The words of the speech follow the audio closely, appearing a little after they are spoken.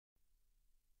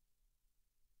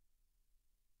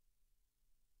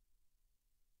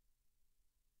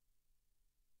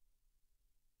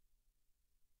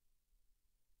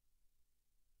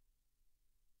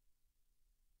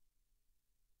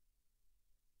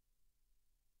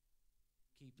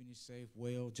keeping you safe,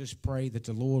 well. Just pray that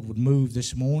the Lord would move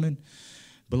this morning.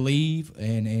 Believe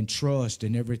and trust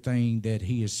in everything that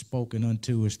He has spoken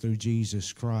unto us through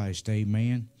Jesus Christ.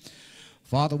 Amen.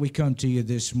 Father, we come to you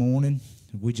this morning.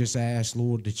 We just ask,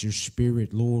 Lord, that your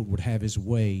Spirit, Lord, would have His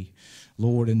way,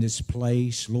 Lord, in this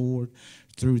place, Lord,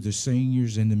 through the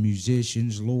singers and the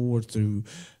musicians, Lord, through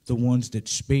the ones that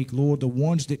speak, Lord, the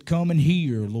ones that come and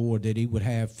hear, Lord, that He would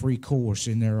have free course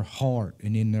in their heart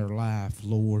and in their life,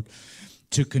 Lord,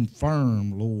 to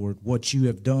confirm, Lord, what you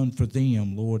have done for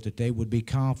them, Lord, that they would be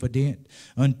confident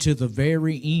unto the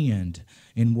very end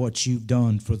in what you've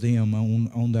done for them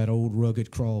on that old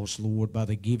rugged cross, Lord, by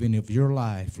the giving of your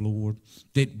life, Lord,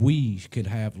 that we could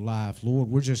have life. Lord,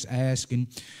 we're just asking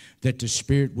that the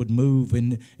Spirit would move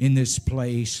in this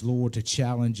place, Lord, to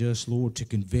challenge us, Lord, to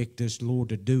convict us, Lord,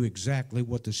 to do exactly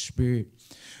what the Spirit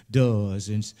does.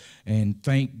 And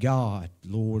thank God,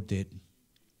 Lord, that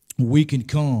we can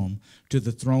come to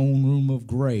the throne room of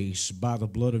grace by the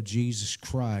blood of Jesus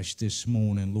Christ this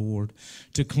morning, Lord,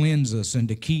 to cleanse us and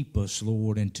to keep us,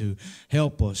 Lord, and to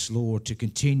help us, Lord, to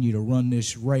continue to run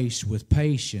this race with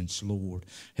patience, Lord.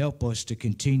 Help us to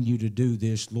continue to do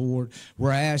this, Lord.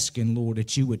 We're asking, Lord,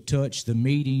 that you would touch the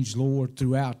meetings, Lord,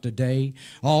 throughout the day.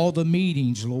 All the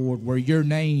meetings, Lord, where your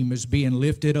name is being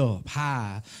lifted up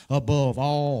high above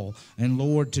all. And,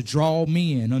 Lord, to draw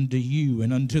men unto you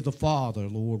and unto the Father,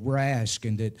 Lord. We're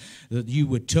asking that you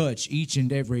would touch each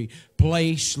and every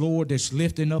place, Lord, that's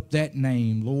lifting up that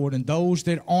name, Lord. And those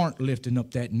that aren't lifting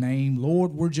up that name,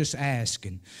 Lord, we're just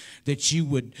asking that you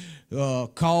would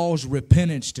cause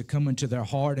repentance to come into their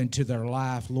heart and to their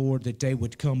life, Lord, that they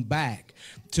would come back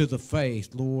to the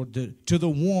faith, Lord, to the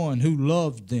one who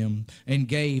loved them and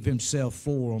gave himself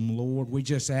for them, Lord. We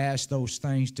just ask those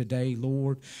things today,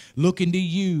 Lord. Looking to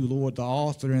you, Lord, the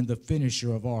author and the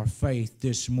finisher of our faith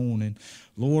this morning.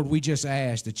 Lord, we just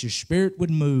ask that your Spirit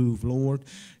would move, Lord.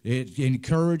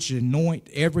 Encourage, anoint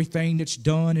everything that's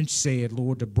done and said,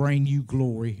 Lord, to bring you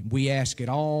glory. We ask it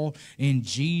all in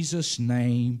Jesus'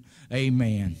 name.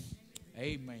 Amen.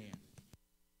 Amen.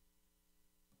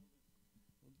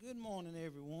 Good morning,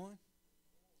 everyone.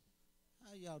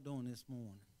 How y'all doing this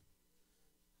morning?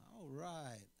 All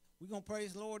right. We're going to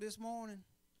praise the Lord this morning.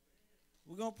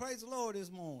 We're going to praise the Lord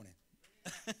this morning.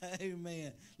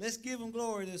 Amen. Let's give him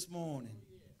glory this morning.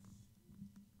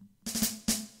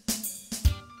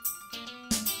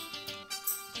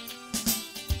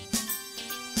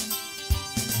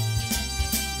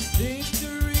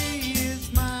 Victory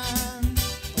is mine.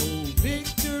 Oh,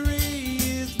 victory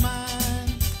is mine.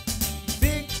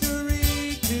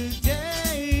 Victory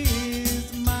today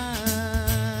is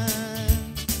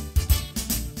mine.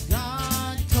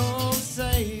 God told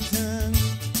Satan,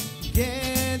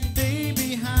 get thee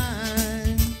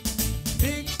behind.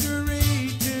 Victory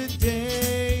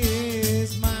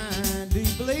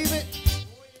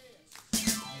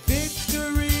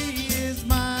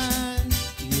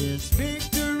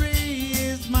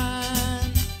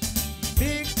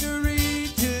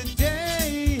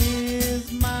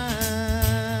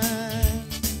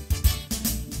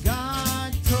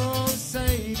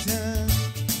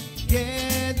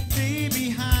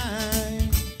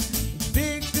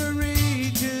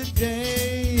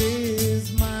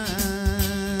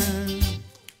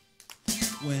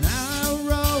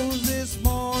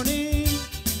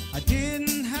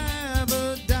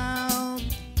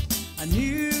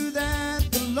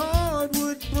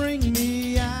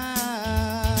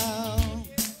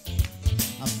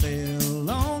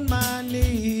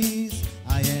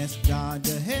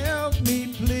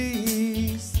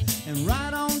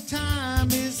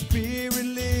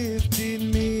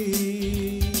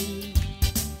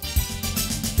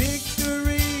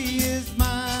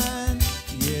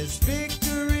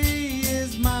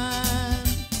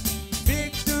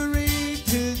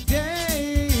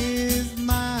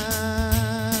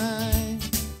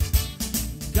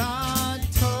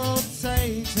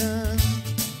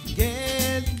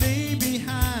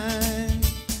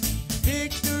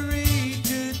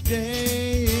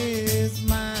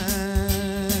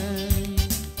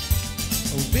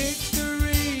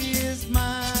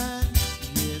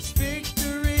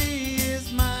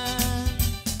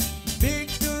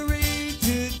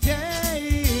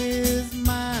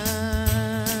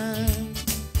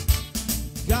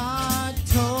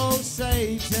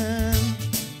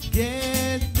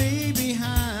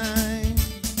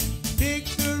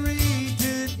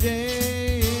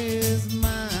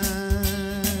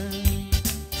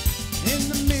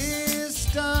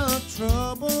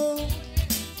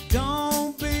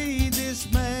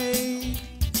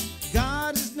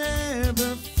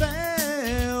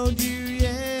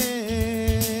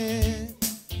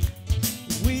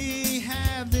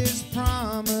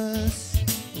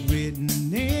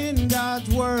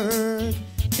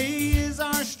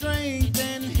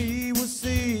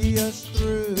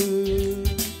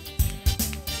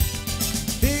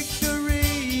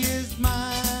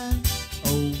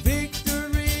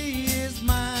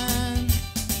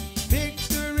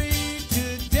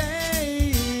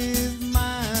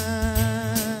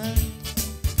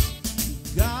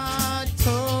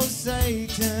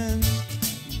Satan,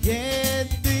 get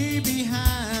thee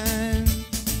behind.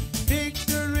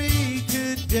 Victory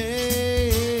today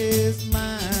is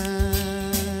mine.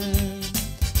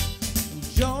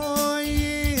 Joy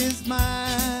is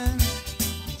mine.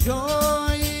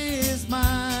 Joy is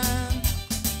mine.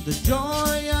 The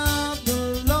joy of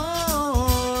the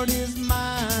Lord is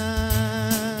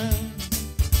mine.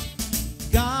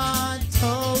 God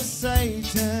told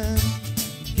Satan,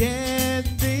 get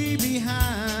thee behind.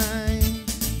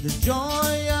 The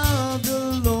joy of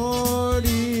the Lord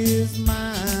is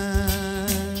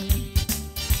mine.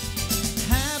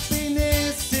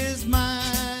 Happiness is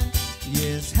mine.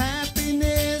 Yes,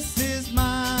 happiness is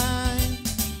mine.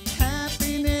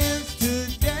 Happiness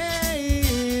today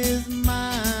is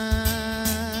mine.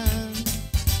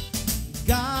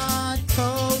 God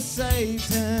told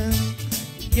Satan,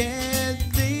 get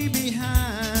thee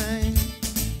behind.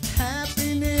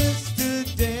 Happiness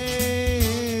today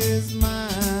is mine.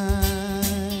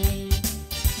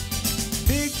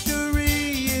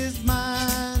 Victory is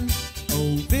mine.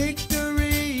 Oh,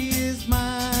 victory is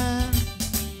mine.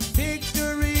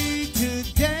 Victory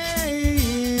today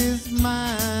is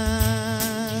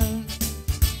mine.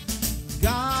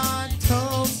 God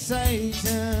told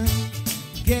Satan,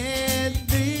 get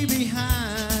thee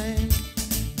behind.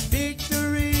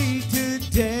 Victory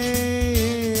today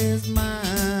is mine.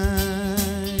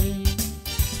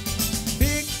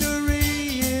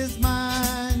 Victory is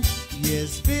mine.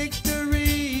 Yes,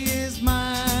 victory is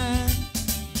mine.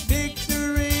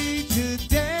 Victory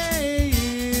today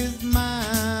is mine.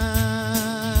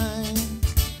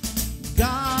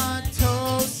 God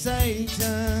told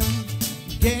Satan,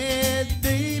 get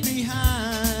thee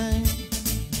behind.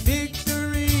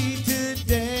 Victory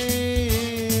today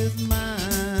is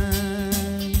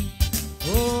mine.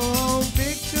 Oh,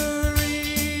 victory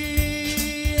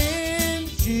in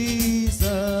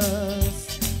Jesus,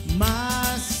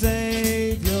 my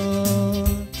Savior,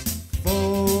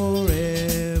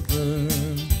 forever.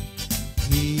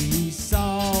 He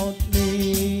sought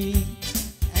me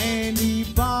and he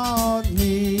bought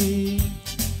me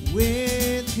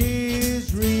with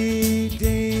his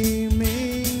redeeming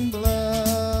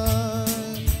blood.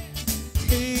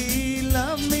 He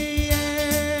loved me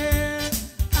ere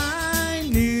I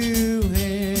knew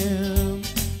him,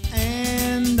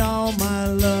 and all my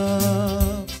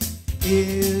love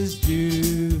is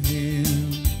due him.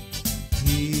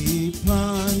 He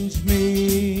plunged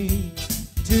me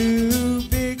to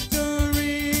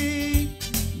victory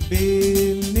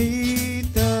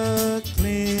beneath the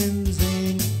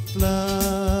cleansing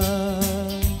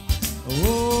flood.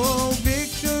 Oh,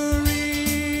 victory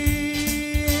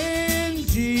in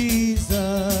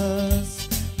Jesus,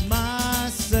 my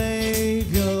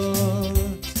Savior,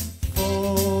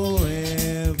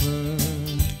 forever.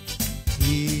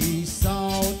 He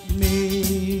sought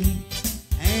me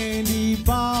and he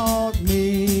bought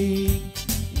me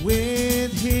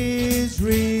with his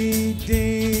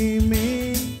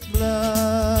redeeming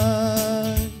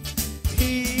blood.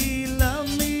 He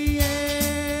loved me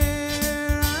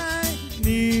ere I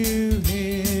knew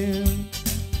him,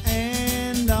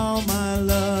 and all my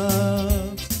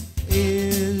love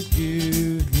is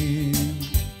due him.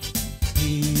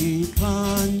 He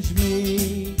plunged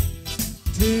me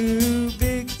to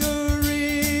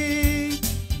victory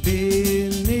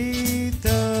beneath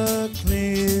the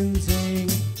cleansing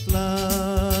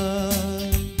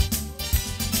flood.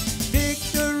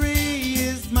 Victory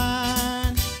is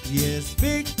mine. Yes,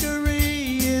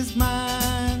 victory is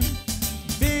mine.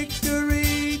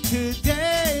 Victory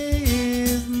today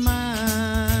is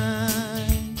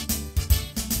mine.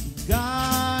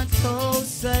 God told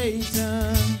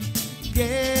Satan,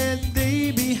 get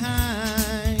thee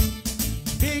behind.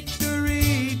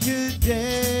 Victory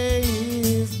today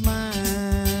is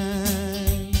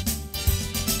mine.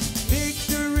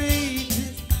 Victory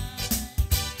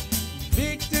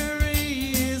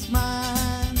is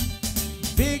mine.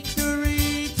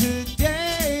 Victory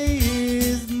today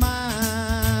is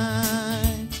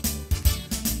mine.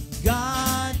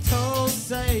 God told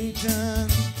Satan,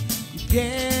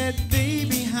 get thee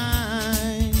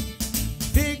behind.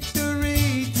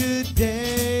 Victory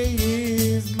today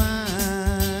is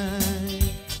mine.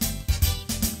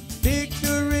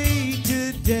 Victory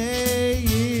today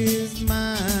is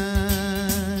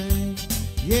mine.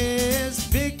 Yes,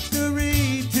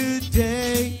 victory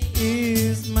today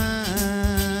is mine.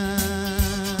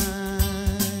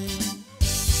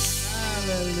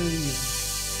 Hallelujah.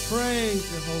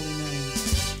 Praise your holy name.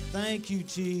 Thank you,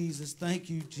 Jesus. Thank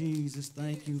you, Jesus.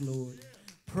 Thank you, Lord.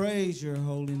 Praise your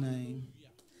holy name.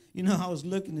 You know, I was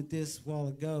looking at this a while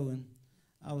ago, and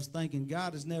I was thinking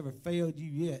God has never failed you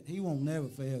yet. He won't never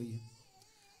fail you.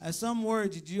 As some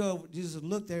words that you just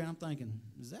look there and I'm thinking,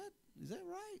 is that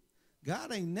right?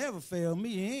 God ain't never failed me.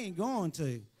 He ain't going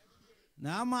to.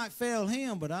 Now, I might fail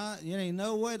him, but it ain't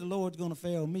no way the Lord's going to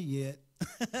fail me yet.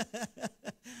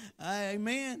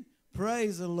 Amen.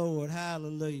 Praise the Lord.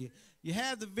 Hallelujah. You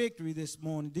have the victory this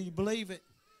morning. Do you believe it?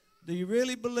 Do you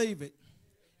really believe it?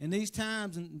 In these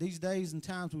times and these days and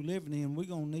times we're living in, we're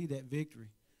going to need that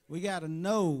victory. We got to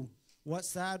know what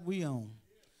side we on.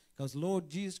 Because the Lord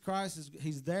Jesus Christ,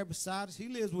 he's there beside us. He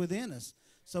lives within us.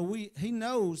 So he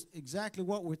knows exactly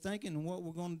what we're thinking and what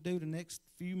we're going to do the next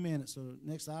few minutes or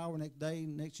next hour, next day,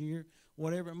 next year,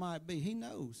 whatever it might be. He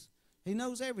knows. He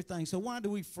knows everything. So why do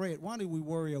we fret? Why do we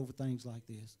worry over things like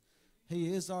this?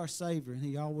 He is our Savior, and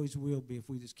he always will be if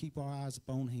we just keep our eyes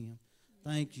upon him.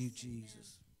 Thank you,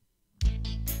 Jesus.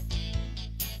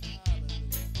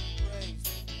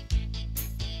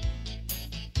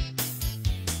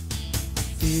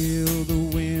 Feel the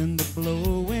wind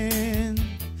blowing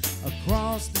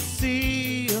across the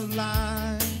sea of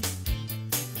life.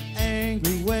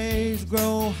 Angry waves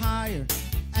grow higher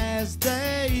as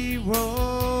they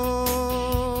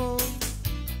roll.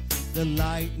 The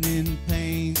lightning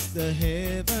paints the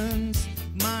heavens.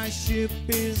 My ship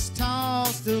is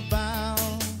tossed about,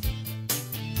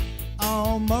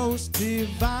 almost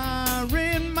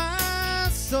devouring my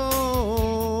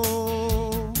soul.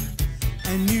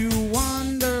 And you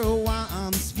wonder why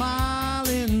I'm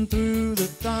smiling through the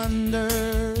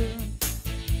thunder.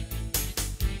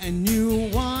 And you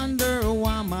wonder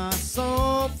why my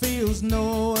soul feels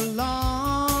no alarm.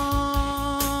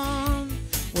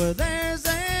 Well, there's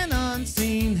an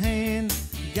unseen hand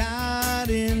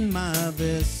guiding my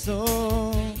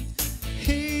vessel.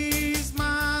 He's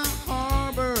my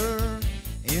harbor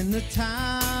in the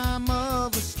time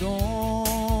of a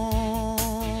storm.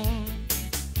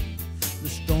 The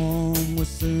storm will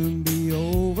soon be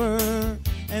over,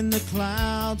 and the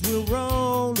clouds will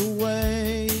roll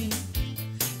away,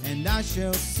 and I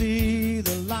shall see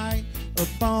the light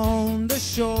upon the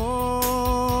shore.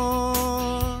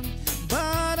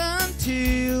 But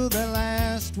until the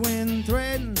last wind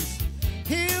threatens,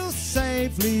 he'll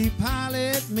safely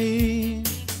pilot me.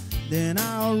 Then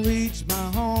I'll reach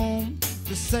my home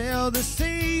to sail the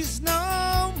seas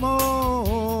no more.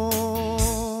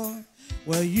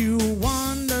 Well, you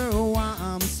wonder why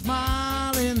I'm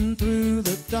smiling through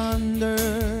the thunder.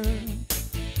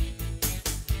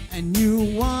 And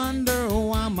you wonder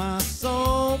why my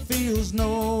soul feels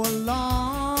no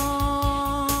alarm.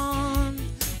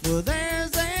 Well,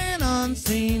 there's an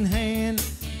unseen hand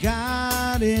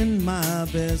guiding my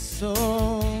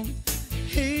vessel.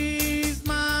 He's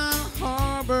my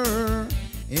harbor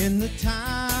in the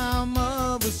time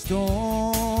of a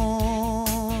storm.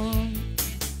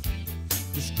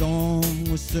 The storm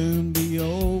will soon be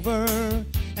over,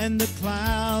 and the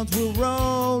clouds will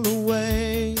roll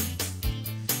away,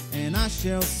 and I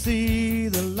shall see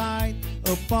the light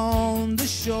upon the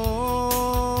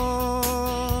shore.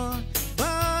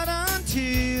 But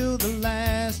until the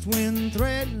last wind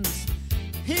threatens,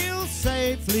 he'll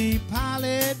safely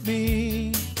pilot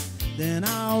me. Then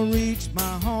I'll reach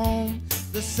my home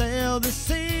to sail the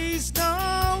seas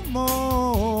no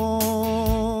more.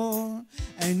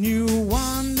 And you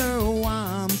wonder why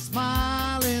I'm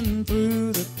smiling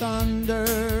through the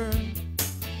thunder.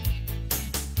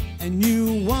 And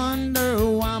you wonder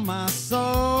why my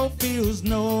soul feels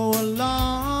no alarm.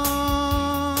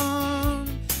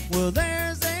 Well,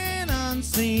 there's an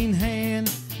unseen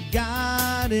hand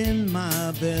guiding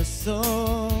my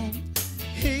vessel.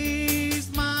 He's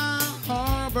my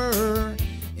harbor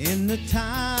in the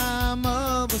time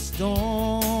of a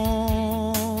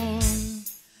storm.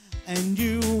 And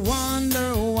you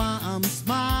wonder why I'm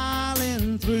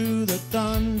smiling through the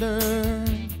thunder.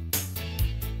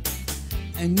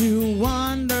 And you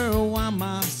wonder why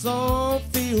my soul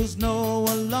feels no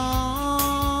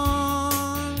alarm.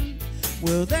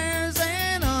 Well, there's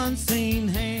an unseen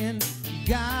hand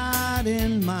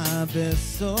guiding my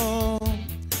vessel.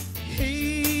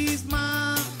 He's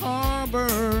my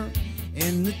harbor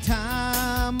in the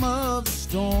time of the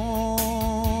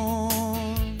storm.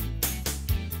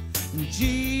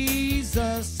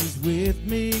 Jesus is with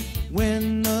me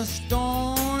when the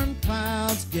storm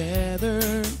clouds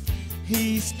gather.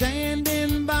 He's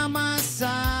standing by my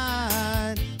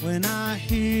side when I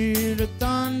hear the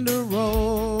thunder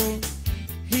roll.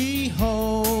 He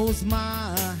holds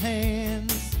my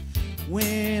hands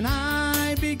when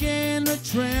I begin to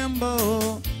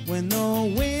tremble, when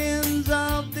the winds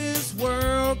of this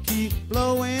world keep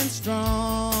blowing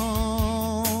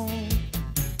strong.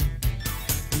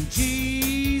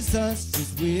 Jesus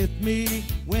is with me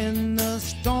when the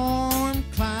storm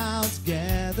clouds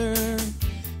gather.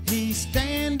 He's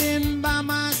standing by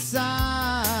my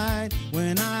side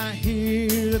when I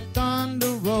hear the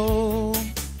thunder roll.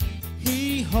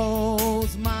 He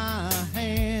holds my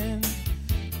hand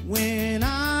when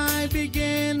I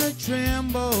begin to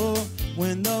tremble,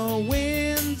 when the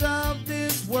winds of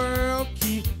this world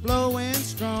keep blowing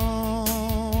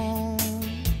strong.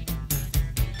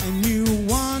 And you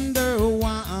wonder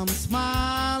why I'm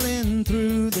smiling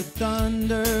through the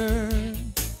thunder.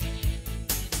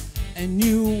 And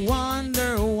you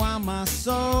wonder why my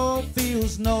soul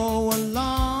feels no alarm.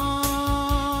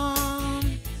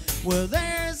 Well,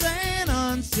 there's an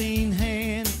unseen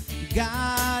hand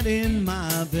guiding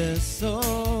my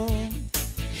vessel.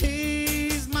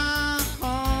 He's my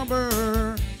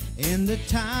harbor in the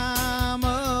time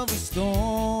of a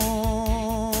storm.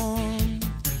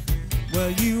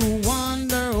 Well, you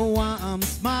wonder why I'm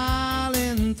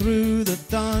smiling through the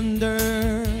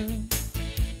thunder.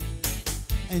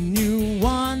 And you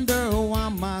wonder why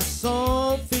my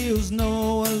soul feels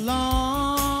no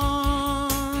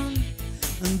alarm.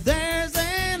 And there's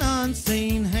an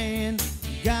unseen hand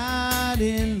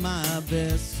guiding my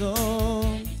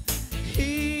vessel.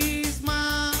 He's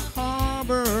my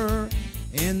harbor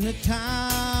in the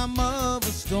time of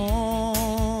a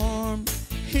storm.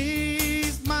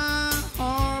 He's my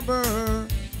harbor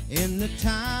in the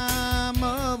time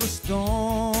of a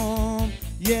storm.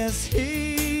 Yes,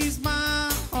 he's my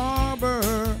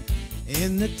harbor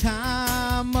in the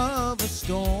time of a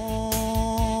storm.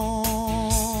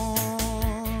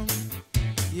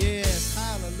 Yes,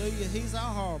 hallelujah. He's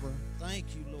our harbor. Thank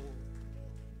you, Lord.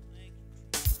 Thank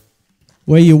you.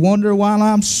 Well, you wonder why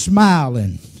I'm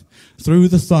smiling through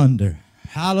the thunder.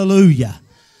 Hallelujah.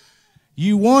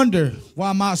 You wonder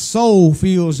why my soul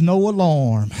feels no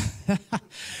alarm.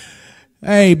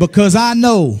 Hey, because I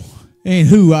know in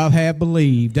who I have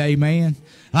believed. Amen.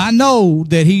 I know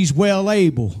that he's well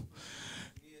able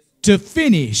to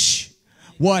finish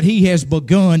what he has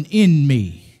begun in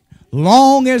me,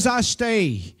 long as I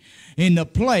stay in the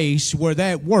place where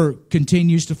that work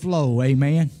continues to flow.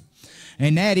 Amen.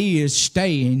 And that is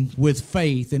staying with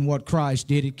faith in what Christ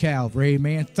did at Calvary.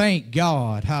 Amen. Thank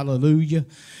God. Hallelujah.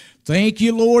 Thank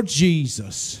you, Lord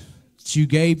Jesus, that you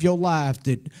gave your life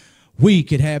that we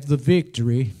could have the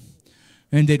victory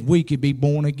and that we could be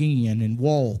born again and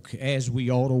walk as we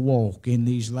ought to walk in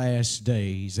these last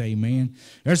days. Amen.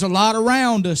 There's a lot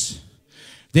around us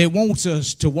that wants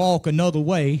us to walk another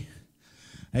way.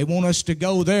 They want us to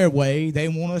go their way. They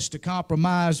want us to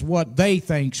compromise what they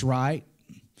think's right.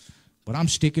 But I'm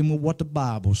sticking with what the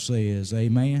Bible says.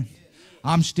 Amen.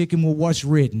 I'm sticking with what's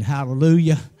written.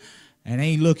 Hallelujah. And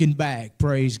ain't looking back.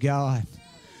 Praise God.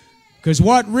 Because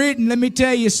what written, let me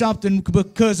tell you something,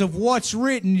 because of what's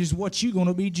written is what you're going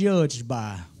to be judged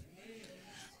by.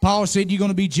 Paul said you're going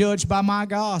to be judged by my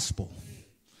gospel.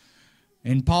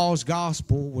 And Paul's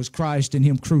gospel was Christ and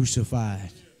him crucified.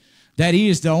 That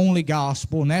is the only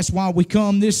gospel, and that's why we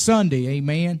come this Sunday,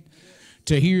 amen,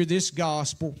 to hear this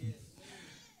gospel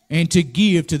and to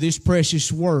give to this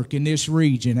precious work in this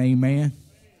region, amen.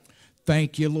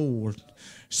 Thank you, Lord.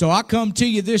 So I come to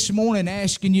you this morning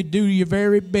asking you to do your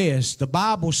very best. The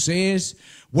Bible says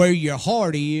where your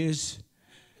heart is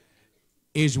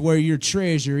where your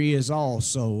treasure is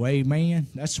also. Amen.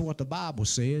 That's what the Bible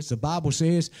says. The Bible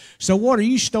says, so what are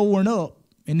you storing up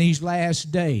in these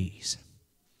last days?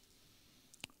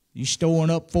 You storing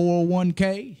up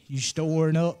 401k? You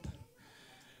storing up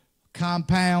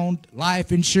compound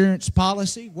life insurance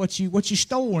policy? What you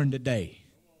storing today?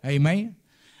 Amen.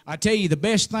 I tell you, the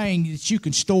best thing that you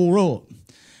can store up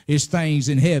is things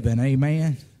in heaven.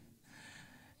 Amen.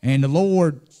 And the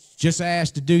Lord just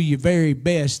asked to do your very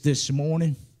best this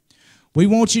morning. We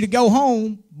want you to go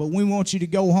home, but we want you to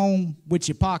go home with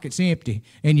your pockets empty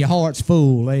and your hearts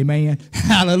full. Amen.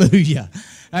 Hallelujah.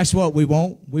 That's what we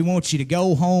want. We want you to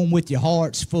go home with your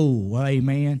hearts full.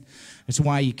 Amen. That's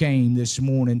why you came this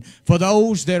morning. For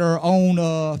those that are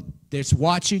on, that's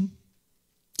watching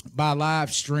by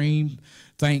live stream,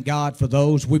 thank God for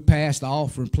those. We passed the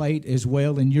offering plate as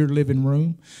well in your living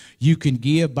room. You can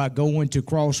give by going to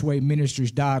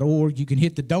crosswayministries.org. You can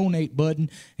hit the donate button,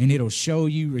 and it'll show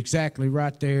you exactly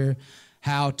right there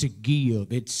how to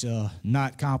give. It's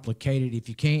not complicated. If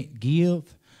you can't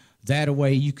give, that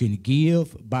way you can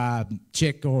give by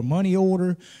check or money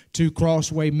order to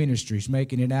Crossway Ministries,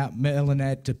 making it out, mailing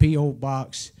that to P.O.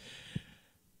 Box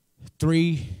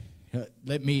 3.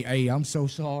 I'm so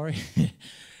sorry.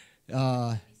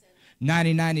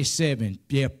 9097.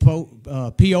 Yeah,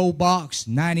 P.O. Box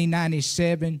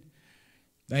 9097.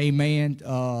 Amen.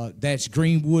 That's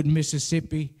Greenwood,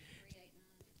 Mississippi.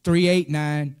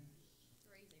 389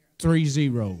 30.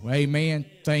 Amen.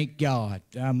 Thank God.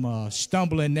 I'm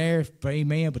stumbling there.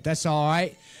 Amen. But that's all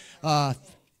right. I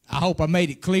hope I made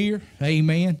it clear.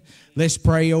 Amen. Let's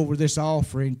pray over this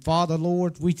offering. Father,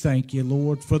 Lord, we thank you,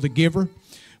 Lord, for the giver.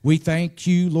 We thank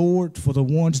you, Lord, for the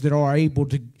ones that are able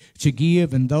to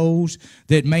give and those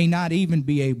that may not even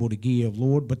be able to give,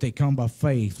 Lord, but they come by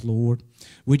faith, Lord.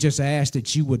 We just ask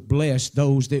that you would bless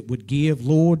those that would give,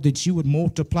 Lord, that you would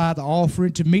multiply the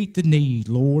offering to meet the need,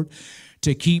 Lord,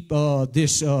 to keep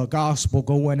this gospel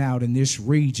going out in this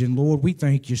region. Lord, we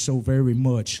thank you so very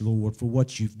much, Lord, for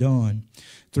what you've done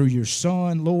through your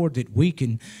Son, Lord, that we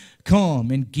can come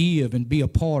and give and be a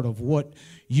part of what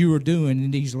you are doing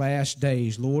in these last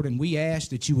days, Lord. And we ask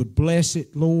that you would bless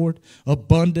it, Lord,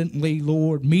 abundantly,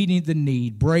 Lord, meeting the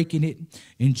need, breaking it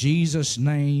in Jesus'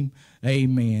 name.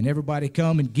 Amen. Everybody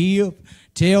come and give.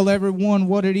 Tell everyone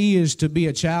what it is to be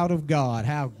a child of God,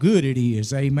 how good it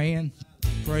is. Amen.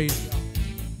 Praise God.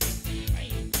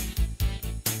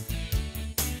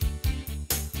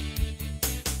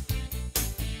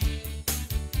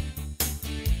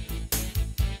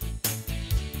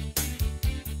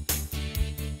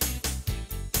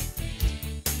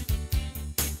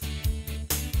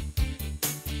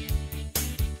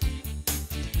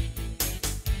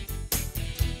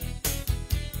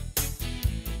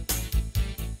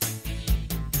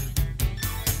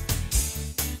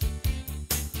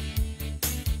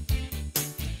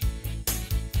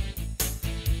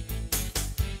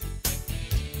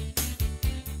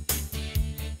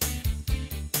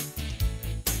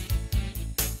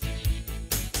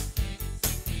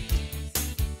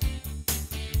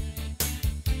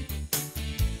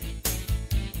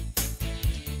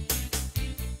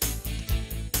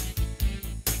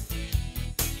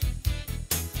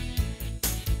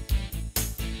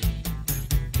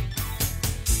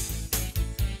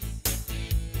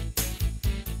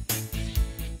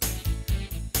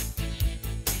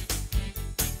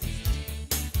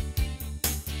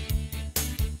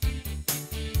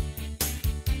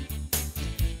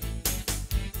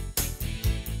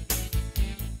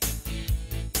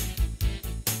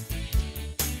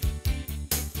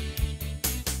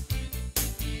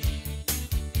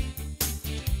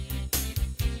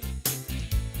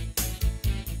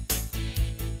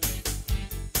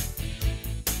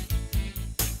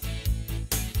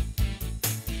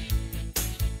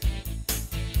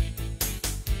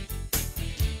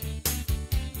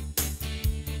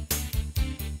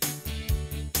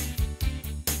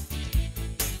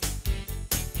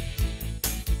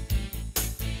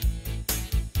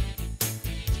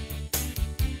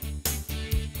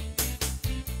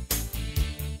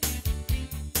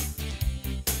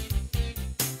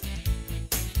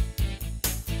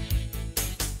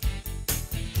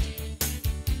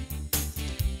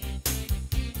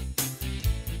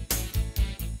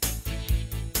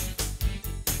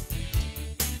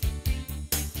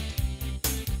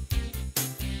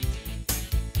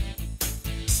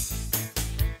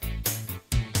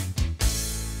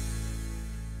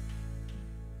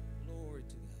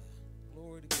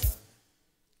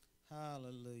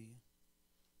 Hallelujah.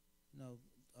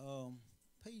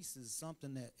 Peace is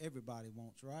something that everybody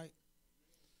wants, right?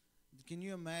 Can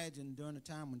you imagine during the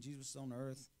time when Jesus was on the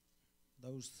earth,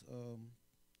 those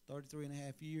 33 and a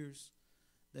half years,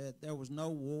 that there was no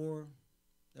war,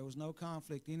 there was no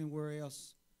conflict anywhere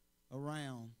else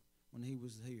around when he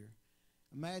was here?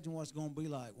 Imagine what it's going to be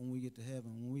like when we get to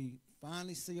heaven, when we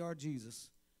finally see our Jesus,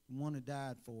 the one that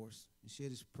died for us and shed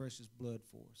his precious blood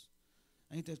for us.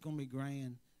 Ain't that going to be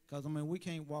grand? Because, we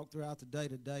can't walk throughout the day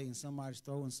to day and somebody's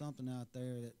throwing something out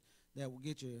there that will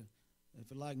get you,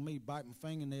 if you're like me, bite my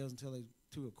fingernails until they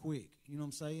to a quick. You know what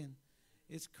I'm saying?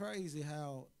 It's crazy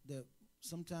how that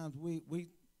sometimes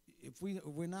if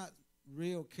we're not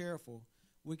real careful,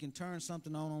 we can turn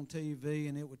something on TV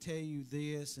and it will tell you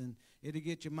this, and it'll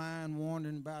get your mind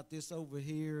wandering about this over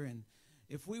here. And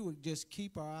if we would just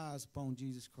keep our eyes upon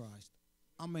Jesus Christ,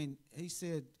 he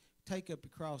said, take up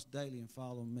your cross daily and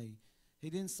follow me. He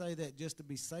didn't say that just to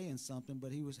be saying something,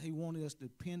 but he wanted us to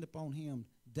depend upon him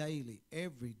daily,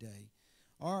 every day.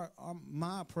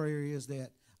 My prayer is that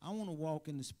I want to walk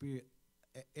in the Spirit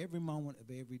at every moment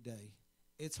of every day.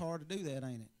 It's hard to do that,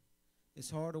 ain't it? It's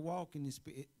hard to walk in the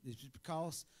Spirit. It's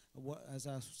because of what, as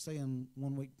I was saying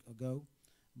 1 week ago,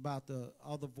 about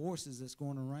all the voices that's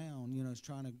going around, it's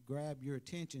trying to grab your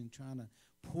attention, trying to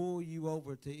pull you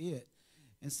over to it.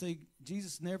 And see,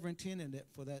 Jesus never intended that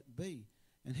for that to be.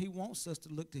 And he wants us to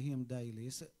look to him daily.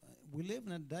 We live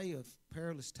in a day of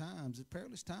perilous times.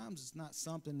 Perilous times is not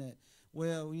something that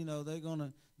well, you know, they're going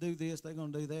to do this, they're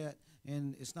going to do that,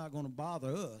 and it's not going to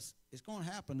bother us. It's going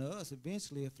to happen to us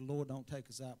eventually if the Lord don't take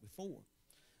us out before.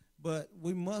 But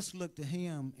we must look to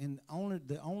him, and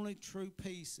the only true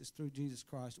peace is through Jesus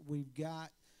Christ. We've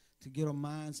got to get our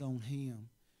minds on him,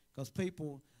 because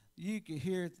people, you can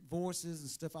hear voices and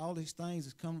stuff, all these things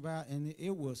that's coming about, and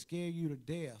it will scare you to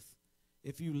death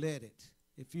if you let it.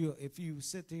 If you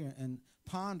sit there and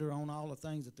ponder on all the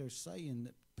things that they're saying,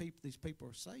 that these people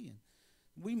are saying.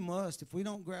 We must, if we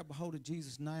don't grab a hold of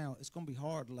Jesus now, it's going to be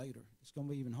hard later. It's going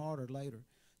to be even harder later.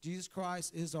 Jesus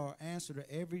Christ is our answer to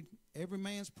every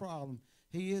man's problem.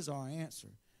 He is our answer.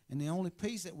 And the only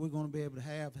peace that we're going to be able to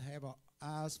have our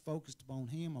eyes focused upon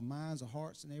him, our minds, our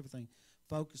hearts, and everything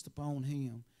focused upon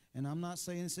him. And I'm not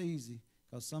saying it's easy,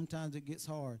 because sometimes it gets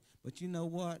hard. But you know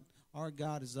what? Our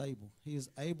God is able. He is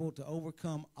able to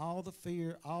overcome all the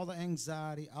fear, all the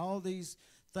anxiety, all these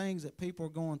things that people are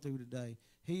going through today.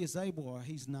 He is able or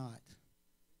he's not.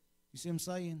 You see what I'm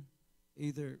saying?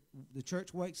 Either the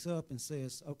church wakes up and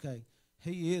says, okay,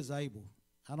 he is able.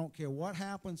 I don't care what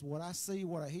happens, what I see,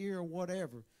 what I hear, or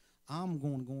whatever. I'm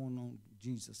going on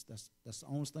Jesus. That's the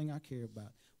only thing I care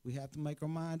about. We have to make our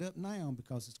mind up now,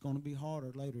 because it's going to be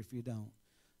harder later if you don't.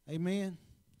 Amen?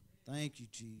 Thank you,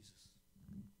 Jesus.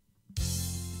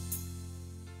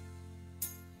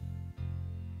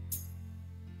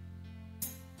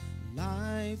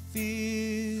 Life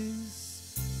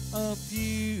is a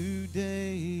few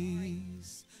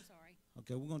days. I'm sorry.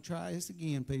 Okay, we're going to try this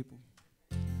again, people.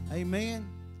 Amen.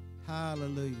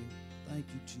 Hallelujah. Thank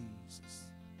you, Jesus.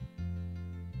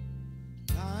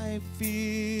 Life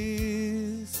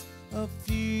is a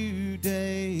few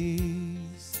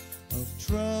days of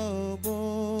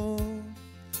trouble.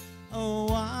 A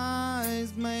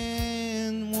wise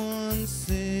man once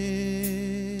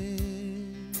said,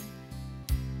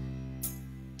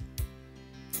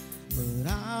 but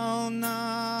I'll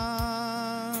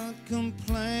not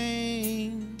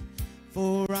complain,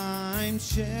 for I'm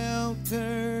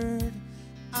sheltered,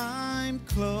 I'm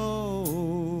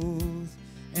clothed,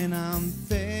 and I'm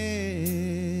fed.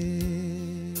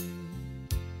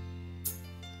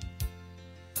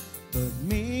 But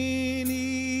many's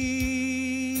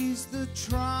the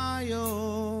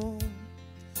trial,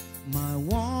 my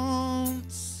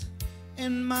wants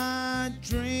and my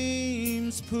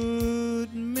dreams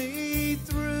put me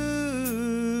through,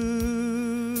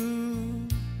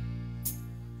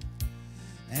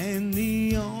 and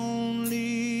the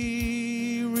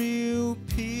only real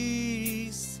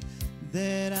peace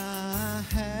that I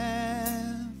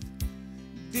have,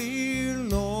 dear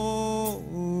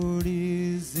Lord,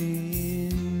 is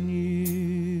in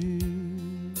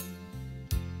you.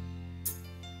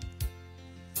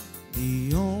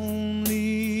 The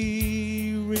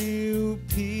only real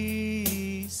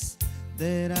peace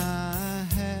that I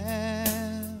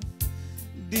have,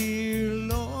 dear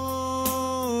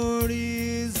Lord,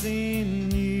 is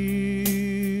in you.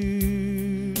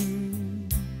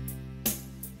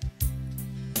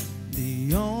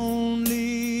 The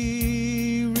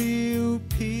only real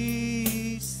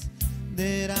peace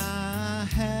that I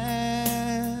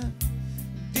have,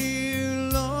 dear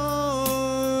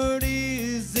Lord,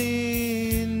 is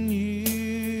in you.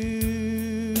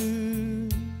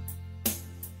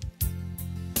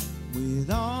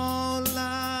 With all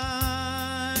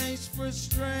life's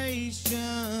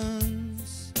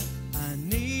frustrations, I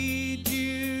need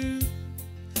you,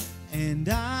 and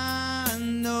I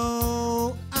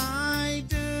know I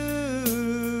do,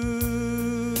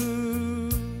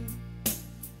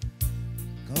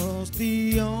 'cause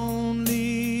the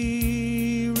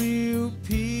only real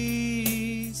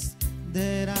peace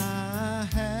that I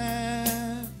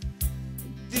have,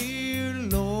 dear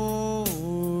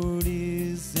Lord,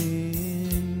 is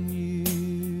in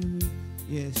you.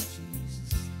 Yes,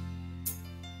 Jesus.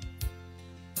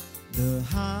 The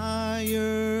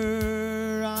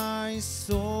higher I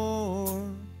soar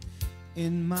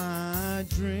in my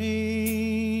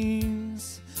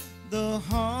dreams, the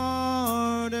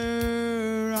harder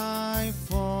I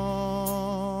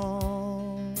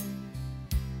fall.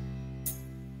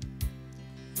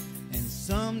 And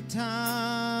sometimes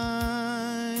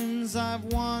I've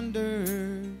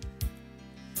wondered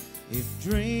if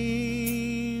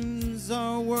dreams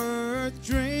are worth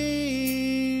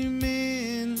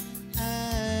dreaming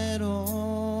at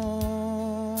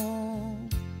all.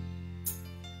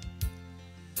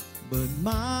 But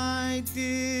my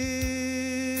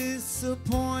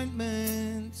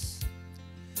disappointments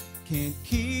can't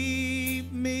keep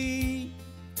me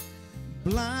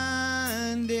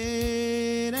blinded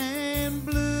and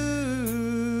blue.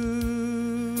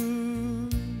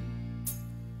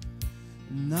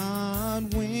 Not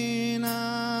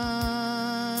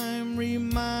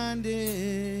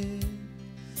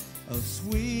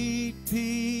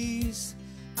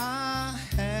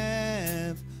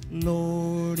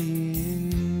Lord,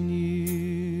 in you.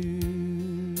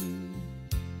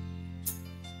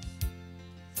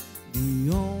 The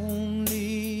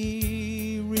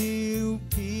only real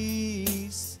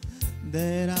peace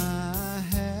that I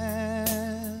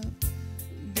have,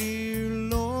 dear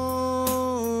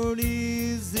Lord,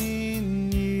 is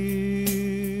in you.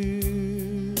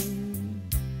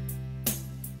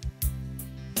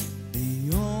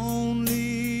 The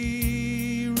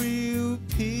only real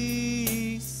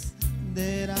peace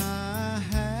that I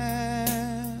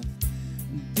have,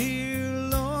 dear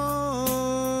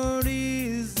Lord,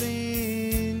 is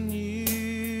in you.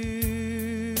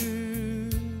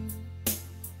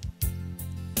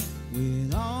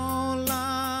 With all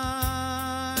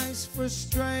life's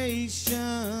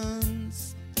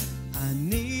frustrations, I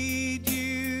need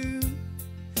you,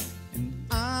 and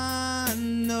I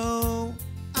know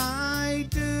I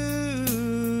do.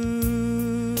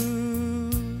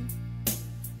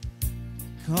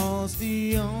 'Cause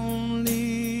the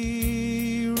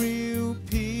only real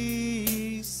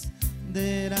peace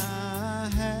that I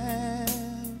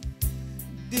have,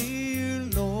 dear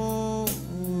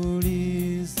Lord,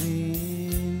 is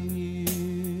in you.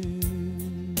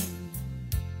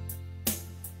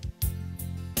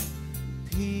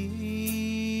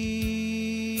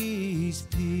 Peace,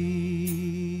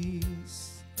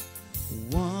 peace,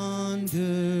 wonderful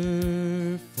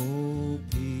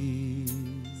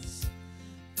peace,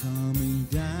 coming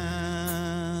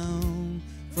down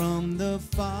from the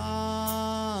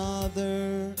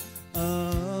Father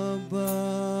above.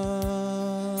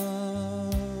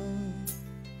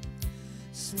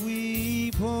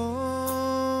 Sweep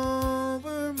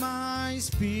over my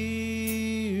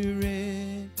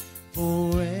spirit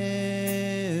forever,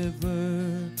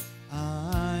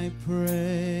 I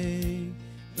pray,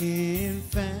 in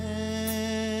fathomless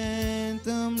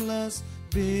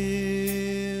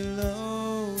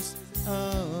billows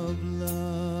of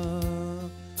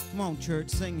love. Come on, church,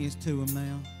 sing this to him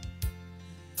now.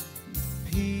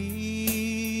 Peace,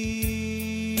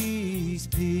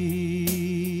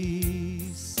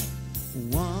 peace,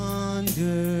 wonderful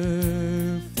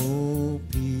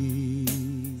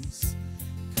peace,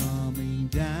 coming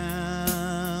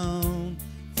down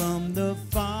from the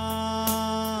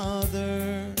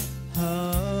Father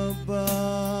above.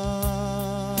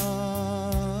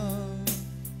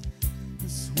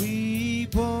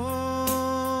 Sweep over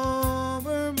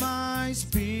my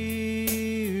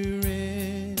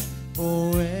spirit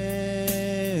forever,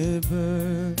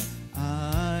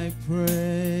 I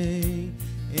pray,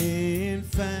 in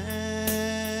fathomless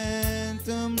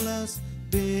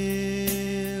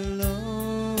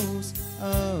billows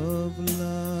of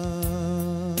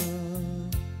love.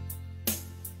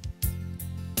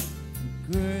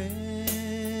 Grace,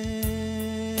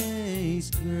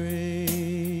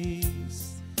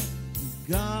 grace,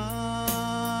 God's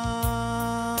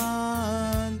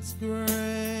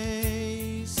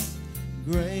grace,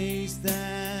 grace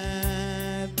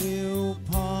that will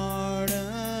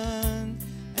pardon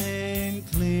and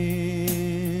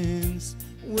cleanse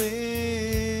within.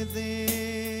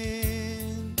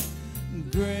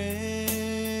 Grace,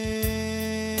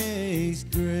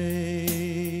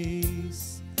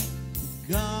 grace,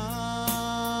 God's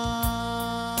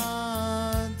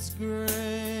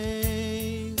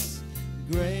grace,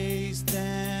 grace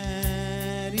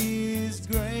that is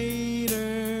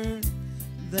greater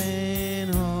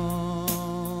than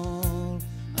all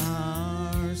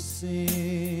our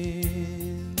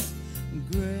sins.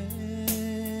 Grace,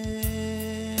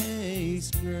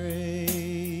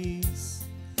 grace,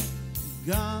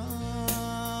 God's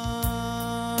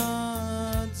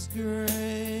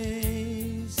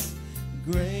grace,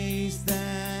 grace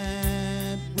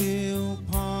that will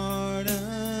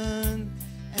pardon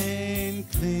and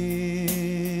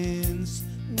cleanse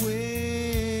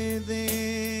within.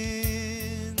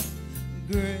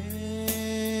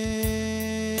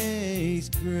 Grace,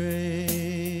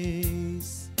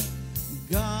 grace,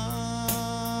 God's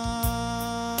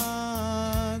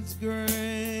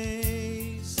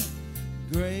grace,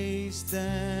 grace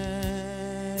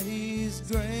that is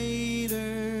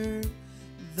greater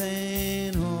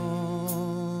than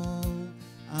all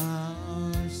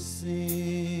our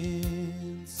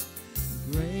sins.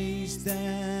 Grace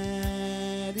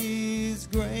that is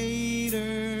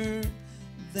greater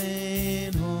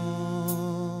than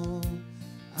all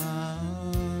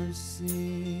our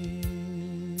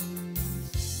sins.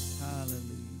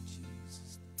 Hallelujah,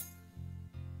 Jesus.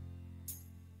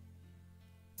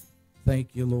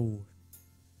 Thank you, Lord.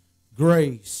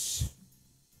 Grace,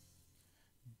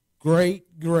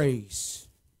 great grace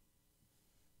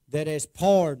that has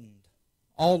pardoned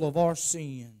all of our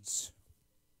sins.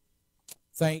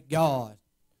 Thank God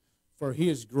for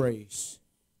His grace.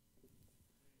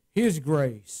 His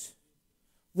grace.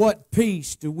 What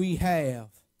peace do we have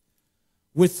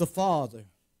with the Father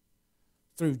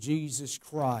through Jesus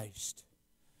Christ?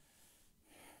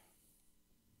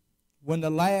 When the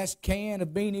last can of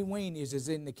Beanie Weenies is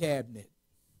in the cabinet,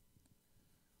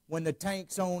 when the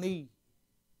tank's on E,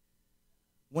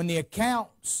 when the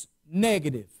account's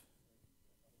negative,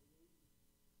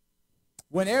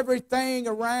 when everything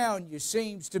around you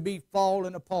seems to be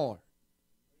falling apart,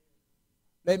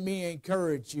 let me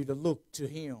encourage you to look to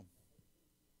Him,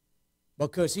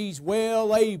 because He's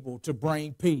well able to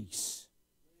bring peace.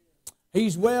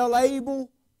 He's well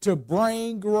able to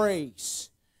bring grace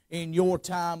in your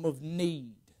time of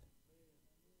need.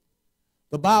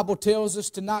 The Bible tells us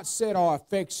to not set our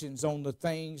affections on the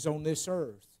things on this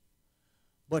earth,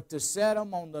 but to set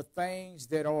them on the things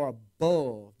that are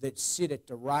above, that sit at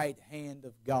the right hand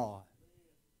of God.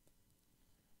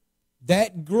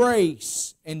 That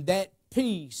grace and that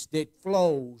peace that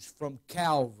flows from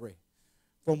Calvary,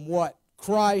 from what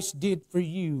Christ did for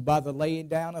you by the laying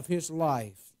down of His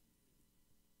life,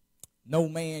 no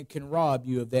man can rob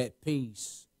you of that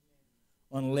peace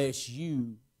unless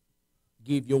you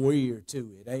give your ear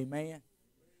to it. Amen?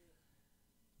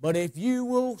 But if you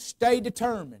will stay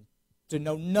determined to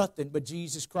know nothing but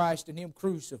Jesus Christ and Him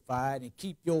crucified and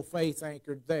keep your faith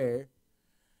anchored there,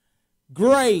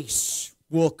 grace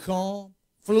will come,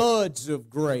 floods of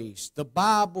grace. The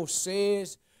Bible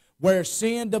says, where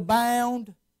sin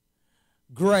abound,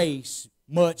 grace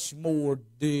much more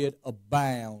did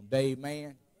abound.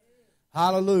 Amen?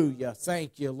 Hallelujah.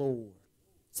 Thank you, Lord.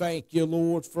 Thank you,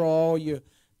 Lord, for all you.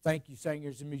 Thank you,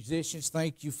 singers and musicians.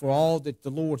 Thank you for all that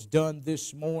the Lord's done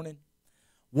this morning.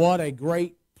 What a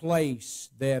great place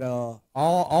that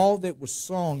all that was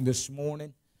sung this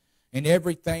morning and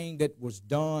everything that was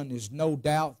done is no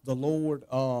doubt the Lord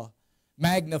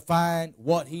magnifying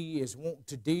what He is wanting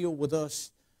to deal with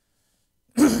us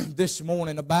this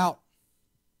morning about.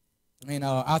 And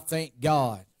I thank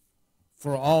God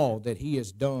for all that He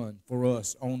has done for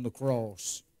us on the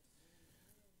cross.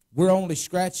 We're only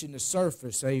scratching the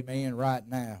surface, amen, right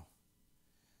now.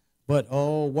 But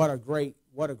oh, what a great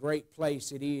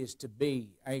place it is to be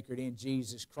anchored in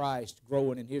Jesus Christ,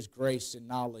 growing in His grace and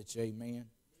knowledge, amen.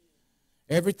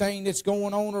 Everything that's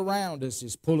going on around us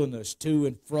is pulling us to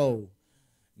and fro.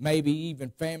 Maybe even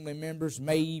family members,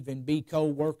 may even be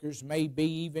co-workers, may be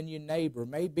even your neighbor,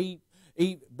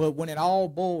 but when it all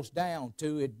boils down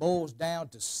to, it boils down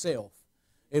to self.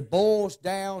 It boils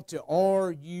down to,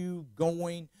 are you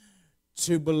going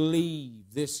to believe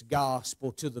this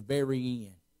gospel to the very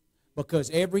end? Because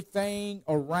everything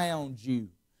around you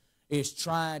is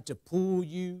trying to pull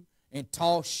you and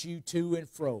toss you to and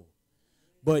fro.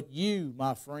 But you,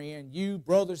 my friend, you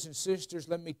brothers and sisters,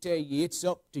 let me tell you, it's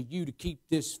up to you to keep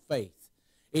this faith.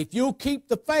 If you'll keep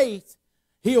the faith,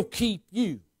 He'll keep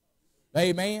you.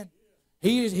 Amen.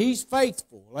 He's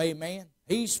faithful. Amen.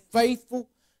 He's faithful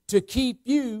to keep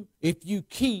you if you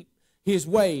keep His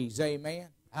ways. Amen.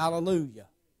 Hallelujah.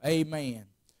 Amen.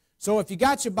 So if you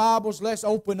got your Bibles, let's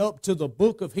open up to the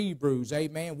book of Hebrews.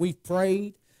 Amen. We've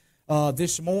prayed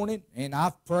this morning, and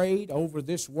I've prayed over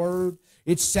this word.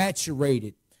 It's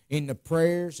saturated in the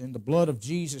prayers and the blood of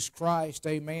Jesus Christ.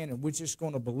 Amen. And we're just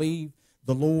going to believe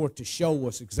the Lord to show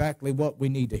us exactly what we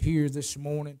need to hear this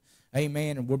morning.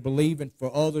 Amen. And we're believing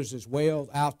for others as well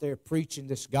out there preaching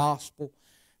this gospel,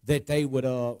 that they would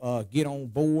get on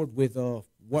board with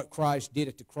what Christ did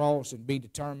at the cross and be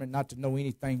determined not to know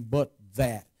anything but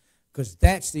that. Because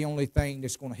that's the only thing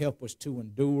that's going to help us to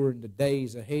endure in the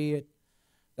days ahead.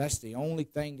 That's the only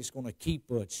thing that's going to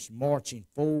keep us marching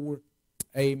forward.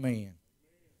 Amen.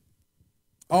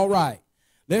 All right.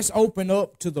 Let's open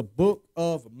up to the book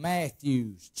of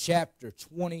Matthew, chapter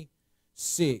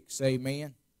 26.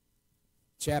 Amen.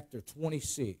 Chapter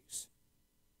 26.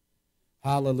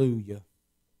 Hallelujah.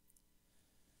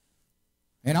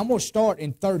 And I'm going to start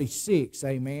in 36,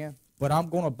 amen. But I'm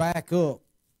going to back up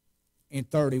in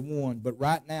 31. But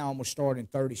right now I'm going to start in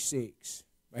 36,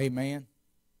 amen.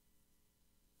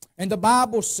 And the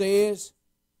Bible says,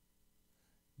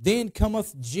 then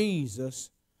cometh Jesus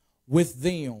with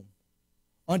them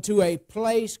unto a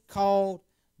place called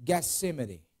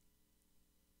Gethsemane,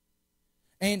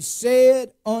 and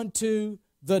said unto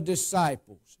the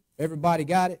disciples. Everybody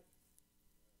got it?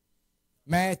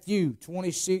 Matthew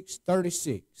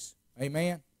 26:36.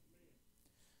 Amen.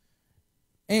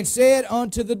 And said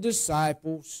unto the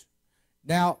disciples,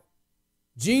 now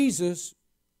Jesus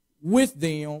with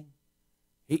them,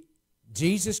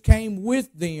 Jesus came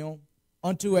with them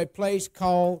unto a place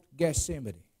called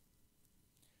Gethsemane.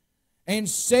 and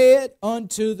said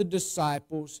unto the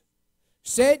disciples,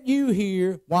 Set you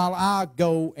here while I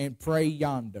go and pray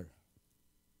yonder.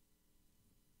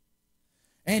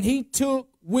 And he took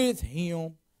with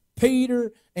him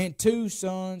Peter and 2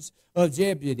 sons of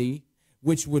Zebedee,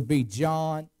 which would be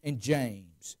John and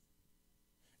James,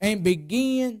 and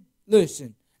began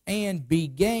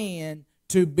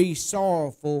to be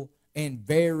sorrowful and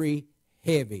very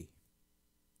heavy.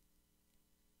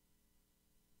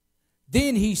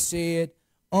 Then he said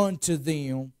unto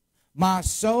them, My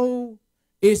soul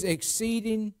is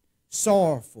exceeding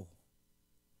sorrowful,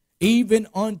 even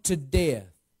unto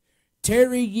death.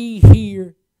 Tarry ye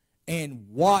here and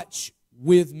watch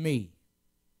with me.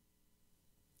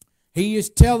 He is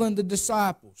telling the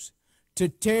disciples to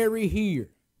tarry here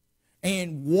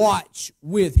and watch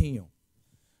with him.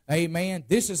 Amen.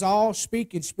 This is all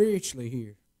speaking spiritually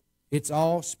here. It's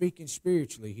all speaking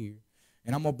spiritually here.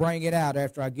 And I'm going to bring it out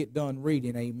after I get done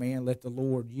reading. Amen. Let the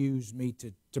Lord use me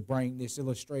to bring this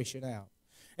illustration out.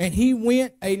 And he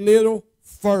went a little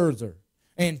further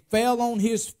and fell on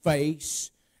his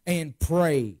face and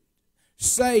prayed,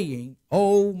 saying,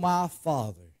 O my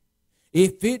Father,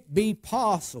 if it be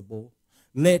possible,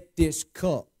 let this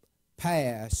cup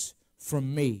pass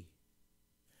from me.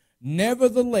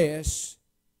 Nevertheless,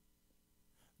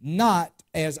 not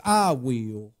as I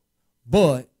will,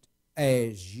 but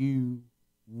as you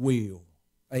will.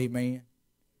 Amen.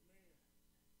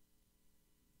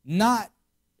 Not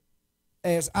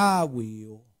as I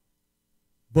will,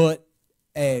 but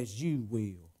as you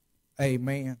will.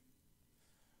 Amen.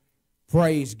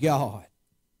 Praise God.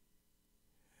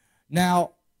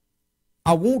 Now,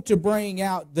 I want to bring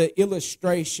out the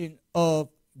illustration of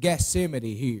Gethsemane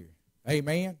here.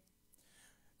 Amen.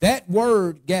 That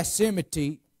word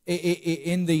Gethsemane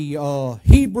in the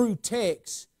Hebrew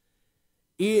text,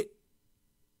 it's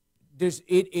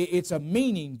a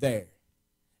meaning there.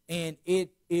 And it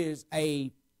is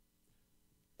a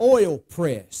oil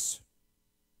press.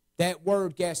 That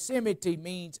word Gethsemane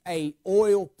means a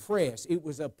oil press. It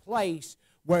was a place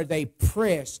where they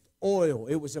pressed oil.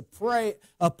 It was a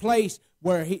place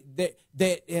where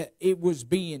it was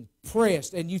being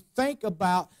pressed. And you think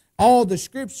about all the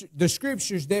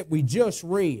scriptures that we just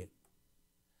read,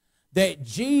 that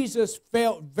Jesus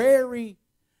felt very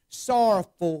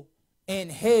sorrowful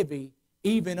and heavy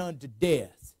even unto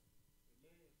death.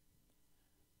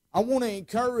 I want to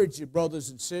encourage you,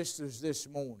 brothers and sisters, this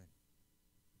morning,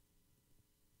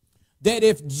 that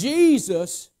if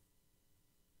Jesus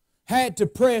had to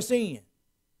press in,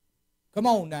 come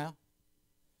on now,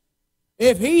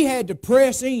 if he had to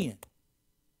press in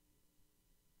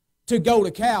to go to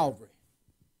Calvary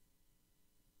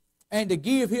and to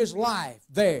give his life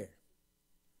there,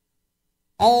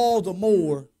 all the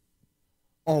more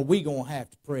are we going to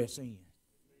have to press in.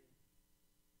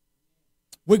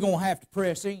 We're going to have to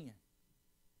press in.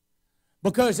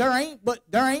 Because there ain't but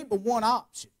one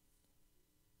option.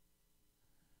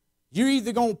 You're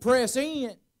either going to press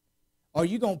in or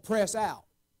you're going to press out.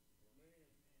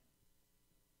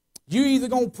 You're either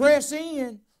going to press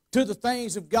in to the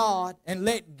things of God and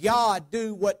let God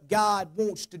do what God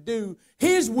wants to do,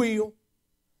 His will,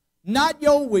 not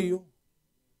your will,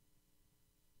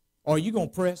 or you're going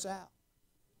to press out.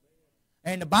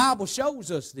 And the Bible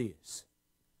shows us this.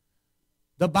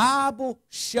 The Bible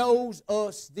shows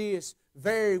us this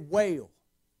very well.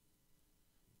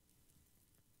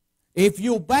 If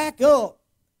you'll back up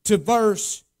to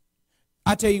verse,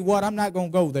 I tell you what, I'm not going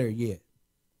to go there yet.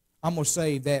 I'm going to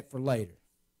save that for later.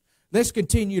 Let's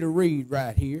continue to read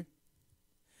right here.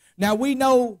 Now we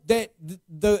know that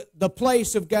the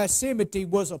place of Gethsemane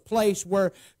was a place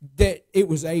where that it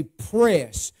was a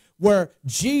press, where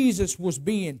Jesus was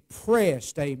being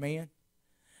pressed, amen.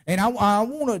 And I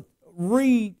want to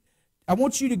read, I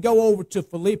want you to go over to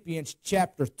Philippians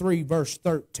chapter 3, verse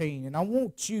 13, and I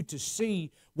want you to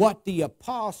see what the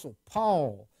Apostle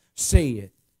Paul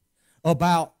said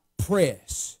about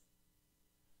press.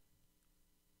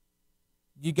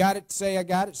 You got it? Say, I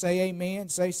got it. Say amen.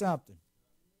 Say something.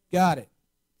 Got it.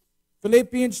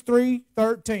 Philippians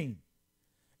 3:13.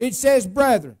 It says,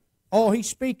 brethren. Oh, he's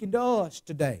speaking to us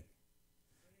today.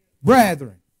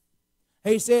 Brethren.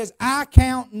 He says, I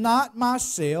count not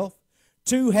myself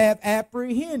to have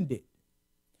apprehended,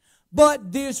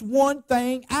 but this one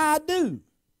thing I do.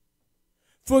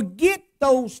 Forget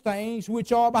those things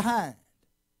which are behind,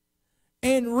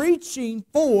 and reaching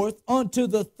forth unto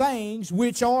the things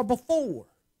which are before.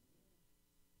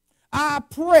 I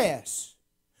press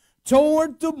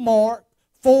toward the mark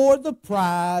for the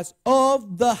prize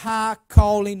of the high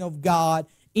calling of God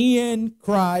in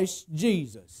Christ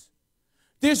Jesus.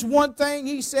 This one thing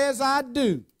he says I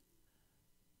do.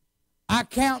 I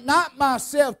count not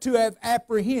myself to have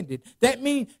apprehended. That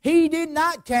means he did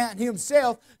not count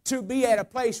himself to be at a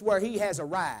place where he has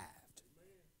arrived.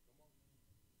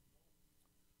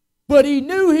 But he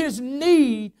knew his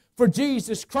need for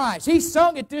Jesus Christ. He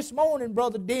sung it this morning,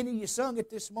 Brother Denny. You sung it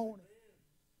this morning.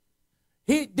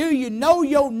 Do you know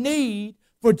your need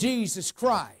for Jesus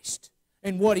Christ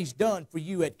and what He's done for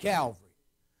you at Calvary?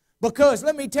 Because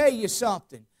let me tell you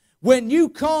something. When you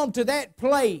come to that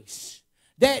place,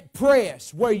 that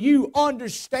press where you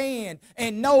understand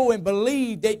and know and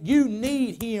believe that you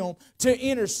need Him to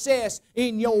intercess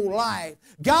in your life,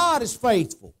 God is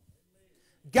faithful.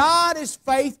 God is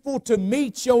faithful to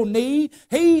meet your need.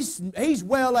 He's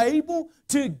well able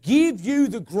to give you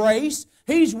the grace.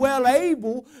 He's well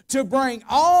able to bring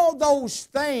all those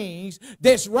things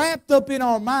that's wrapped up in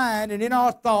our mind and in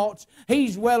our thoughts.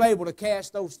 He's well able to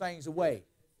cast those things away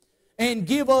and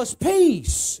give us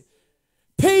peace.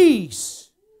 Peace.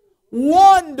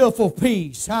 Wonderful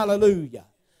peace. Hallelujah.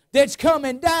 That's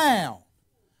coming down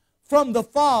from the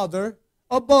Father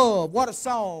above. What a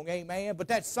song, amen. But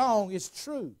that song is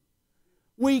true.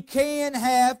 We can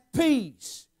have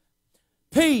peace.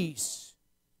 Peace.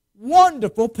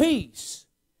 Wonderful peace.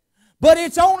 But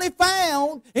it's only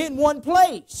found in one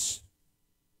place.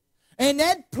 And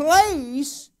that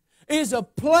place is a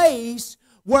place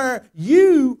where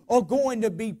you are going to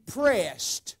be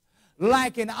pressed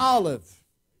like an olive.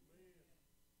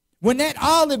 When that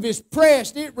olive is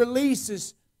pressed, it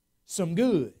releases some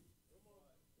good.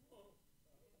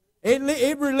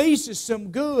 It releases some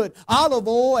good. Olive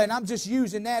oil, and I'm just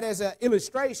using that as an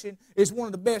illustration, is one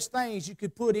of the best things you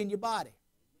could put in your body.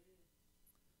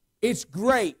 It's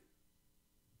great.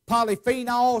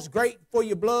 Polyphenols, great for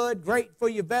your blood, great for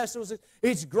your vessels.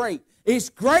 It's great.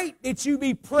 It's great that you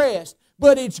be pressed,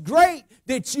 but it's great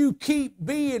that you keep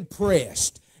being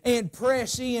pressed and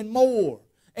press in more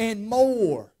and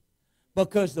more.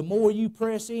 Because the more you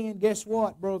press in, guess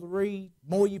what, Brother Reed? The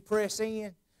more you press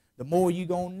in, the more you're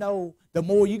going to know, the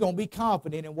more you're going to be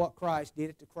confident in what Christ did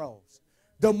at the cross.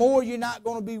 The more you're not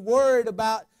going to be worried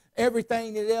about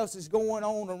everything that else is going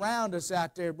on around us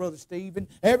out there, Brother Stephen.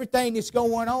 Everything that's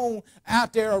going on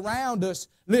out there around us.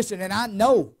 Listen, and I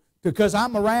know, because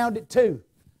I'm around it too.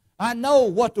 I know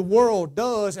what the world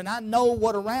does, and I know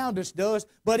what around us does.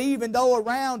 But even though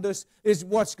around us is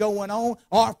what's going on,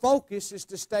 our focus is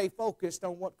to stay focused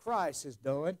on what Christ has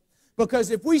done. Because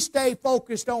if we stay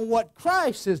focused on what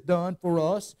Christ has done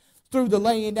for us through the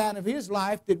laying down of His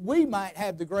life, that we might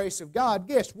have the grace of God,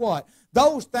 guess what?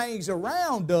 Those things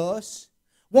around us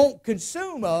won't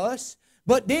consume us,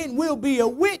 but then we'll be a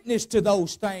witness to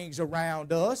those things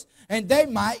around us, and they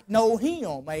might know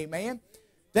Him, amen?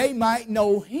 They might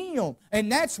know Him, and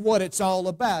that's what it's all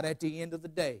about at the end of the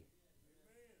day.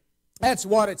 That's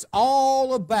what it's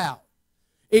all about,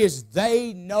 is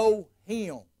they know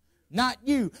Him, not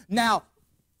you. Now,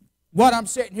 what I'm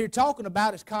sitting here talking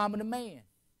about is common to man.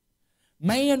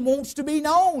 Man wants to be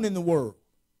known in the world.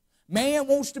 Man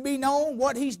wants to be known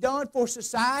what he's done for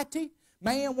society.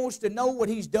 Man wants to know what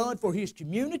he's done for his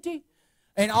community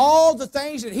and all the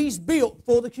things that he's built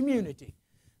for the community.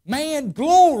 Man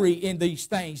glory in these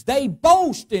things. They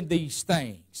boast in these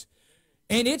things.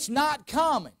 And it's not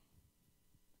common.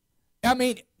 I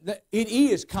mean, it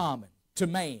is common to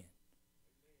man.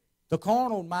 The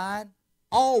carnal mind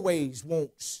always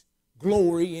wants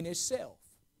glory in itself.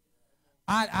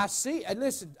 I see,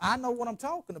 listen, I know what I'm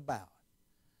talking about.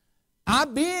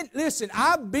 I've been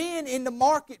in the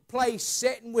marketplace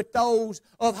sitting with those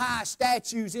of high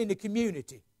statues in the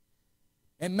community.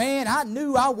 And man, I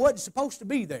knew I wasn't supposed to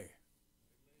be there.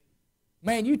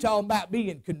 Man, you talking about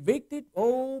being convicted?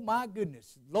 Oh my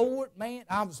goodness. Lord, man,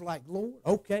 I was like, Lord,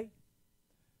 okay.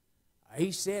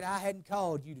 He said, I hadn't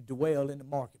called you to dwell in the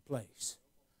marketplace.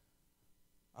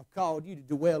 I've called you to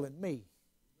dwell in me.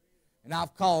 And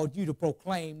I've called you to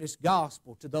proclaim this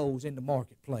gospel to those in the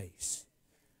marketplace.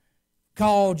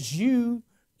 Called you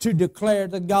to declare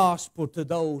the gospel to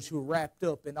those who are wrapped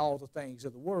up in all the things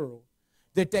of the world,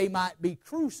 that they might be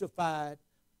crucified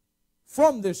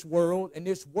from this world and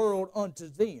this world unto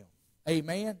them.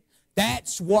 Amen?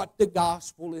 That's what the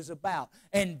gospel is about.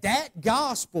 And that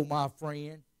gospel, my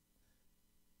friend,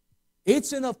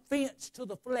 it's an offense to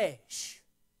the flesh.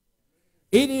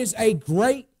 It is a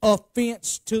great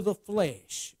offense to the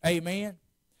flesh. Amen?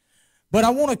 But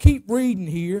I want to keep reading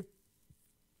here.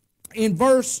 In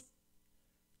verse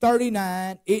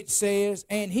 39, it says,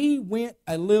 and he went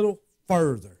a little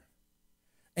further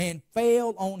and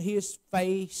fell on his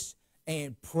face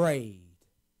and prayed,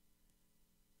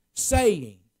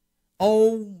 saying,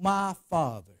 O my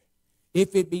Father,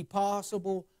 if it be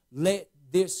possible, let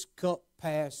this cup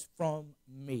pass from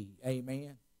me.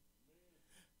 Amen.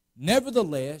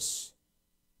 Nevertheless,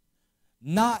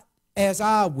 not as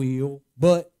I will,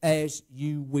 but as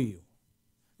you will.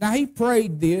 Now he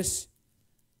prayed this,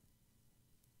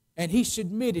 and he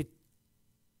submitted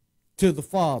to the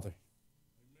Father,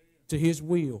 to his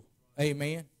will.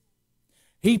 Amen.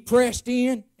 He pressed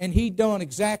in, and he done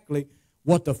exactly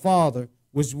what the Father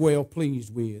was well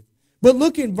pleased with. But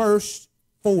look in verse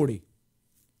 40.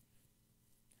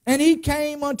 And he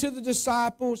came unto the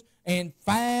disciples and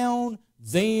found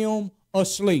them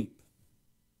asleep.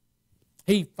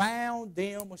 He found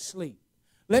them asleep.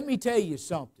 Let me tell you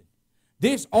something.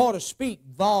 This ought to speak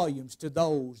volumes to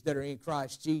those that are in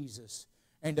Christ Jesus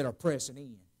and that are pressing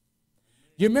in.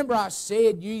 You remember I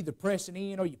said you either pressing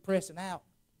in or you're pressing out?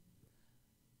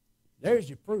 There's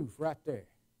your proof right there.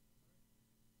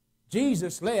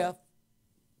 Jesus left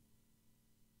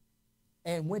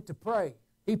and went to pray.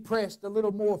 He pressed a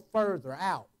little more further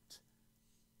out.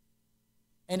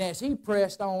 And as he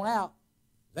pressed on out,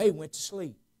 they went to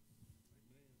sleep.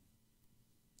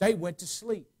 They went to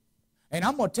sleep. And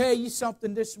I'm going to tell you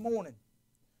something this morning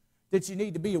that you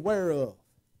need to be aware of.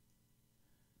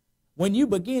 When you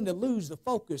begin to lose the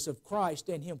focus of Christ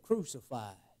and Him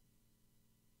crucified,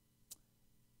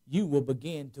 you will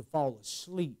begin to fall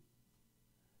asleep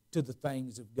to the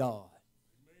things of God.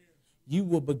 You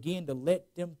will begin to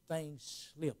let them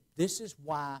things slip. This is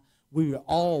why we are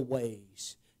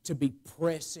always to be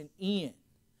pressing in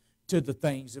to the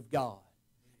things of God.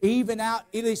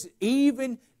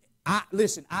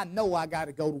 Listen, I know I got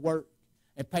to go to work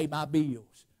and pay my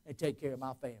bills and take care of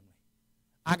my family.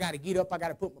 I got to get up, I got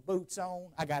to put my boots on,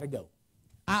 I got to go.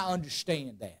 I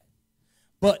understand that.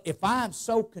 But if I'm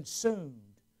so consumed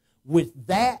with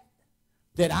that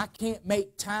I can't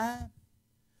make time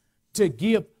to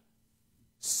give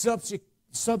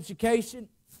subjugation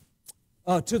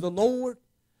to the Lord,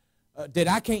 that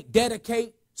I can't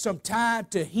dedicate some time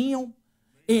to Him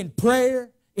in prayer,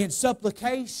 in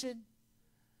supplication,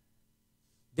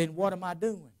 then what am I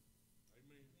doing?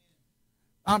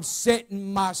 I'm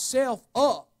setting myself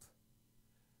up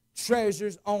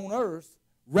treasures on earth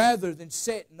rather than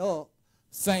setting up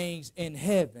things in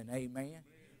heaven. Amen.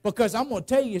 Because I'm going to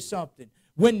tell you something.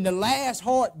 When the last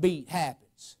heartbeat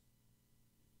happens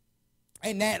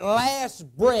and that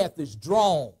last breath is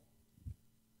drawn,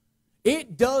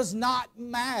 it does not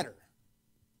matter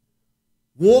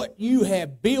what you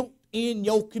have built in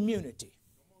your community.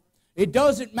 It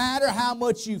doesn't matter how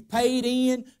much you've paid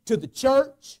in to the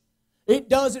church. It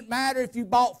doesn't matter if you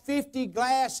bought 50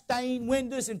 glass stained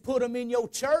windows and put them in your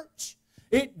church.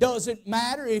 It doesn't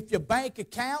matter if your bank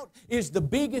account is the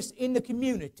biggest in the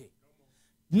community.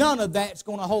 None of that's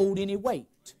going to hold any weight.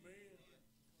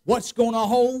 What's going to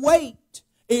hold weight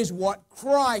is what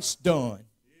Christ done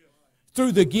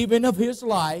through the giving of His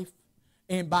life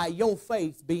and by your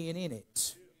faith being in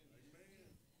it.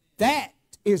 That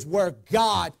is where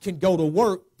God can go to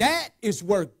work. That is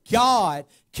where God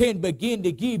can begin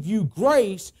to give you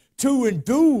grace to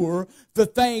endure the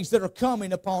things that are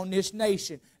coming upon this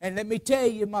nation. And let me tell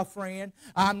you, my friend,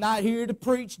 I'm not here to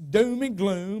preach doom and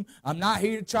gloom. I'm not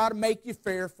here to try to make you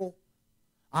fearful.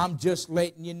 I'm just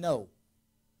letting you know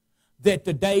that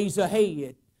the days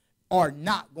ahead are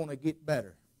not going to get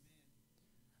better.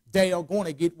 They are going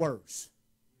to get worse.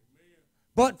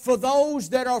 But for those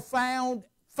that are found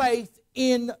faith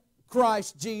in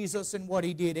Christ Jesus and what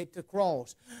He did at the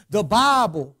cross, the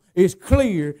Bible is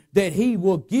clear that He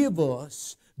will give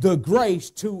us the grace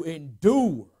to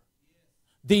endure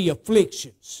the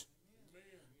afflictions.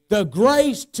 The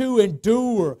grace to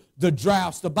endure the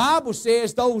droughts. The Bible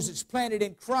says those that's planted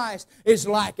in Christ is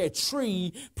like a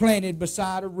tree planted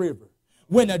beside a river.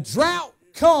 When a drought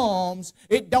comes,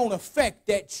 it don't affect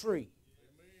that tree.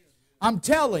 I'm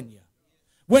telling you.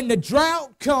 When the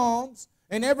drought comes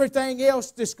and everything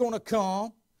else that's going to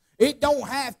come, it don't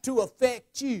have to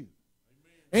affect you.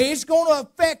 It's going to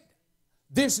affect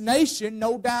this nation,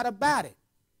 no doubt about it.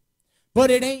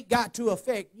 But it ain't got to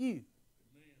affect you.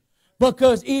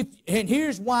 Because and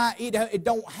here's why it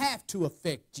don't have to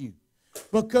affect you.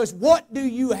 Because what do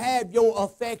you have your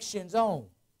affections on?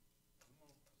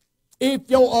 If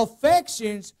your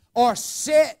affections are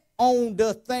set on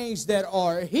the things that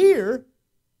are here,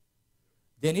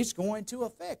 then it's going to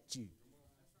affect you.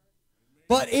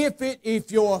 But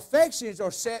if your affections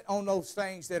are set on those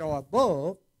things that are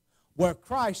above, where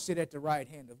Christ sit at the right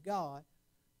hand of God,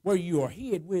 where you are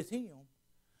hid with Him,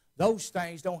 those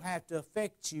things don't have to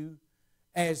affect you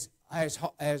as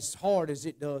hard as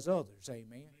it does others.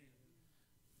 Amen.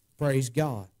 Praise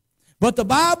God. But the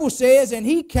Bible says, and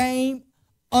He came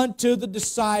unto the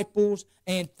disciples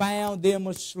and found them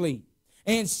asleep,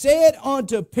 and said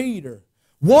unto Peter,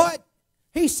 What?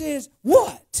 He says,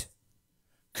 what?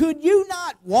 Could you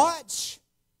not watch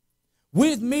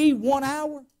with me 1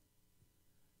 hour?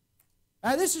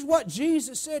 Now this is what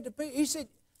Jesus said to Peter.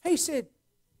 He said,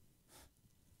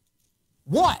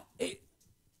 what?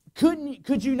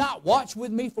 Could you not watch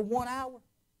with me for 1 hour?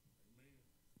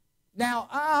 Now,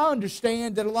 I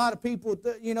understand that a lot of people,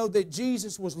 that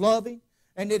Jesus was loving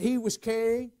and that he was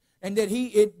caring and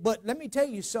that but let me tell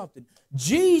you something.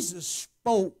 Jesus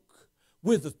spoke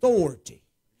with authority.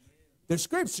 The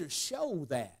scriptures show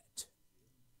that.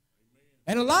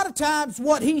 And a lot of times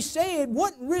what he said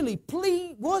wasn't really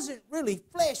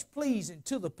flesh pleasing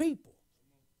to the people.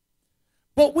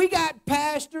 But we got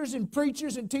pastors and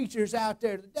preachers and teachers out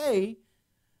there today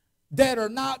that are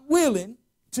not willing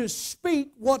to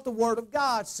speak what the Word of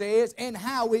God says and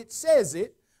how it says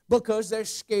it because they're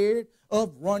scared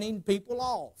of running people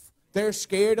off. They're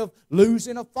scared of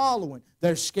losing a following.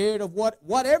 They're scared of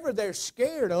whatever they're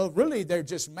scared of. Really, they're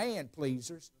just man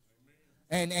pleasers.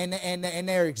 And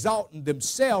they're exalting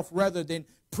themselves rather than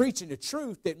preaching the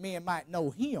truth that men might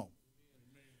know Him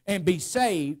and be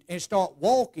saved and start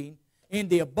walking in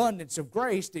the abundance of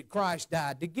grace that Christ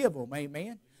died to give them.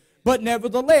 Amen. But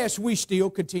nevertheless, we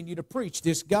still continue to preach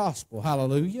this gospel.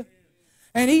 Hallelujah.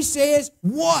 And he says,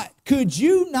 what? Could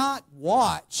you not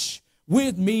watch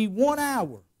with me 1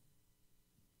 hour?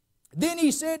 Then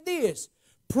he said this.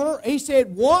 He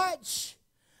said, watch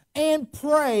and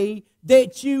pray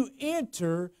that you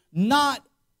enter not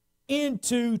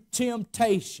into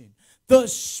temptation. The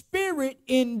spirit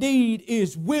indeed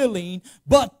is willing,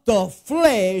 but the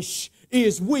flesh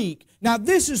is weak. Now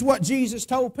this is what Jesus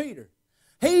told Peter.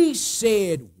 He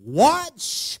said,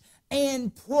 watch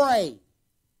and pray.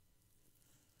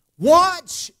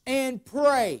 Watch and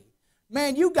pray.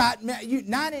 Man, you got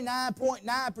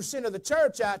 99.9% of the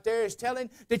church out there is telling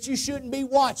that you shouldn't be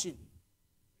watching.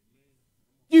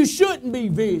 You shouldn't be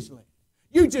vigilant.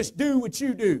 You just do what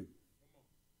you do.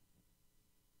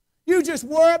 You just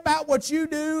worry about what you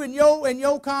do in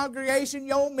your congregation,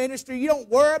 your ministry. You don't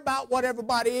worry about what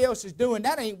everybody else is doing.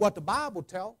 That ain't what the Bible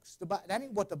talks. That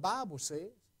ain't what the Bible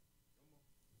says.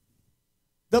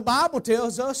 The Bible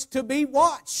tells us to be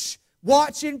watch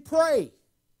and pray.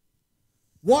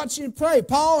 Watch and pray.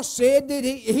 Paul said that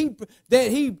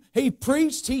he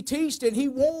preached, he taught, and he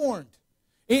warned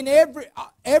in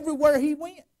everywhere he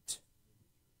went.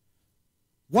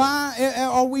 Why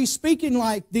are we speaking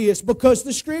like this? Because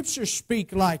the Scriptures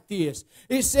speak like this.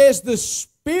 It says the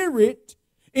spirit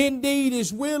indeed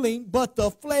is willing, but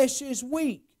the flesh is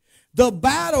weak. The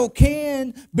battle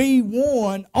can be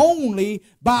won only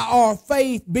by our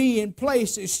faith being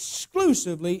placed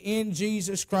exclusively in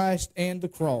Jesus Christ and the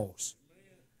cross,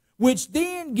 which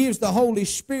then gives the Holy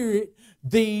Spirit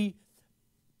the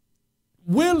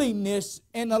willingness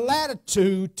and the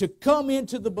latitude to come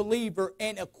into the believer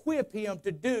and equip him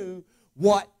to do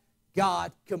what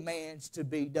God commands to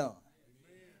be done.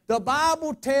 The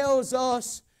Bible tells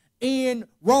us in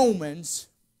Romans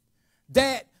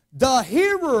that the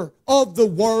hearer of the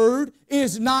word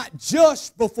is not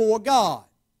just before God,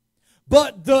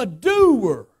 but the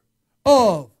doer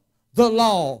of the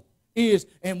law is.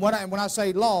 And when I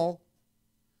say law,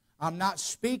 I'm not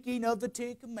speaking of the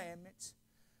Ten Commandments.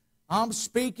 I'm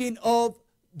speaking of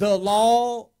the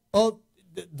law of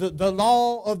the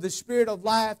law of the Spirit of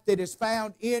life that is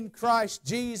found in Christ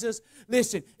Jesus.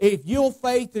 Listen, if your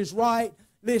faith is right,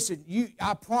 listen,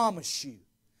 I promise you,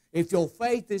 if your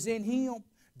faith is in Him,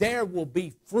 there will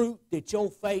be fruit that your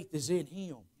faith is in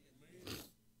Him.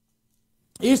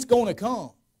 It's going to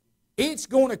come. It's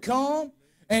going to come,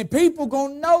 and people are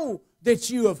going to know that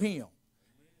you of Him.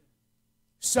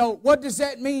 So what does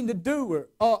that mean to doer?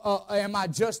 Am I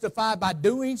justified by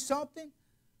doing something?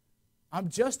 I'm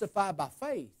justified by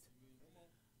faith.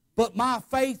 But my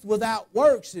faith without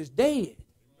works is dead.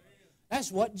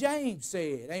 That's what James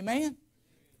said. Amen?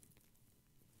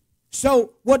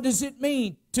 So what does it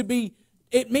mean to be?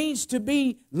 It means to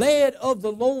be led of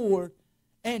the Lord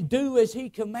and do as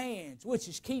He commands, which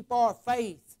is keep our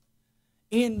faith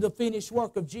in the finished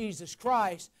work of Jesus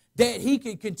Christ, that He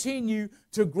can continue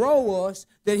to grow us,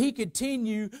 that He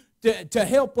continue to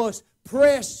help us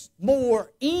press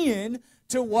more in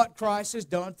to what Christ has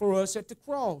done for us at the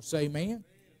cross. Amen.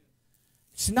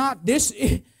 It's not this.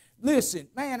 Listen,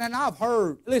 man, and I've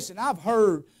heard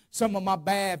some of my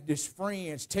Baptist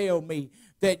friends tell me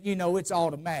that, it's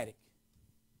automatic.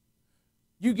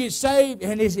 You get saved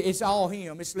and it's all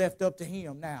Him. It's left up to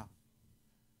Him now.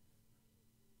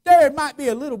 There might be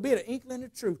a little bit of inkling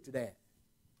of truth to that.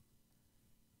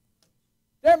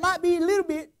 There might be a little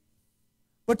bit,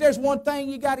 but there's one thing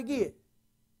you got to get.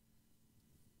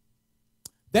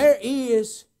 There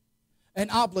is an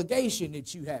obligation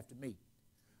that you have to meet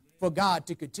for God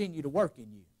to continue to work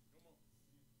in you.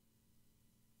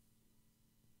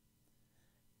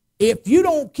 If you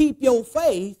don't keep your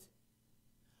faith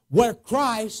where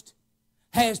Christ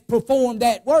has performed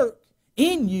that work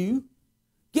in you,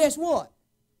 guess what?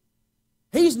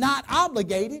 He's not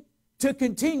obligated to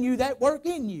continue that work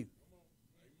in you.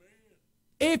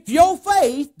 If your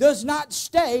faith does not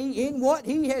stay in what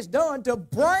He has done to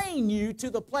bring you to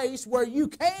the place where you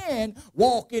can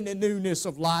walk in the newness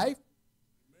of life,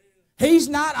 He's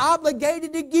not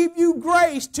obligated to give you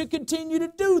grace to continue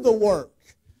to do the work.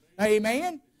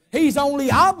 Amen? He's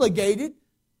only obligated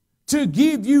to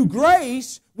give you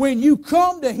grace when you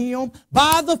come to Him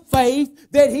by the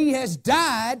faith that He has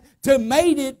died to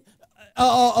make it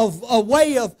a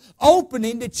way of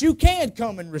opening that you can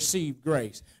come and receive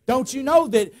grace. Don't you know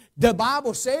that the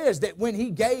Bible says that when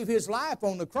He gave His life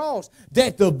on the cross,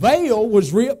 that the veil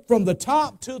was ripped from the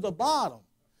top to the bottom?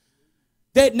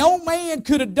 That no man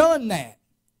could have done that.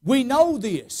 We know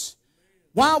this.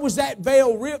 Why was that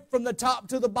veil ripped from the top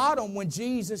to the bottom when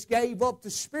Jesus gave up the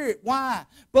Spirit? Why?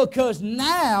 Because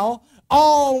now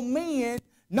all men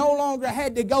no longer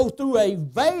had to go through a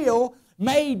veil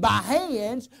made by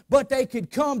hands, but they could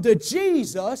come to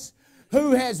Jesus,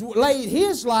 who has laid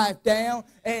His life down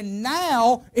and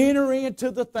now enter into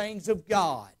the things of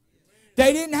God.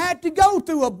 They didn't have to go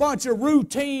through a bunch of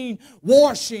routine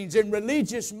washings and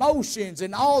religious motions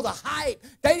and all the hype.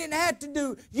 They didn't have to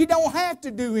do, you don't have to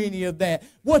do any of that.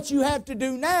 What you have to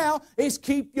do now is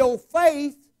keep your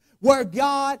faith where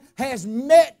God has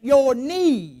met your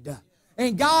need.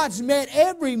 And God's met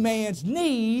every man's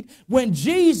need when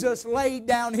Jesus laid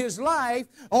down His life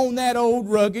on that old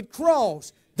rugged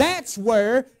cross. That's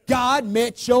where God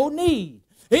met your need.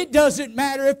 It doesn't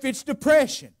matter if it's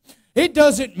depression. It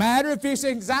doesn't matter if it's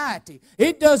anxiety.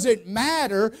 It doesn't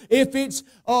matter if it's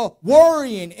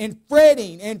worrying and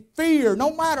fretting and fear.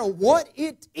 No matter what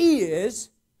it is,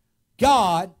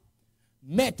 God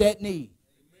met that need.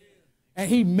 And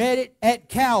He met it at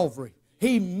Calvary.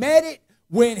 He met it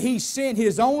when He sent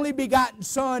His only begotten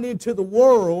Son into the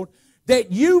world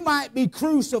that you might be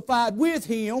crucified with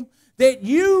Him, that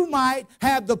you might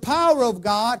have the power of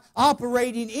God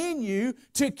operating in you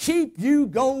to keep you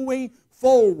going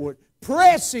forward,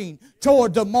 pressing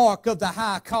toward the mark of the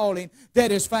high calling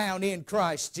that is found in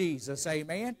Christ Jesus.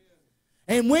 Amen.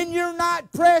 And when you're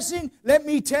not pressing, let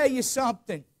me tell you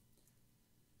something.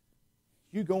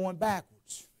 You're going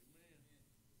backwards.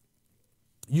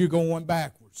 You're going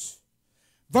backwards.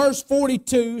 Verse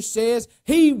 42 says,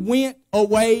 He went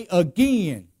away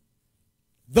again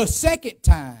the second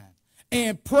time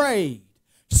and prayed,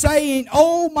 saying,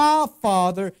 O my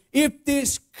Father, if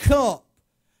this cup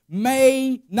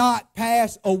may not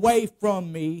pass away from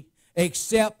me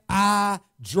except I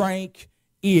drink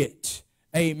it.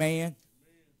 Amen.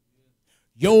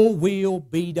 Your will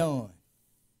be done.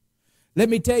 Let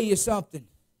me tell you something.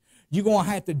 You're going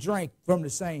to have to drink from the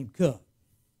same cup.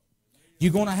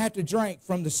 You're going to have to drink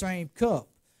from the same cup.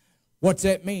 What's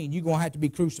that mean? You're going to have to be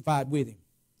crucified with Him.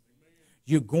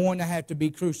 You're going to have to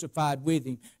be crucified with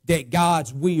Him, that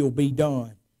God's will be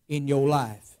done in your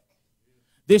life.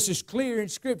 This is clear in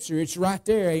Scripture. It's right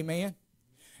there, amen.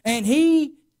 And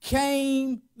He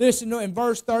came, listen to it in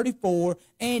verse 34,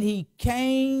 and He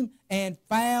came and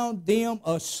found them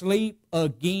asleep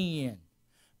again,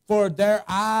 for their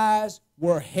eyes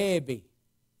were heavy.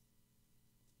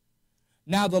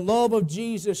 Now the love of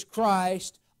Jesus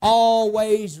Christ,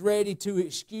 always ready to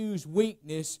excuse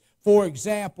weakness, for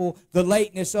example, the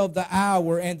lateness of the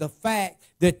hour and the fact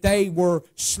that they were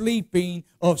sleeping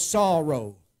of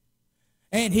sorrow.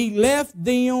 And He left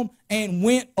them and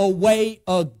went away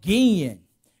again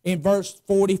in verse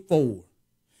 44.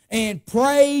 And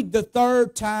prayed the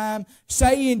third time,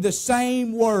 saying the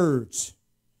same words,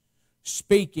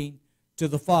 speaking to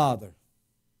the Father.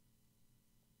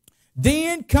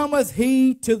 Then cometh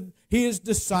He to His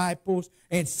disciples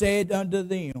and said unto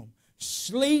them,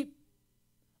 Sleep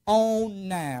on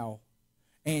now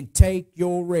and take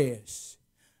your rest.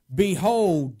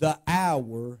 Behold, the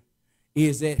hour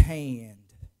is at hand,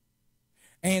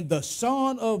 and the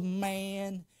Son of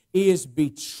Man is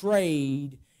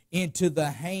betrayed into the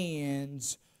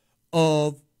hands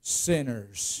of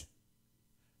sinners.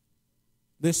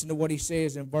 Listen to what He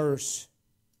says in verse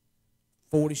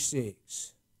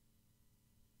 46.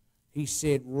 He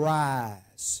said,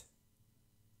 Rise,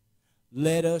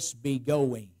 let us be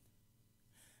going.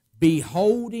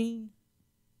 Beholding,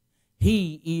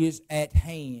 He is at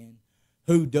hand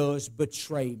who does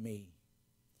betray me.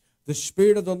 The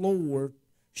Spirit of the Lord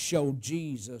showed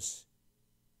Jesus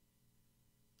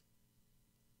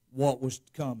what was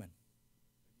coming.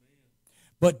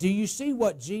 But do you see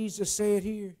what Jesus said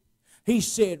here? He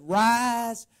said,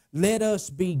 rise, let us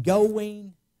be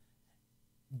going,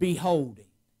 beholding.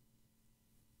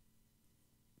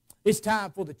 It's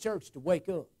time for the church to wake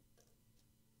up.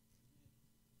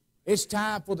 It's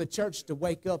time for the church to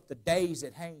wake up. The day's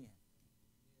at hand.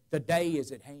 The day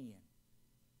is at hand.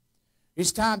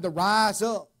 It's time to rise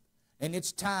up, and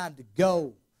it's time to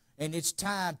go, and it's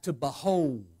time to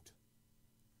behold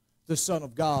the Son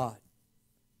of God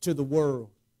to the world,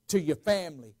 to your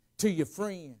family, to your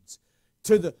friends,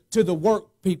 to the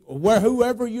work people,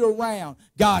 whoever you're around.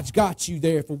 God's got you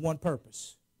there for one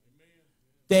purpose. Amen.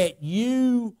 That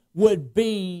you would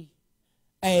be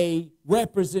a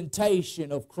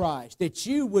representation of Christ, that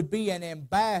you would be an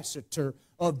ambassador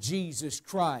of Jesus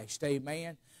Christ.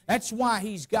 Amen. That's why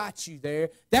He's got you there.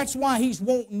 That's why He's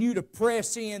wanting you to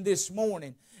press in this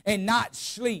morning and not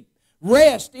sleep.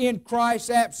 Rest in Christ,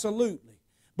 absolutely.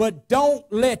 But don't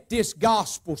let this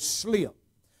gospel slip.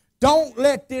 Don't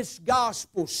let this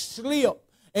gospel slip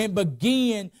and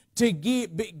begin to give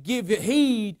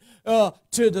heed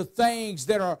to the things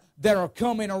that are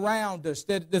coming around us,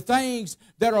 the things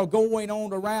that are going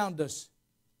on around us.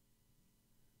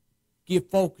 Give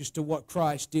focus to what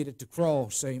Christ did at the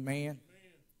cross. Amen.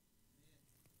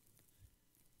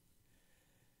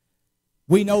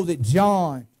 We know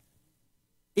that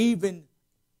even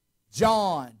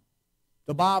John,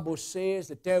 the Bible says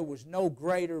that there was no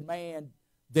greater man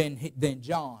than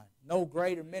John. No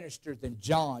greater minister than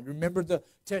John. Remember the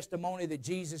testimony that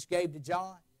Jesus gave to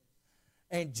John?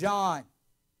 And John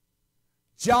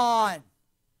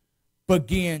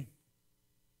began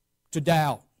to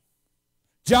doubt.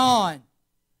 John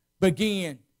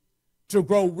began to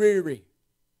grow weary.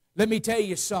 Let me tell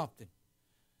you something.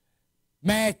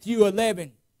 Matthew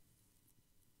 11.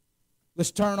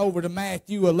 Let's turn over to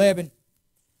Matthew 11.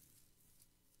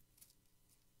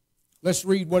 Let's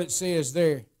read what it says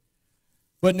there.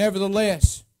 But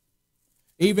nevertheless,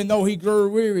 even though he grew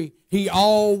weary, he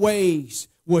always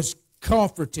was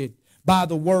comforted by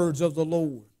the words of the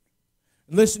Lord.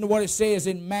 Listen to what it says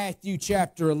in Matthew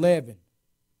chapter 11.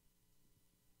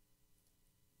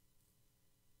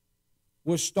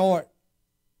 We'll start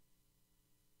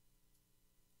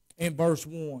in verse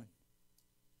 1.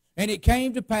 And it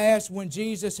came to pass when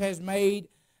Jesus has made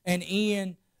an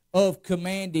end of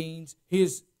commanding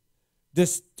his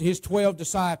 12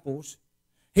 disciples,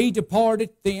 He departed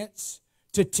thence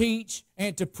to teach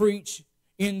and to preach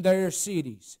in their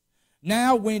cities.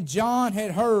 Now when John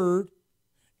had heard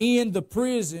in the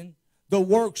prison the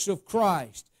works of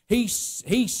Christ, he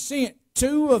sent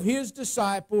 2 of his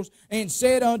disciples and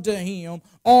said unto him,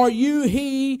 Are you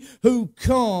he who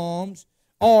comes?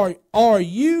 Are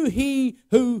you he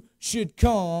who should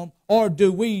come, or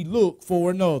do we look for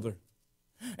another?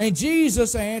 And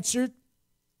Jesus answered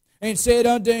and said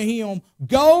unto him,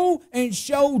 Go and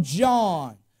show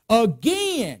John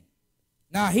again.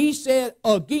 Now he said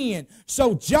again.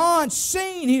 So John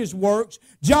seen his works.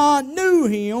 John knew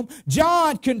him.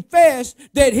 John confessed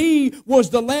that he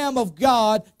was the Lamb of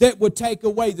God that would take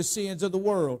away the sins of the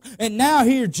world. And now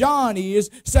here John is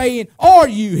saying, Are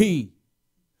you he?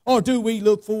 Or do we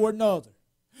look for another?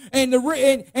 And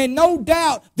no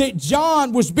doubt that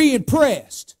John was being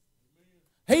pressed.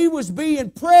 He was being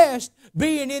pressed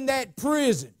being in that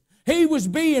prison. He was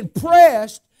being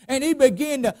pressed, and he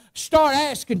began to start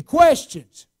asking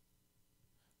questions.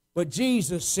 But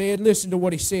Jesus said, listen to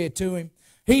what he said to him.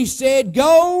 He said,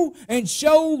 Go and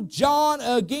show John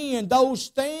again those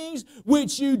things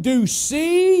which you do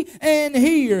see and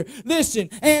hear. Listen,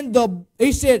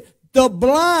 he said, the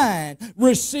blind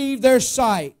receive their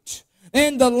sight,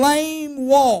 and the lame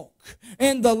walk,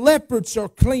 and the lepers are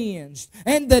cleansed,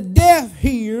 and the deaf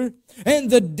hear, and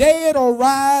the dead are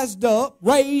raised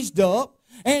up,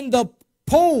 and the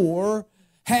poor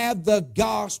have the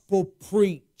gospel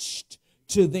preached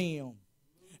to them.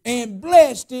 And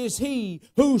blessed is he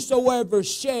whosoever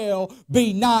shall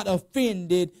be not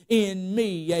offended in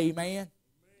me. Amen.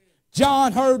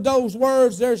 John heard those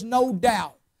words. There's no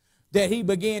doubt that he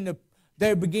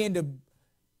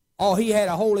had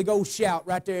a Holy Ghost shout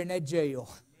right there in that jail.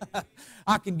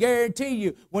 I can guarantee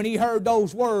you, when he heard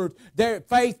those words, their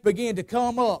faith began to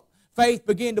come up. Faith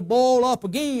began to boil up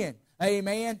again.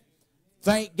 Amen.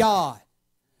 Thank God.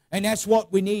 And that's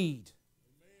what we need.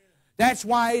 That's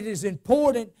why it is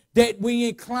important that we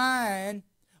incline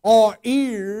our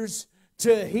ears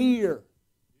to hear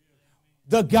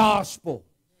the gospel.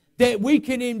 That we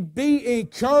can be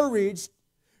encouraged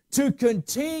to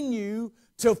continue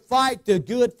to fight the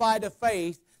good fight of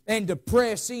faith and to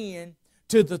press in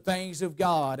to the things of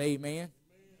God. Amen.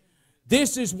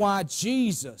 This is why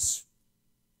Jesus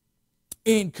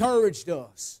encouraged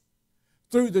us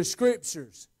through the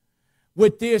Scriptures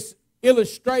with this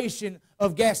illustration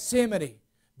of Gethsemane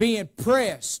being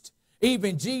pressed.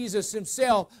 Even Jesus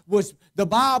himself was, the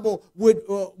Bible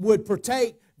would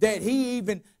partake that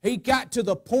he got to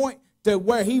the point to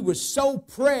where he was so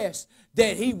pressed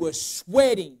that he was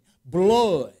sweating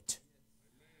blood.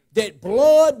 That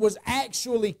blood was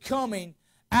actually coming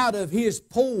out of his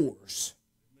pores.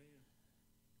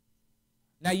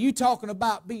 Now you talking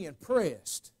about being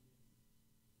pressed.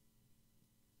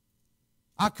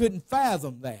 I couldn't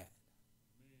fathom that.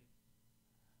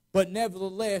 But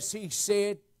nevertheless, he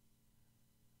said,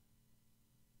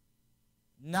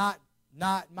 not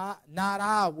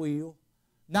I will,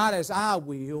 not as I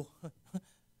will,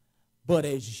 but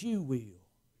as you will.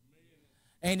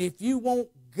 And if you want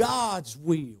God's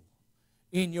will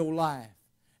in your life,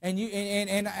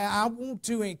 and I want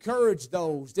to encourage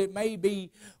those that may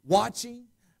be watching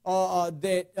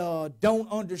that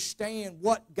don't understand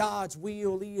what God's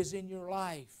will is in your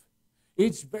life.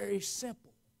 It's very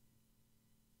simple.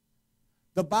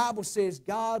 The Bible says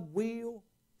God wills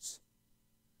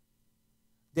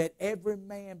that every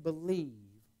man believe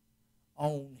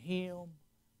on him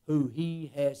who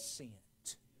he has sent.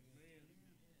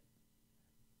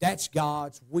 That's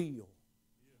God's will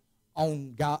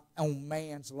on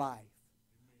man's life,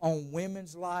 on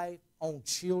women's life, on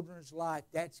children's life.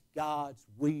 That's God's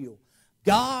will.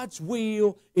 God's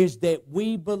will is that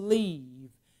we believe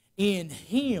in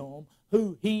him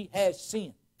who he has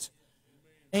sent.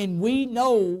 And we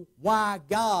know why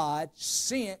God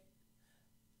sent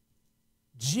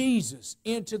Jesus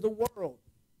into the world,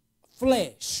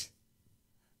 flesh,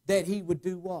 that he would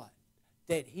do what?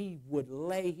 That he would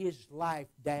lay his life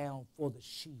down for the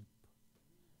sheep.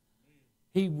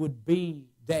 He would be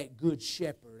that good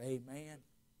shepherd, amen.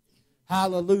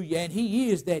 Hallelujah. And he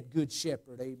is that good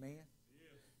shepherd, amen.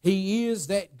 He is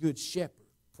that good shepherd,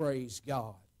 praise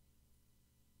God.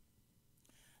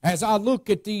 As I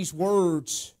look at these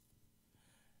words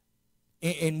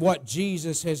in what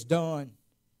Jesus has done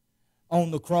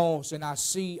on the cross, and I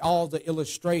see all the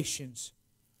illustrations,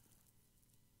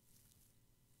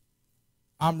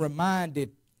 I'm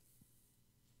reminded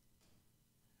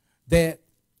that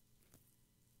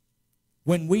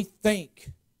when we think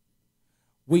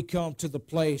we come to the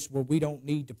place where we don't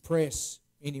need to press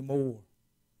anymore,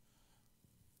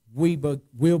 we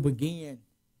will begin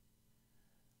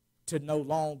to no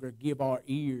longer give our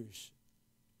ears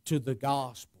to the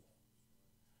gospel.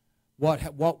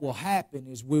 What will happen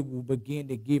is we will begin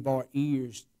to give our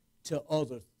ears to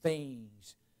other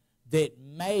things that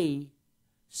may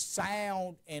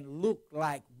sound and look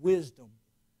like wisdom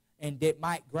and that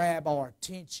might grab our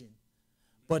attention,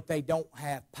 but they don't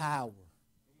have power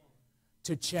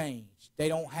to change. They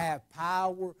don't have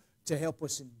power to help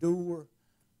us endure.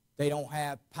 They don't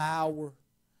have power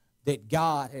that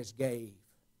God has gave.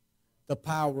 The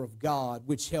power of God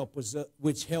which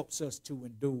helps us to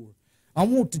endure. I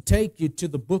want to take you to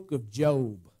the book of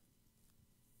Job.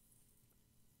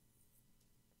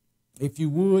 If you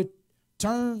would,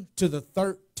 turn to the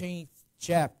 13th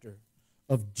chapter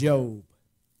of Job.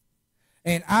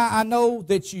 And I know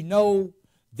that you know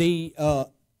the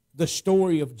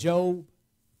story of Job.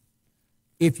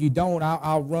 If you don't,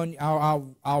 I'll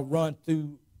run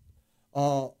through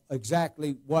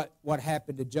exactly what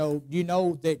happened to Job. You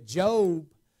know that Job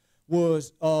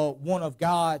was one of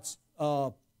God's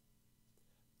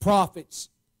prophets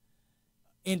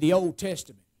in the Old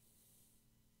Testament.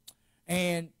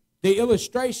 And the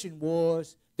illustration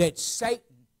was that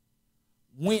Satan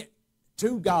went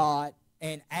to God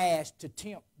and asked to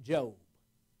tempt Job.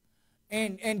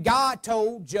 And God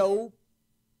told Job,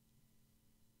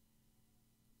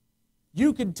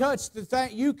 you can touch the thing,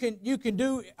 you can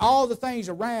do all the things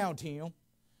around him.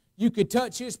 You could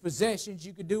touch his possessions,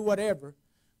 you could do whatever,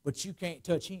 but you can't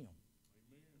touch him.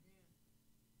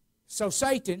 So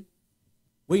Satan,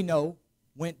 we know,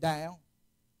 went down.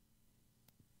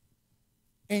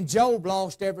 And Job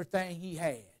lost everything he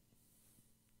had.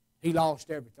 He lost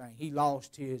everything. He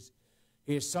lost his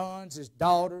sons, his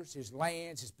daughters, his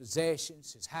lands, his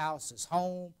possessions, his house, his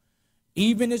home,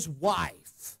 even his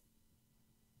wife.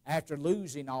 After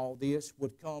losing all this,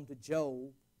 would come to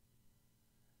Job.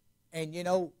 And you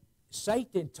know,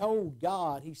 Satan told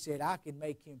God, he said, I can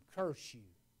make him curse you.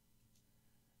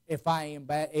 If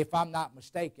I'm not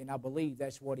mistaken, I believe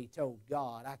that's what he told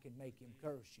God. I can make him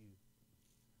curse you.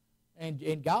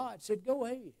 And God said, go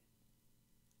ahead.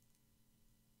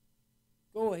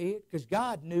 Go ahead, because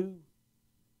God knew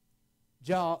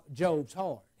Job's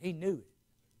heart. He knew it.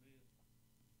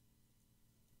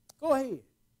 Go ahead.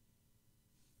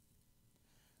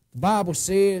 The Bible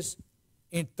says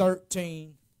in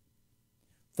 13,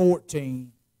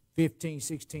 14, 15,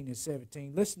 16, and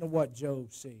 17. Listen to what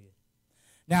Job said.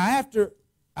 Now,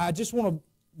 I just want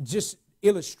to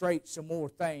illustrate some more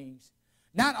things.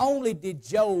 Not only did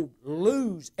Job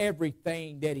lose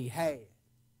everything that he had,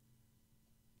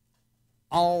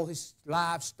 all his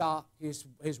livestock, his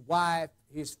wife,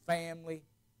 his family,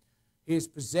 his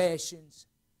possessions,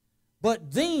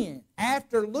 but then,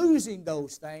 after losing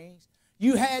those things,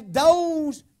 you had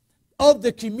those of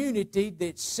the community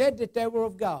that said that they were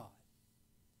of God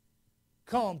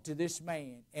come to this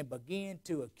man and begin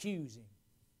to accuse him.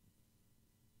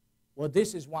 Well,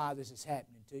 this is why this is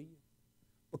happening to you.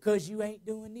 Because you ain't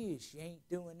doing this, you ain't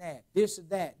doing that, this and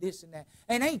that, this and that.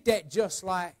 And ain't that just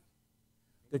like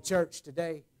the church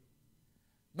today?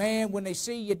 Man, when they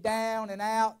see you down and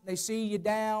out, they see you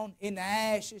down in the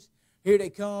ashes, here they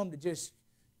come to just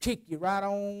kick you right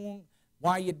on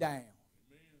while you're down.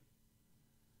 Amen.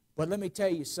 But let me tell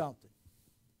you something.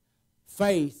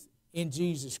 Faith in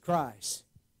Jesus Christ,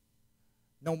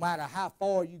 no matter how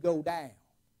far you go down,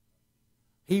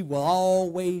 He will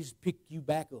always pick you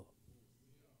back up.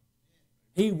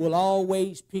 He will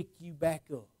always pick you back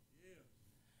up.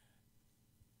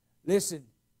 Listen,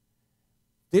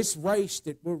 this race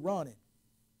that we're running,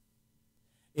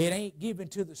 it ain't given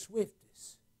to the swiftest.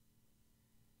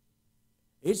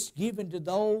 It's given to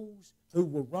those who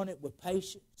will run it with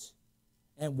patience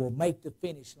and will make the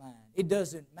finish line. It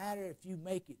doesn't matter if you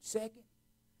make it second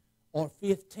or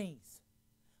 15th.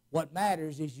 What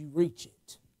matters is you reach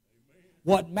it. Amen.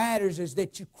 What matters is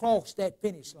that you cross that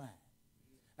finish line.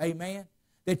 Amen.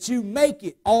 That you make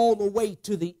it all the way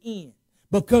to the end.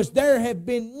 Because there have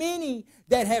been many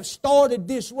that have started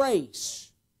this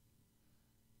race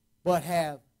but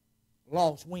have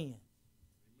lost wind.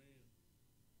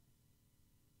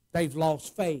 They've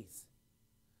lost faith.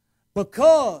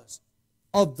 Because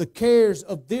of the cares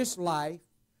of this life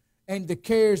and the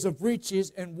cares of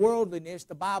riches and worldliness,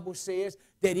 the Bible says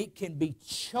that it can be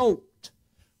choked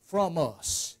from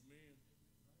us.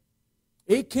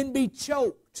 It can be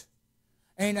choked.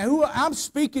 And I'm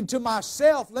speaking to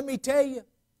myself. Let me tell you.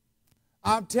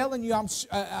 I'm telling you,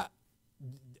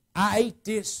 I ate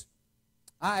this.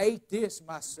 I ate this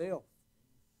myself.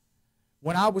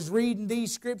 When I was reading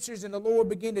these scriptures and the Lord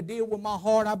began to deal with my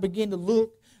heart, I began to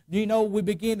look. You know, we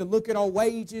begin to look at our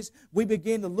wages. We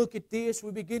begin to look at this. We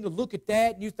begin to look at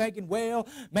that. And you're thinking, well,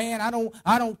 man, I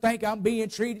don't think I'm being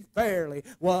treated fairly.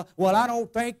 Well, I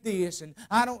don't think this. And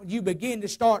you begin to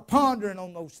start pondering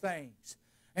on those things.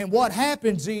 And what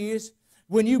happens is,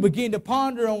 when you begin to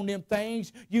ponder on them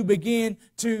things, you begin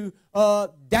to,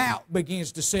 doubt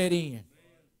begins to set in.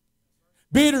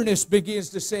 Bitterness begins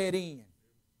to set in.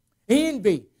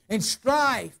 Envy and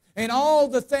strife and all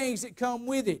the things that come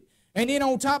with it. And then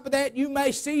on top of that, you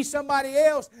may see somebody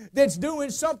else that's doing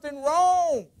something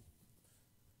wrong.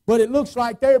 But it looks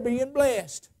like they're being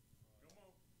blessed.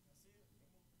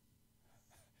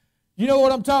 You know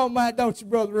what I'm talking about, don't you,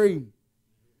 Brother Reed?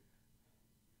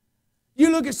 You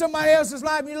look at somebody else's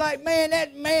life and you're like, man,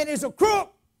 that man is a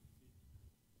crook.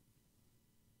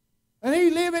 And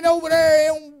he's living over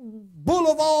there on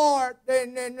Boulevard,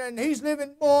 and he's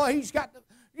living, boy, he's got the,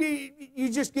 you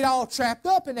just get all trapped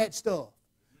up in that stuff.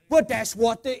 But that's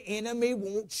what the enemy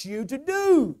wants you to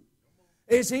do,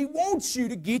 is he wants you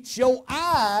to get your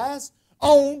eyes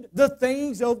on the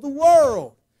things of the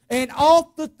world and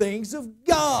off the things of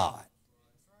God.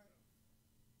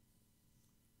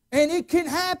 And it can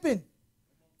happen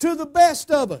to the best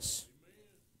of us.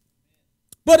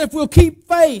 But if we'll keep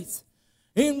faith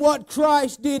in what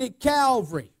Christ did at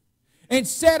Calvary and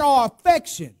set our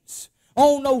affections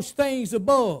on those things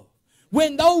above,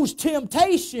 when those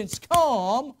temptations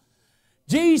come,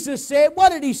 Jesus said,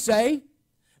 what did He say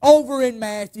over in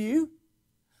Matthew?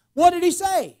 What did He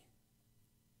say?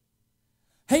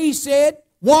 He said,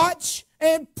 watch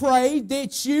and pray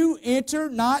that you enter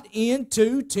not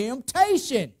into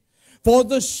temptation. For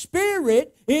the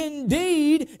spirit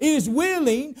indeed is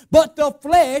willing, but the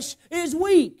flesh is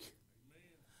weak.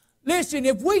 Listen,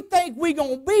 if we think we're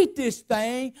going to beat this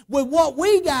thing with what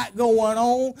we got going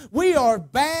on, we are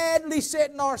badly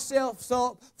setting ourselves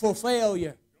up for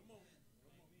failure.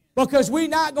 Because we're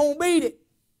not going to beat it.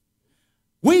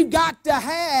 We've got to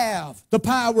have the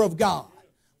power of God.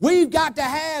 We've got to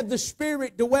have the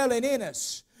Spirit dwelling in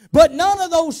us. But none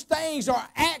of those things are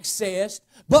accessed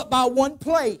but by one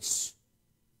place.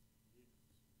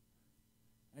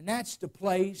 And that's the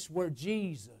place where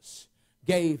Jesus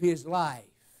gave His life.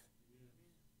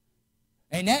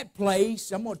 And that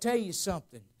place, I'm going to tell you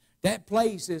something. That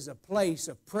place is a place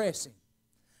of pressing.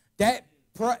 That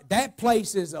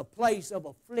place is a place of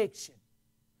affliction.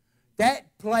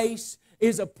 That place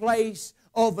is a place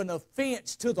of an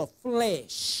offense to the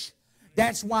flesh.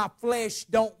 That's why flesh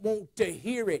don't want to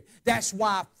hear it. That's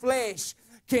why flesh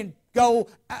can go,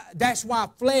 that's why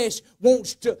flesh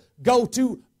wants to go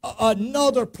to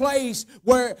another place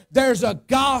where there's a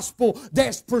gospel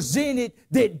that's presented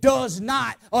that does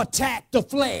not attack the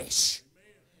flesh.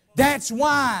 That's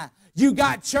why you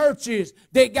got churches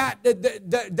that got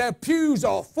the pews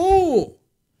are full,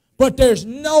 but there's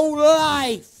no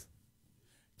life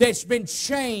that's been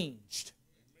changed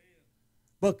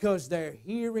because they're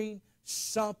hearing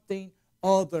something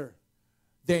other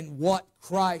than what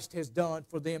Christ has done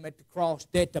for them at the cross,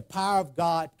 that the power of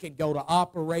God can go to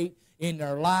operate in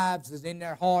their lives, as in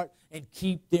their heart, and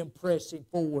keep them pressing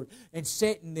forward and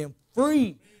setting them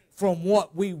free from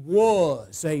what we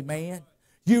was. Amen.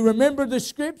 You remember the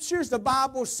scriptures? The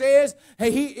Bible says,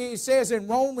 it says in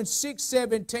Romans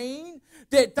 6:17,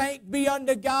 that thank be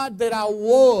unto God that I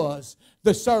was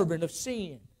the servant of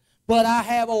sin, but I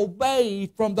have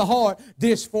obeyed from the heart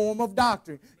this form of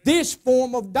doctrine. This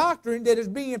form of doctrine that is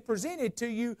being presented to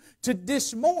you to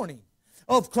this morning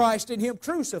of Christ and Him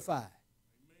crucified.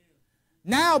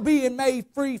 Now being made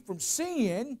free from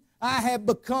sin, I have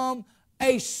become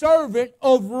a servant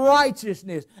of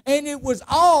righteousness. And it was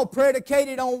all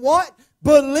predicated on what?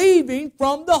 Believing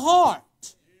from the heart.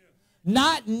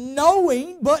 Not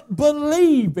knowing, but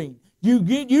believing. You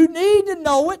need to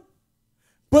know it,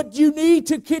 but you need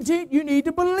to continue. You need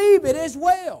to believe it as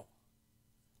well.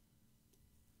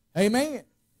 Amen.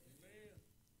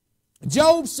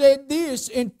 Job said this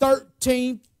in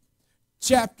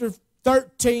chapter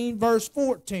 13, verse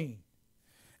 14.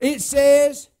 It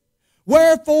says,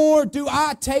 wherefore do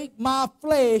I take my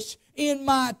flesh in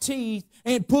my teeth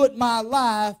and put my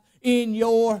life in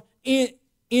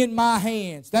my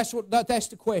hands? That's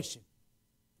the question.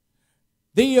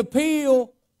 The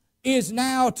appeal is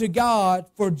now to God,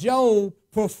 for Job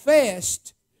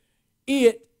professed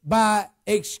it by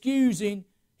excusing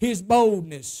his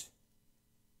boldness.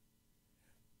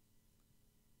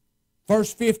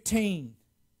 Verse 15.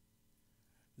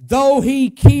 Though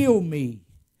he kill me,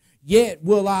 yet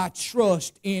will I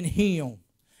trust in him,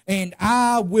 and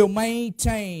I will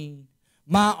maintain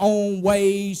my own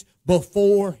ways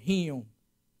before him.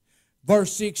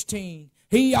 Verse 16.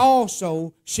 He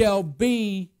also shall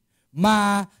be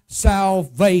my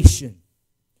salvation,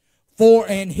 for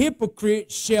an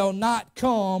hypocrite shall not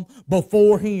come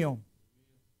before him.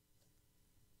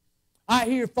 I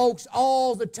hear folks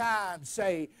all the time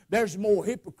say, there's more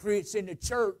hypocrites in the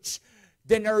church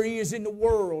than there is in the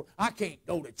world. I can't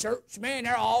go to church. Man,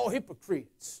 they're all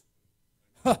hypocrites.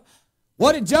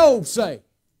 What did Job say?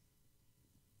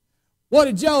 What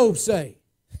did Job say?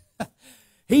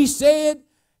 He said,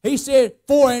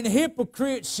 for an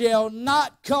hypocrite shall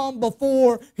not come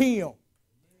before him.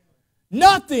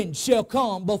 Nothing shall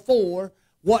come before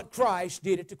what Christ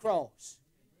did at the cross.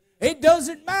 It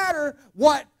doesn't matter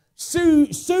what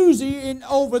Susie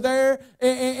over there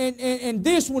and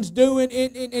this one's doing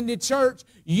in the church.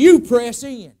 You press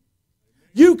in.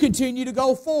 You continue to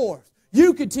go forth.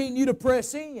 You continue to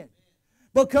press in.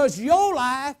 Because your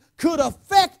life could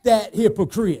affect that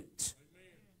hypocrite.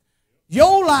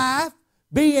 Your life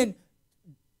being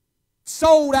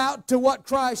sold out to what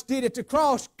Christ did at the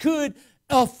cross could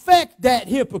affect that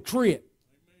hypocrite.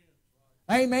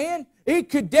 Amen. It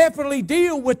could definitely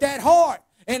deal with that heart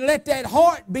and let that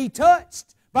heart be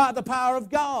touched by the power of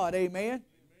God. Amen.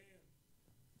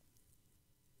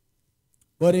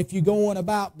 But if you're going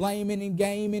about blaming and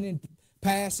gaming and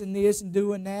passing this and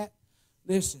doing that,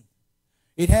 listen,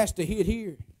 it has to hit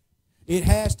here. It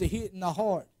has to hit in the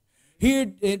heart.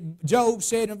 Here, Job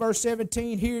said in verse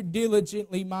 17, hear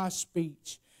diligently my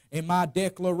speech and my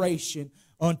declaration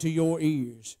unto your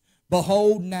ears.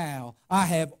 Behold now, I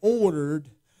have ordered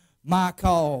my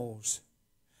cause.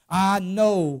 I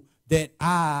know that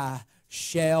I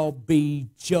shall be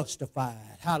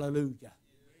justified. Hallelujah.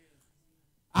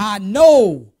 I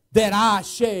know that I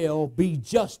shall be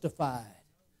justified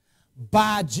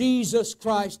by Jesus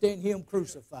Christ and Him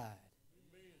crucified.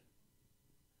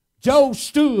 Job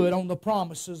stood on the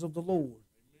promises of the Lord.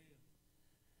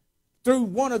 Through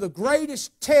one of the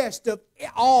greatest tests of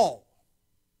all.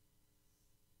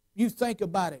 You think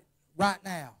about it right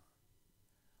now.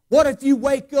 What if you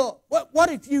wake up?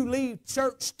 What if you leave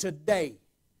church today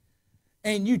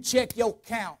and you check your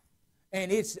count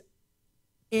and it's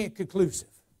inconclusive?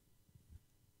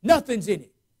 Nothing's in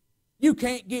it. You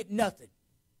can't get nothing.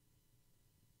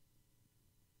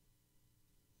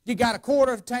 You got a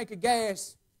quarter of a tank of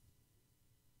gas.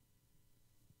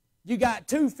 You got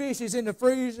 2 fishes in the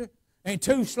freezer and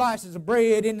 2 slices of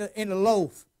bread in the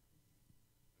loaf.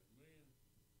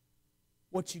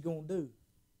 what you going to do?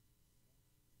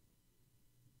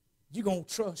 You're going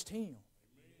to trust Him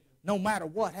no matter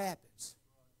what happens.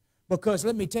 Because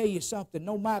let me tell you something,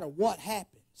 no matter what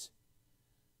happens,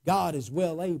 God is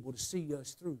well able to see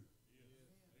us through.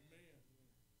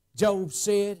 Job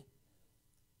said,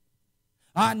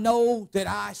 I know that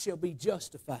I shall be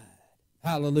justified.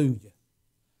 Hallelujah.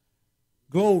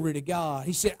 Glory to God.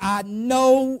 He said, I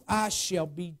know I shall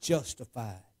be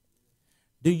justified.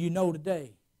 Do you know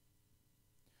today?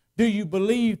 Do you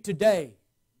believe today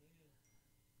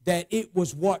that it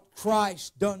was what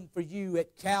Christ done for you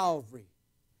at Calvary,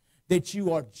 that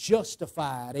you are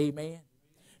justified, amen,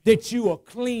 that you are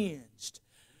cleansed?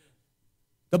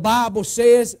 The Bible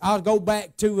says, I'll go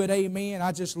back to it, amen,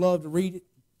 I just love to read it.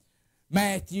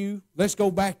 Matthew, let's go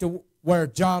back to where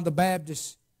John the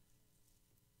Baptist,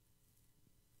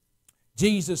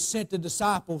 Jesus sent the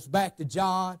disciples back to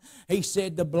John. He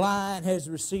said, the blind has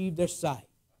received their sight.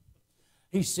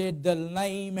 He said, the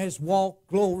lame has walked,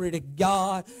 glory to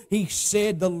God. He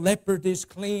said, the leopard is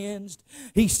cleansed.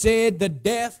 He said, the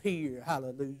deaf hear,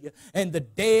 hallelujah, and the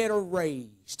dead are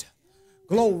raised.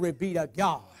 Glory be to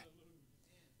God.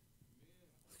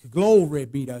 Glory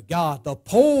be to God. The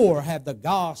poor have the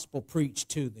gospel preached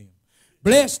to them.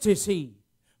 Blessed is he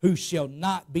who shall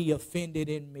not be offended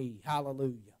in me.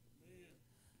 Hallelujah.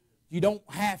 You don't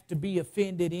have to be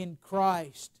offended in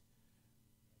Christ.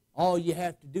 All you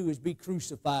have to do is be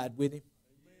crucified with Him.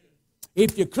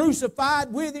 If you're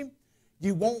crucified with Him,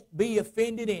 you won't be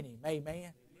offended in Him.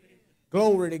 Amen.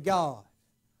 Glory to God.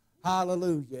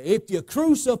 Hallelujah. If you're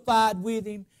crucified with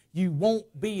Him, you won't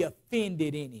be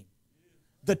offended in Him.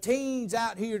 The teens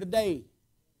out here today,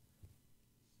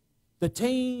 the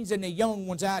teens and the young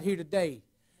ones out here today,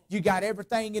 you got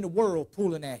everything in the world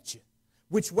pulling at you.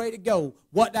 Which way to go?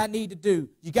 What I need to do?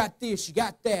 You got this, you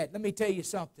got that. Let me tell you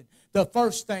something. The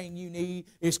first thing you need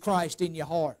is Christ in your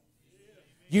heart.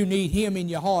 You need Him in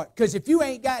your heart. Because if you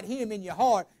ain't got Him in your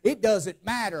heart, it doesn't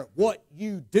matter what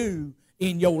you do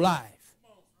in your life.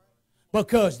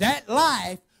 Because that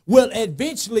life will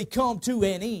eventually come to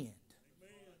an end.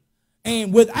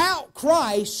 And without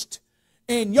Christ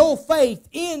and your faith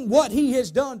in what He has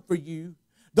done for you,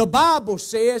 the Bible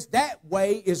says that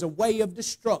way is a way of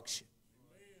destruction.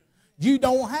 You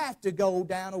don't have to go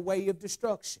down a way of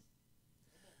destruction.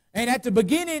 And at the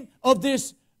beginning of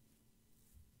this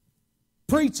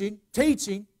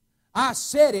teaching, I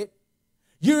said it,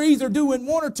 you're either doing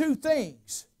one or two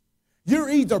things. You're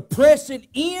either pressing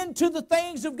into the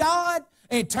things of God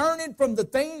and turning from the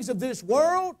things of this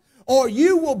world, or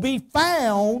you will be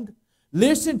found,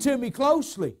 listen to me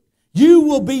closely, you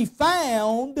will be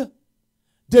found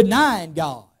denying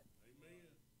God.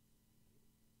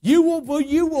 You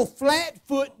will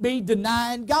flat-foot be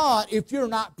denying God if you're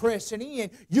not pressing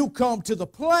in. You'll come to the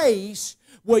place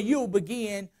where you'll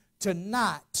begin to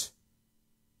not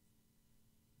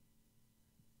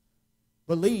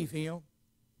believe Him,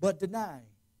 but deny Him.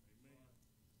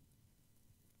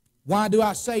 Why do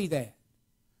I say that?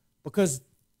 Because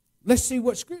let's see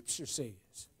what Scripture says.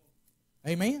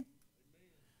 Amen?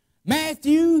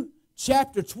 Matthew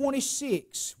chapter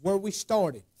 26, where we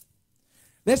started.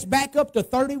 Let's back up to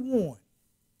 31.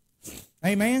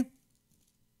 Amen?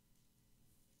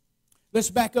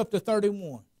 Let's back up to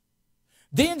 31.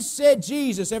 Then said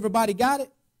Jesus, everybody got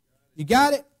it? You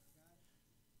got it?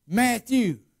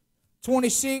 Matthew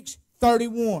 26,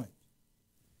 31.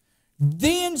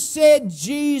 Then said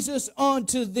Jesus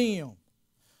unto them,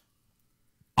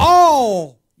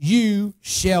 all you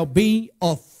shall be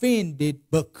offended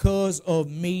because of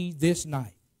me this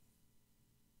night.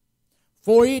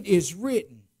 For it is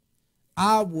written,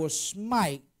 I will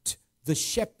smite the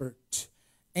shepherd,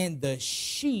 and the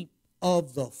sheep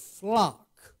of the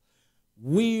flock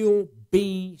will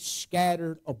be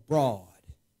scattered abroad.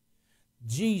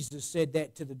 Jesus said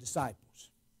that to the disciples.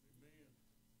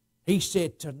 He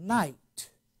said, tonight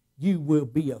you will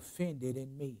be offended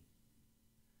in me.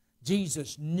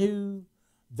 Jesus knew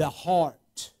the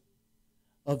heart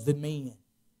of the men.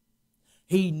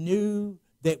 He knew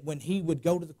that when He would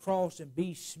go to the cross and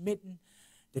be smitten,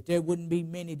 that there wouldn't be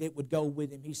many that would go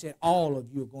with Him. He said, all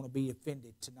of you are going to be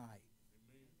offended tonight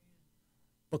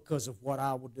because of what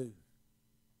I will do.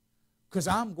 Because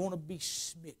I'm going to be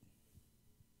smitten.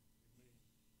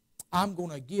 I'm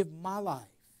going to give my life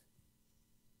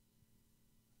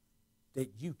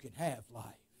that you can have life.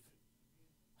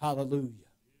 Hallelujah.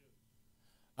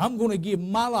 I'm going to give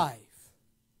my life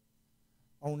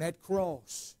on that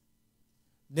cross.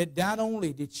 That not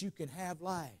only that you can have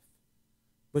life,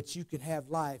 but you can have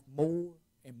life more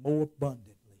and more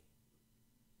abundantly.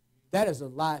 That is a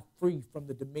life free from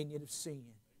the dominion of sin.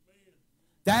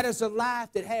 That is a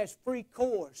life that has free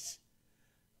course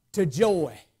to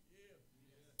joy,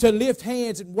 to lift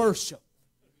hands and worship,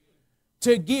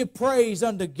 to give praise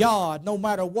unto God no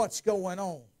matter what's going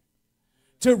on,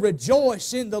 to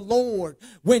rejoice in the Lord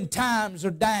when times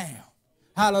are down.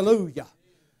 Hallelujah.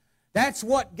 That's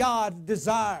what God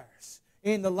desires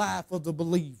in the life of the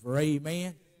believer.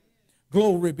 Amen.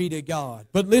 Glory be to God.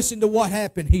 But listen to what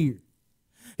happened here.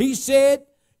 He said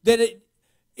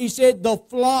the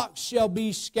flock shall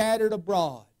be scattered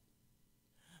abroad.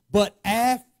 But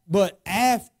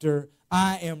after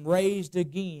I am raised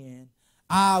again,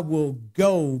 I will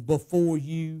go before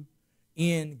you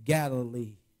in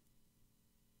Galilee.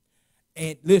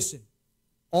 And listen,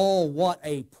 oh, what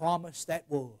a promise that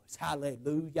was.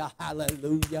 Hallelujah,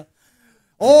 hallelujah.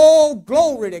 Oh,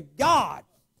 glory to God.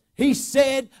 He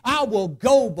said, I will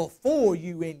go before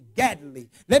you in Galilee.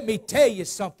 Let me tell you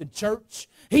something, church.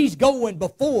 He's going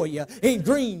before you in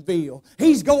Greenville.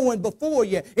 He's going before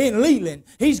you in Leland.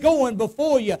 He's going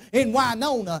before you in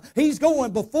Winona. He's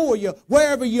going before you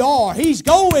wherever you are. He's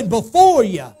going before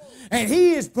you. And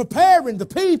He is preparing the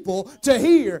people to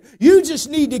hear. You just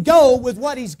need to go with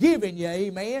what He's giving you.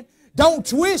 Amen. Don't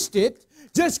twist it.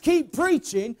 Just keep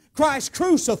preaching Christ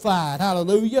crucified.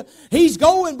 Hallelujah. He's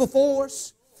going before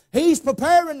us. He's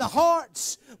preparing the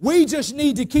hearts. We just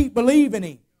need to keep believing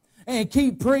Him and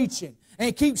keep preaching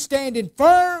and keep standing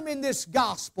firm in this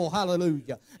gospel.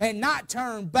 Hallelujah. And not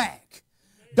turn back.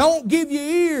 Don't give your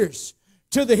ears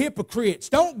to the hypocrites.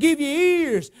 Don't give your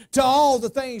ears to all the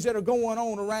things that are going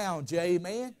on around you.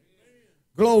 Amen.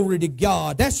 Glory to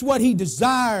God. That's what He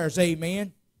desires.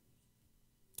 Amen.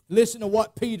 Listen to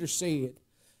what Peter said.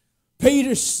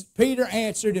 Peter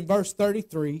answered in verse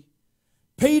 33.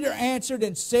 Peter answered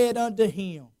and said unto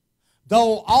him,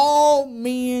 though all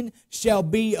men shall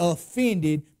be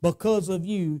offended because of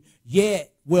you,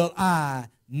 yet will I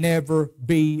never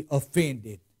be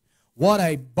offended. What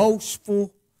a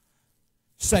boastful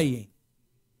saying.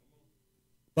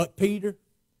 But Peter,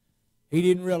 he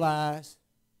didn't realize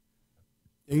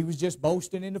he was just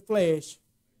boasting in the flesh.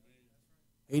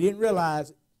 He didn't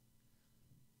realize it.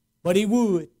 But he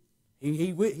would.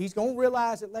 He's going to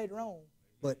realize it later on.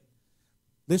 But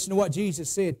listen to what Jesus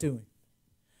said to him.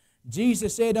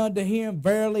 Jesus said unto him,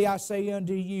 verily I say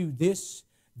unto you,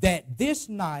 that this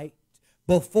night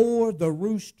before the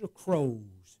rooster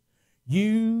crows,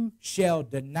 you shall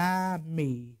deny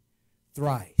me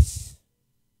thrice.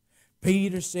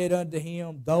 Peter said unto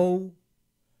him, though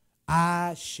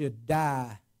I should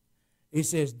die, it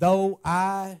says, though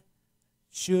I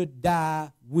should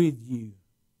die with you,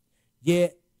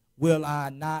 yet will I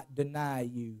not deny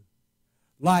you.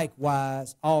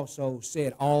 Likewise also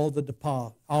said all the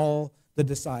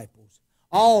disciples.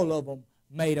 All of them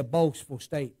made a boastful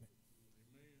statement.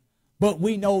 But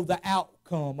we know the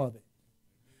outcome of it.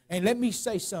 And let me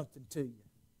say something to you.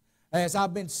 As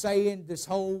I've been saying this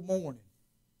whole morning,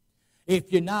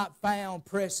 if you're not found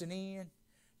pressing in,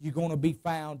 you're going to be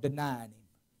found denying Him.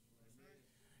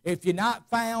 If you're not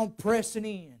found pressing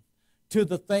in to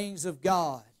the things of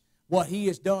God, what He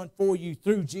has done for you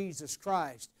through Jesus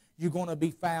Christ, you're going to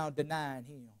be found denying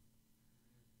Him.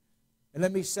 And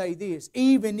let me say this,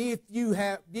 even if you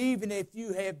have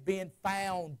been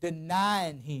found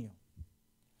denying Him,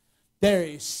 there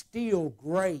is still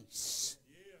grace.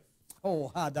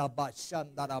 Oh,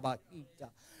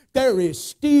 there is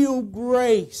still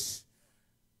grace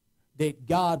that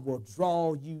God will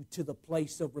draw you to the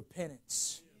place of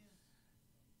repentance,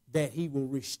 that He will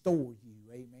restore you.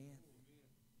 Amen.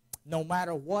 No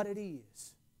matter what it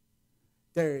is,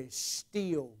 there is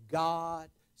still God's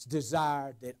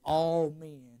desire that all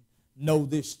men know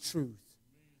this truth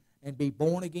and be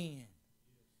born again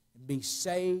and be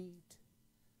saved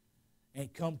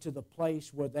and come to the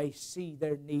place where they see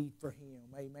their need for Him.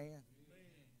 Amen.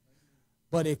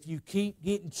 But if you keep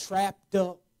getting trapped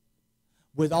up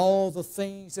with all the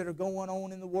things that are going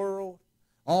on in the world,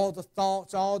 all the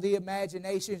thoughts, all the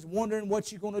imaginations, wondering what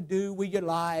you're going to do with your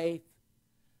life,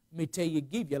 let me tell you,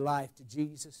 give your life to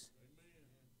Jesus.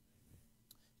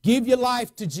 Give your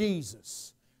life to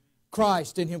Jesus,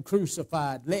 Christ and Him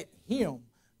crucified. Let Him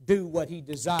do what He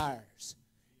desires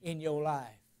in your life.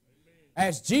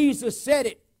 As Jesus said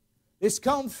it, this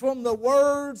comes from the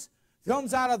words,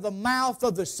 comes out of the mouth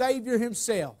of the Savior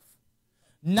Himself.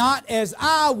 Not as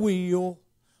I will,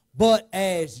 but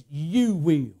as you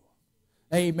will.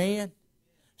 Amen.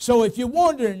 So if you're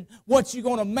wondering what you're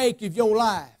going to make of your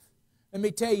life, let me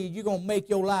tell you, you're going to make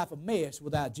your life a mess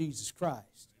without Jesus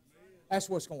Christ. That's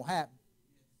what's going to happen.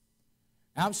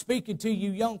 I'm speaking to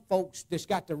you young folks that's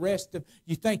got the rest of,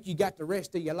 you think you got the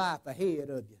rest of your life ahead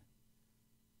of you.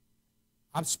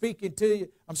 I'm speaking to you.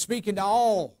 I'm speaking to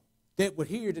all that would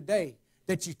hear today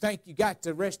that you think you got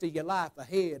the rest of your life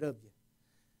ahead of you.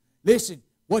 Listen,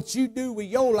 what you do with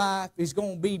your life is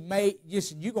going to be made.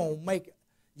 Listen, you're going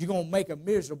to make a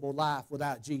miserable life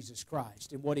without Jesus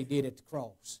Christ and what He did at the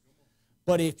cross.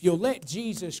 But if you'll let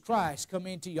Jesus Christ come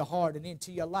into your heart and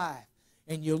into your life,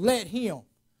 and you'll let Him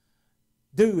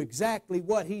do exactly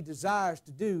what He desires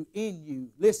to do in you,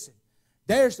 listen,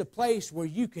 there's a place where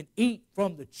you can eat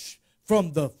from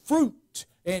the fruit,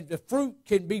 and the fruit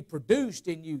can be produced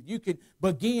in you. You can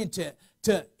begin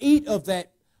to eat of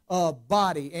that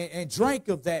body and drink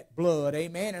of that blood,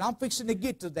 amen. And I'm fixing to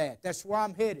get to that. That's where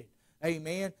I'm headed,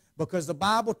 amen. Because the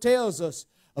Bible tells us,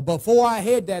 before I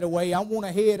head that away, I want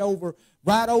to head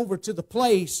right over to the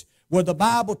place where the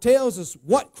Bible tells us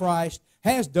what Christ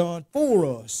has done for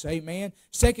us, amen.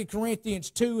 2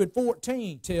 Corinthians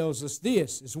 2:14 tells us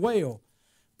this as well.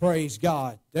 Praise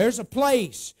God. There's a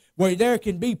place where there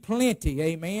can be plenty,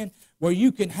 amen, where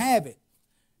you can have it.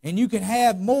 And you can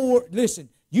have more. Listen,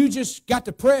 you just got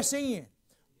to press in.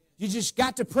 You just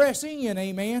got to press in,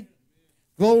 amen.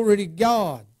 Glory to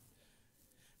God.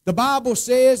 The Bible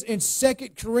says in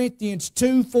 2 Corinthians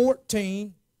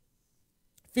 2:14,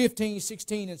 15,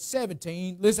 16, and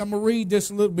 17. Listen, I'm going to read this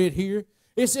a little bit here.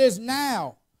 It says,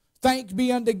 "Now, thanks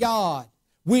be unto God,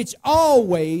 which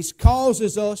always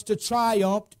causes us to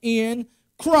triumph in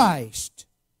Christ,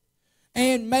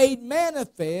 and made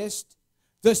manifest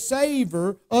the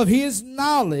savor of His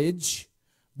knowledge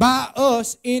by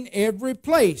us in every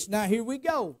place." Now here we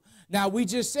go. Now we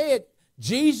just said,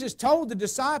 Jesus told the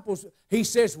disciples, He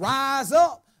says, "Rise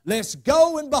up, let's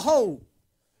go and behold."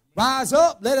 Rise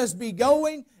up, let us be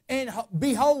going and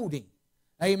beholding.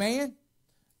 Amen?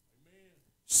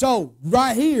 So,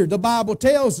 right here, the Bible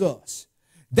tells us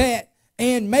that,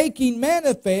 "and making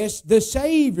manifest the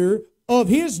Savior of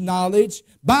His knowledge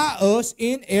by us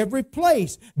in every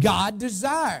place." God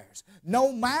desires,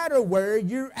 no matter where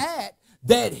you're at,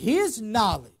 that His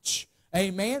knowledge,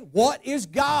 amen, what is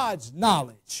God's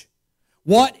knowledge?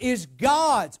 What is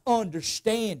God's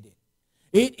understanding?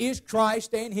 It is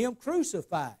Christ and Him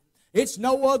crucified. It's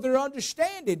no other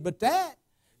understanding but that.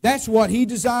 That's what He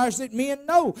desires that men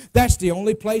know. That's the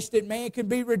only place that man can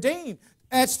be redeemed.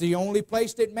 That's the only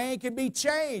place that man can be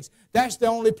changed. That's the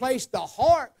only place the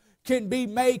heart can be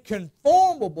made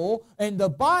conformable and the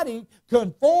body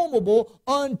conformable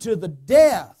unto the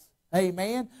death.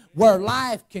 Amen. Where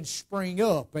life can spring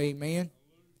up. Amen.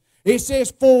 It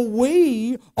says, "For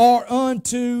we are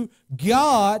unto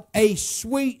God a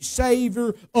sweet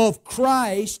savor of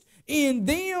Christ in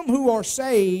them who are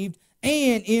saved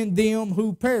and in them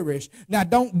who perish." Now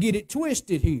don't get it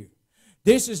twisted here.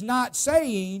 This is not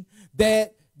saying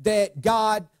that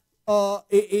God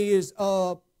is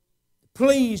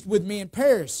pleased with men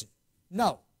perishing.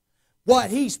 No. What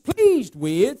He's pleased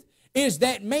with is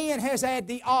that man has had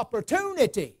the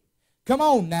opportunity. Come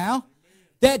on now.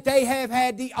 That they have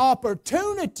had the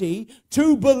opportunity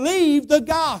to believe the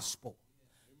gospel.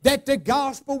 That the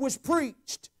gospel was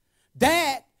preached.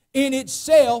 That in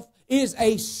itself is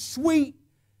a sweet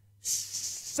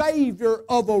savor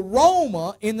of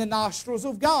aroma in the nostrils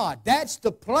of God. That's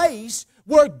the place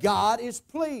where God is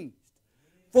pleased.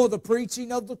 "For the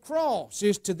preaching of the cross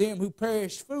is to them who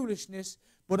perish foolishness,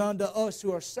 but unto us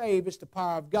who are saved is the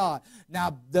power of God."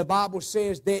 Now the Bible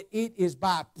says that it is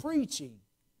by preaching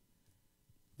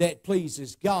that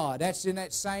pleases God. That's in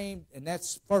that same, and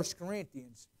that's 1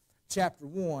 Corinthians chapter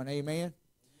 1, amen.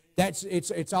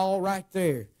 It's all right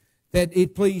there, that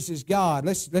it pleases God.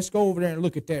 Let's go over there and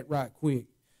look at that right quick.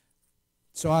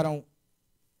 So I don't.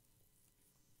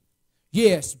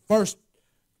 Yes, 1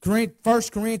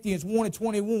 Corinthians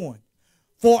 1:21.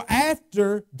 "For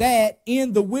after that,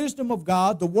 in the wisdom of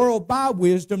God, the world by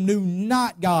wisdom knew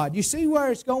not God." You see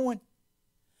where it's going?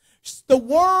 The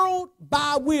world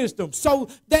by wisdom. So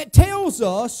that tells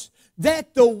us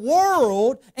that the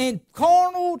world and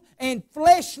carnal and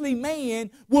fleshly man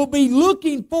will be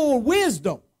looking for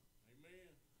wisdom. Amen.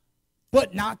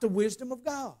 But not the wisdom of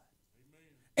God.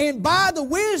 Amen. And by the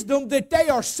wisdom that they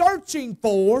are searching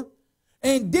for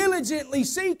and diligently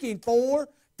seeking for,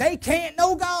 they can't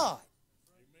know God.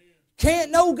 Amen.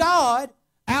 Can't know God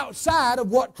outside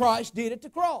of what Christ did at the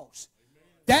cross.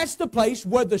 That's the place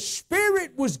where the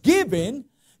Spirit was given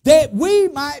that we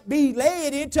might be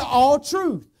led into all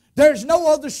truth. There's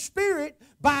no other Spirit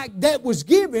that was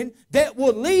given that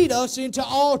will lead us into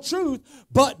all truth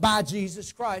but by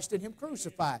Jesus Christ and Him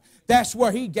crucified. That's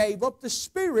where He gave up the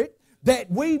Spirit that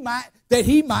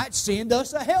He might send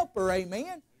us a helper.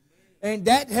 Amen. And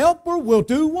that helper will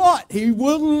do what? He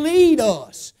will lead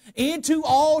us into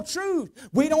all truth.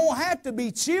 We don't have to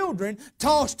be children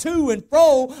tossed to and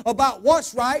fro about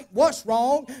what's right, what's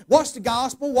wrong, what's the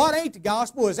gospel, what ain't the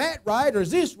gospel, is that right or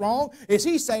is this wrong? Is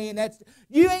he saying that?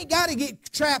 You ain't got to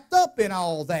get trapped up in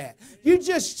all that. You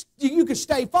can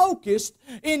stay focused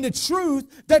in the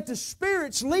truth that the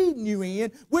Spirit's leading you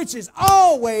in, which is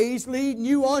always leading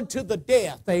you unto the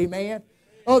death, amen,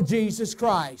 of Jesus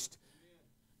Christ.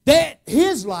 That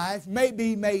His life may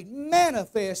be made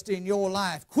manifest in your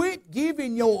life. Quit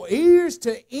giving your ears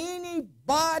to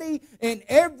anybody and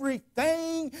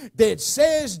everything that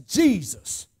says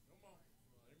Jesus.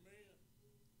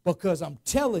 Because I'm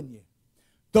telling you,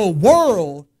 the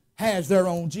world has their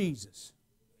own Jesus.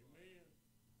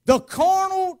 The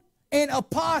carnal and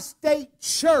apostate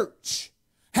church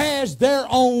has their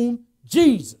own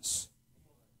Jesus.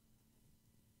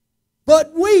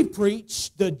 But we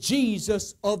preach the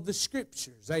Jesus of the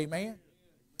Scriptures. Amen?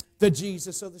 The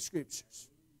Jesus of the Scriptures.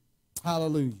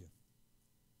 Hallelujah.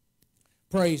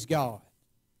 Praise God.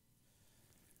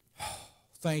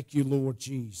 Thank you, Lord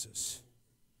Jesus.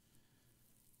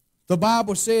 The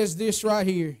Bible says this right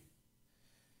here.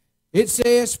 It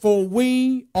says, "For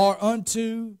we are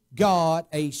unto God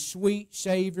a sweet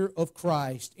Savior of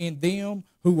Christ in them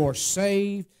who are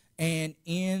saved and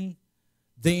in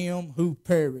them who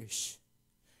perish.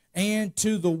 And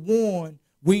to the one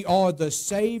we are the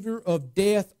Savior of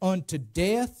death unto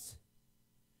death."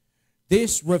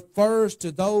 This refers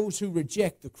to those who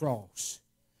reject the cross.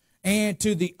 "And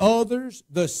to the others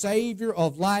the Savior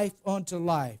of life unto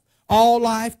life." All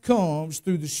life comes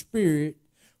through the Spirit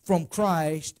from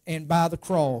Christ and by the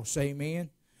cross. Amen.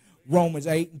 Romans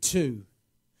 8:2.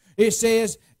 It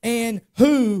says, "And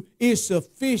who is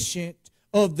sufficient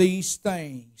of these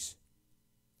things?"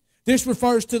 This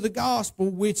refers to the gospel,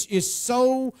 which is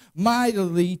so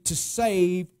mightily to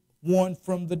save one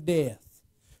from the death,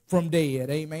 from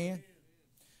dead. Amen.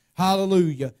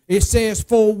 Hallelujah. It says,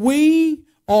 "For we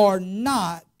are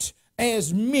not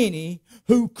as many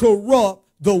who corrupt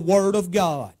the word of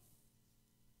God,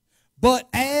 but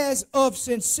as of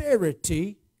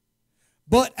sincerity,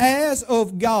 but as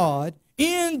of God,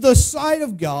 in the sight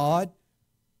of God,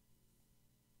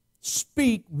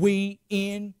 speak we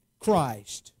in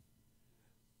Christ."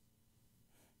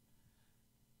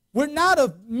 We're not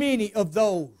of many of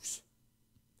those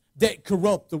that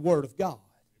corrupt the Word of God.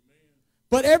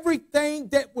 But everything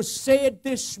that was said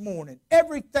this morning,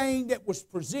 everything that was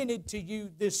presented to you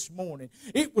this morning,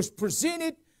 it was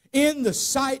presented in the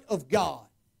sight of God.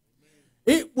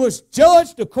 It was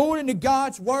judged according to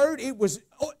God's Word. It was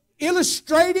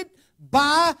illustrated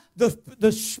by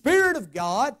the Spirit of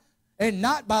God and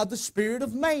not by the Spirit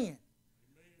of man.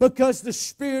 Because the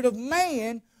Spirit of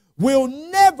man will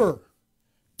never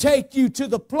take you to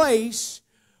the place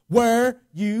where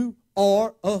you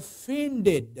are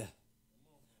offended,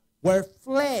 where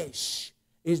flesh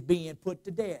is being put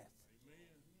to death.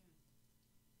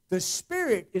 The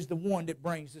Spirit is the one that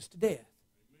brings us to death.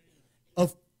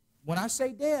 When I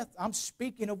say death, I'm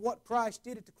speaking of what Christ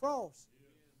did at the cross.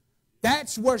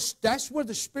 That's where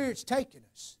the Spirit's taking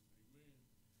us.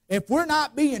 If we're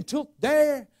not being took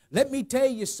there, let me tell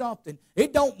you something.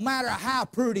 It don't matter how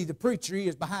pretty the preacher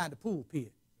is behind the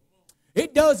pulpit.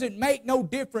 It doesn't make no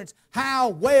difference how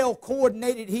well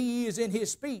coordinated he is in his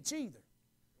speech either,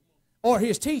 or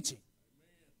his teaching.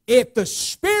 If the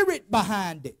Spirit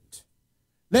behind it,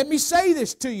 let me say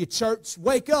this to you, church,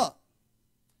 wake up.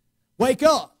 Wake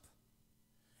up.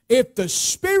 If the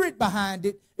Spirit behind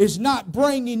it is not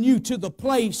bringing you to the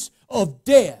place of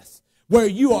death where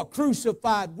you are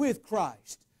crucified with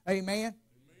Christ, amen,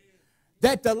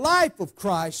 that the life of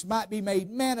Christ might be made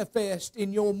manifest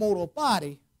in your mortal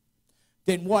body,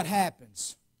 then what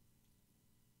happens?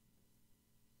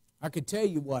 I can tell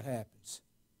you what happens.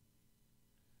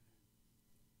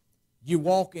 You're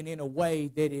walking in a way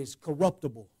that is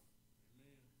corruptible,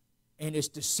 and it's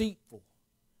deceitful,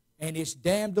 and it's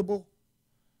damnable,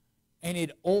 and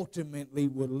it ultimately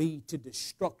will lead to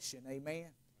destruction. Amen?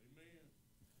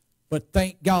 But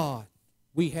thank God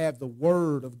we have the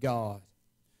Word of God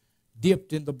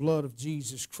dipped in the blood of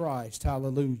Jesus Christ.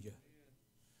 Hallelujah.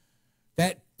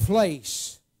 That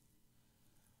place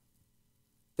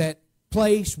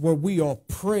where we are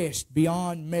pressed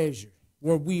beyond measure,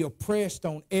 where we are pressed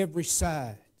on every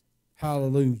side.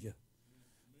 Hallelujah.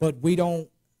 But we don't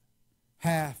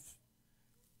have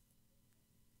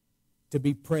to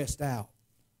be pressed out.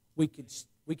 We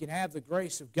can have the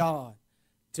grace of God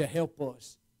to help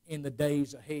us in the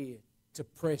days ahead to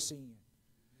press in.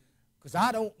 Because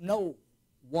I don't know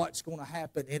what's going to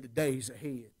happen in the days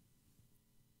ahead.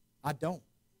 I don't.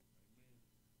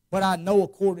 But I know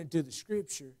according to the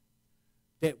Scripture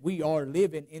that we are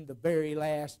living in the very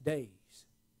last days,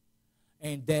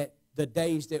 and that the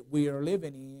days that we are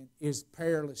living in is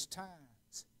perilous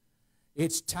times.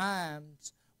 It's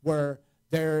times where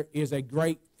there is a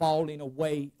great falling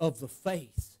away of the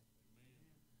faith.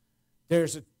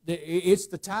 It's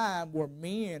the time where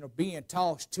men are being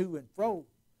tossed to and fro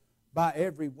by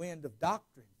every wind of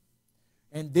doctrine.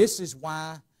 And this is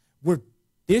why the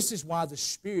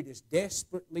Spirit is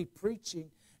desperately preaching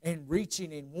and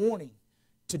reaching and warning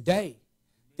today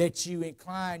that you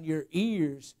incline your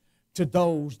ears to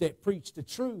those that preach the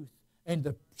truth and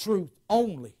the truth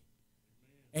only.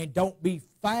 And don't be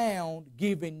found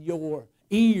giving your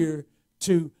ear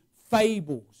to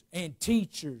fables and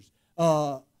teachers.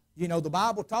 The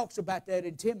Bible talks about that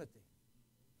in Timothy,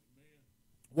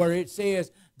 where it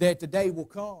says that the day will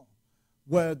come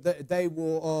where they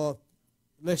will,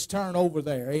 let's turn over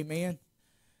there, amen.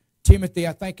 Timothy,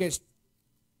 I think it's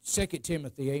 2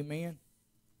 Timothy, amen.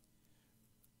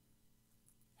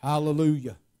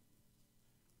 Hallelujah.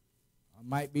 I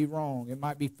might be wrong. It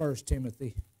might be 1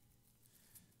 Timothy.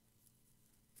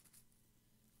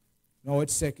 No,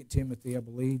 it's 2 Timothy, I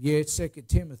believe. Yeah, it's 2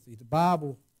 Timothy. The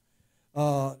Bible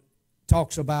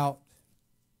talks about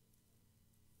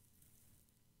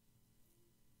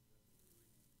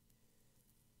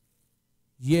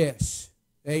yes,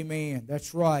 amen.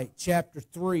 That's right. Chapter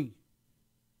 3.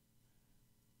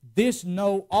 This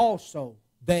know also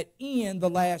that in the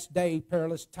last day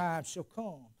perilous times shall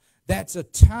come. That's a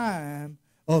time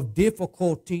of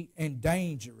difficulty and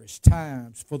dangerous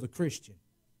times for the Christian.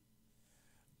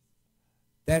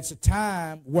 That's a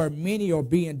time where many are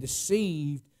being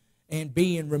deceived and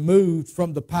being removed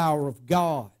from the power of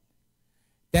God.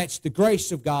 That's the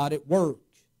grace of God at work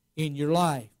in your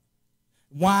life.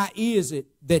 Why is it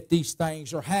that these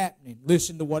things are happening?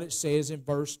 Listen to what it says in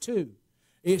verse 2.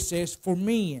 It says, for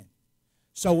men.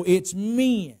 So it's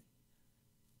men.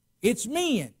 It's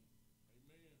men.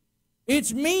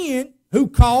 It's men who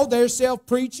call themselves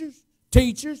preachers,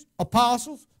 teachers,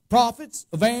 apostles, prophets,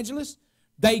 evangelists.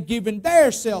 They given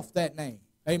theirself that name.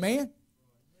 Amen?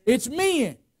 It's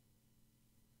men.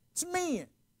 It's men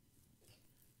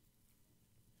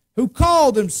who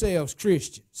call themselves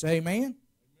Christians. Amen?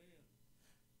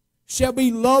 Shall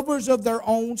be lovers of their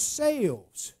own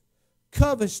selves,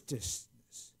 covetousness,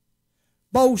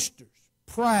 boasters,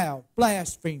 proud,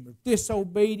 blasphemers,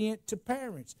 disobedient to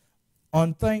parents,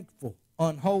 unthankful,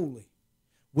 unholy,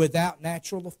 without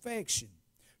natural affection,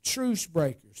 truce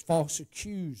breakers, false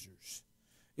accusers.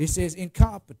 It says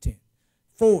incompetent,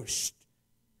 forced.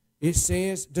 It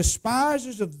says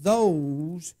despisers of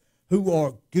those who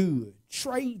are good,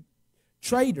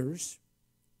 traitors,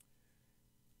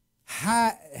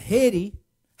 heady,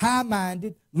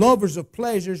 high-minded, lovers of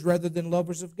pleasures rather than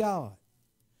lovers of God,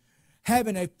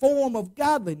 having a form of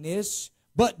godliness,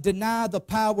 but deny the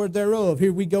power thereof.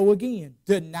 Here we go again.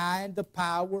 Denying the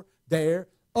power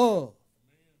thereof.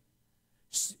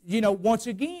 Once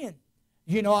again,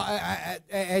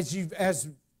 as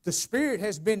the Spirit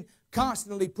has been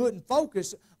constantly putting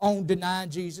focus on denying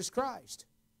Jesus Christ.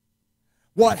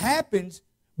 What happens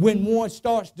when one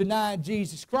starts denying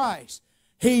Jesus Christ?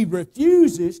 He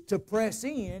refuses to press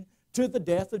in to the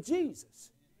death of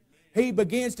Jesus. He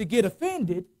begins to get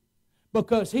offended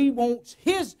because he wants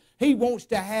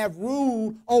to have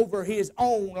rule over his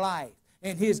own life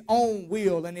and his own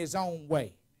will and his own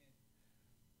way.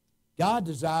 God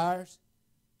desires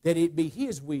that it be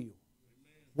His will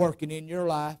working in your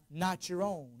life, not your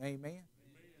own. Amen.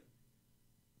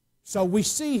 So we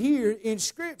see here in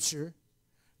Scripture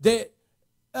that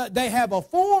they have a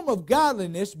form of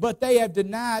godliness, but they have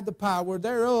denied the power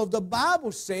thereof. The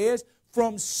Bible says,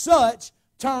 from such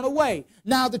turn away.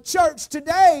 Now the church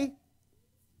today,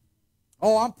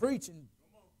 I'm preaching.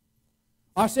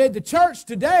 I said the church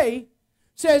today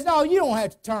says, no, you don't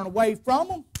have to turn away from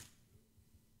them.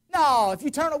 No, if you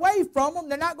turn away from them,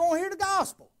 they're not going to hear the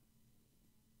gospel.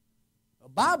 The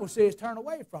Bible says turn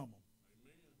away from them.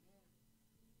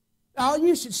 Oh,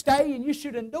 you should stay and you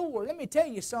should endure. Let me tell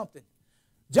you something.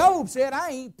 Job said,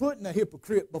 I ain't putting a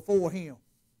hypocrite before him.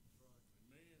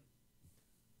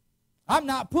 I'm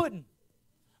not putting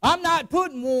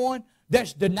one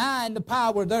that's denying the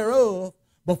power thereof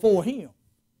before him.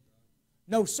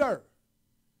 No, sir.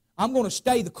 I'm going to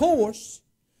stay the course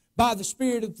by the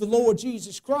Spirit of the Lord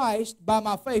Jesus Christ, by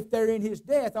my faith there in His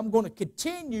death. I'm going to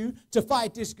continue to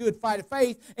fight this good fight of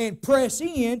faith and press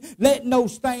in, letting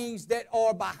those things that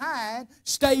are behind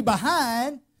stay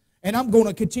behind, and I'm going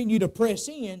to continue to press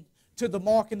in to the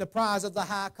mark and the prize of the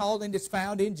high calling that's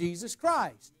found in Jesus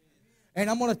Christ. And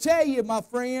I'm going to tell you, my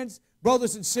friends,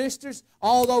 brothers and sisters,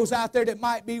 all those out there that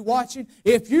might be watching,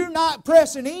 if you're not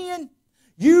pressing in,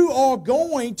 you are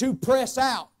going to press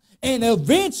out. And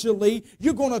eventually,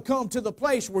 you're going to come to the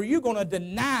place where you're going to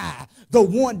deny the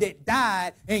one that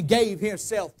died and gave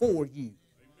himself for you.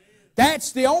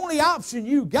 That's the only option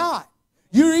you got.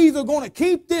 You're either going to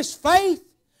keep this faith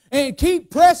and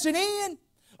keep pressing in,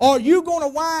 or you're going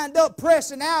to wind up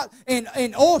pressing out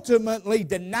and ultimately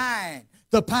denying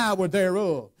the power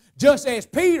thereof. Just as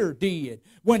Peter did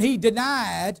when he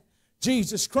denied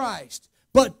Jesus Christ.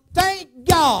 But thank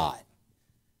God,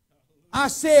 I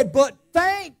said, but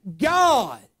thank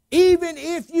God, even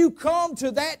if you come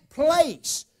to that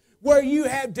place where you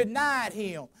have denied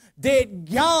Him, that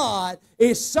God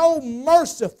is so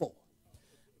merciful,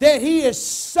 that He is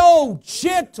so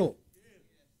gentle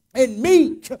and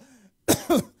meek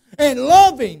and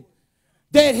loving,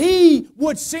 that He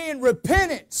would send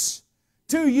repentance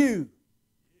to you,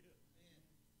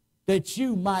 that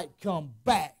you might come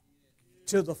back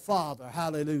to the Father.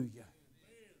 Hallelujah.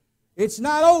 It's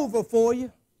not over for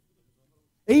you.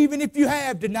 Even if you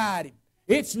have denied Him,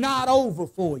 it's not over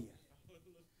for you.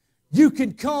 You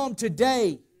can come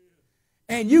today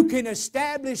and you can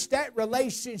establish that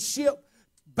relationship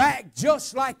back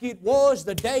just like it was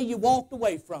the day you walked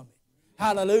away from it.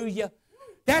 Hallelujah.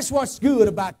 That's what's good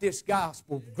about this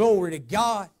gospel. Glory to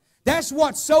God. That's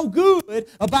what's so good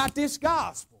about this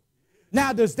gospel.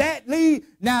 Now, does that lead?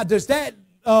 Now, does that?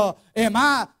 Am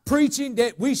I preaching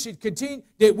that we should continue,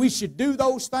 that we should do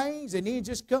those things and then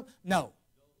just come? No.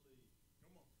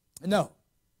 No.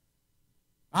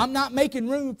 I'm not making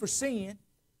room for sin.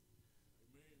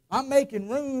 I'm making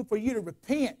room for you to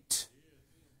repent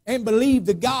and believe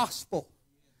the gospel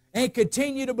and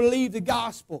continue to believe the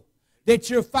gospel, that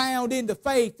you're found in the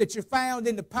faith, that you're found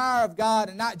in the power of God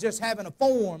and not just having a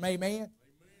form. Amen.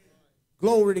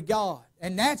 Glory to God.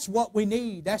 And that's what we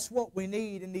need. That's what we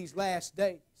need in these last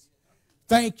days.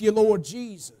 Thank you, Lord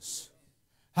Jesus.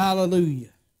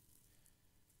 Hallelujah.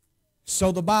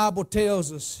 So the Bible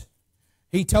tells us,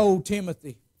 He told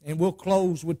Timothy, and we'll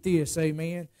close with this,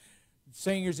 amen.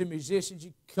 Singers and musicians,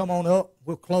 you come on up.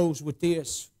 We'll close with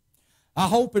this. I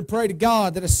hope and pray to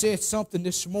God that I said something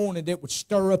this morning that would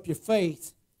stir up your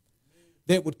faith,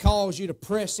 that would cause you to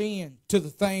press in to the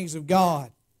things of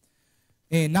God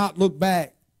and not look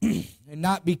back and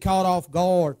not be caught off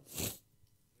guard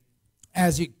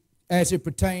as it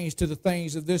pertains to the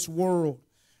things of this world.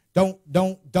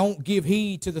 Don't give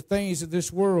heed to the things of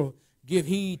this world. Give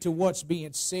heed to what's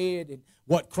being said and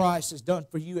what Christ has done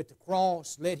for you at the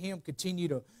cross. Let Him continue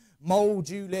to mold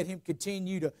you. Let Him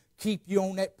continue to keep you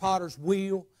on that potter's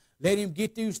wheel. Let Him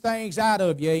get these things out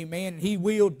of you, amen. And He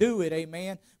will do it,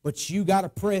 amen. But you got to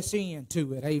press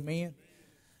into it, amen.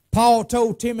 Paul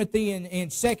told Timothy in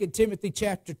 2 Timothy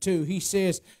chapter 2, he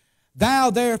says, "Thou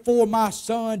therefore, my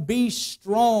son, be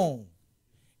strong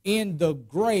in the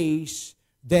grace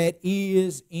that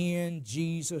is in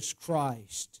Jesus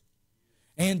Christ.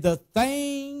 And the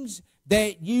things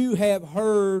that you have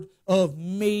heard of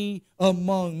me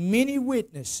among many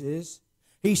witnesses,"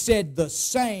 he said, "the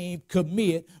same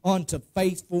commit unto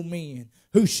faithful men,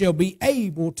 who shall be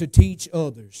able to teach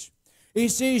others." It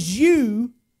says,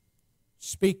 you,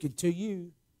 speaking to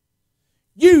you,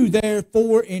 "You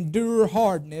therefore endure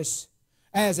hardness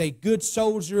as a good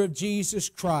soldier of Jesus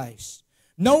Christ.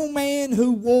 No man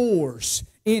who wars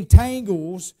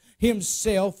entangles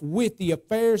himself with the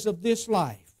affairs of this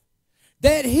life,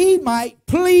 that he might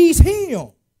please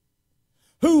Him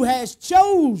who has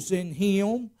chosen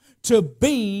him to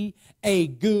be a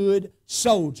good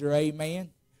soldier."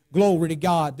 Amen. Glory to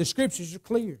God. The Scriptures are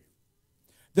clear.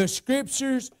 The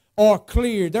Scriptures are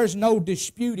clear. There's no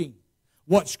disputing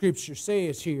what Scripture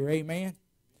says here. Amen.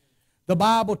 The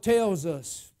Bible tells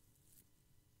us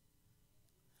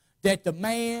that the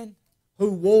man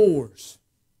who wars,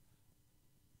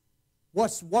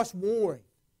 what's warring?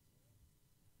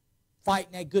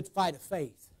 Fighting that good fight of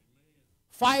faith.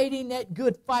 Fighting that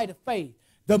good fight of faith.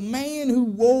 The man who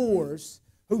wars,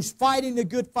 who's fighting the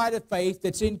good fight of faith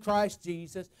that's in Christ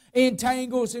Jesus,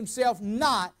 entangles himself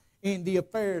not in the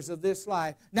affairs of this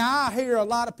life. Now, I hear a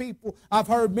lot of people, I've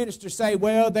heard ministers say,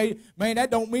 well, that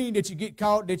don't mean that you get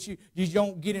caught, that you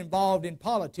don't get involved in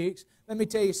politics. Let me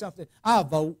tell you something. I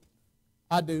vote.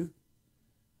 I do.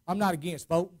 I'm not against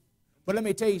voting. But let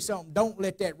me tell you something. Don't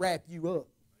let that wrap you up.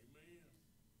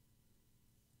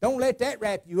 Don't let that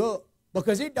wrap you up,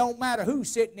 because it don't matter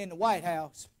who's sitting in the White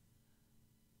House.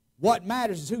 What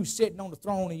matters is who's sitting on the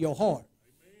throne of your heart,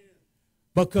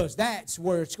 because that's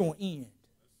where it's going to end.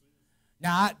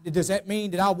 Now, does that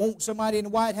mean that I want somebody in the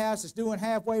White House that's doing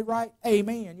halfway right?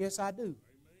 Amen. Yes, I do.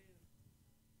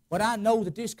 But I know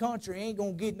that this country ain't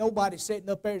going to get nobody sitting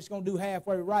up there that's going to do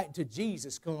halfway right until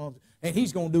Jesus comes, and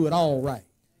He's going to do it all right.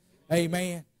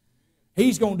 Amen.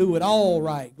 He's going to do it all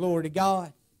right. Glory to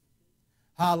God.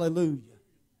 Hallelujah.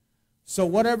 So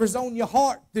whatever's on your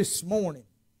heart this morning,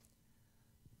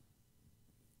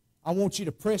 I want you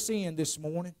to press in this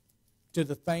morning to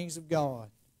the things of God.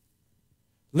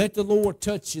 Let the Lord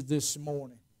touch you this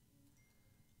morning.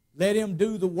 Let Him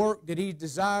do the work that He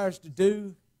desires to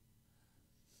do.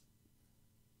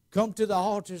 Come to the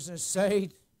altars and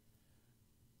say,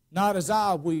 not as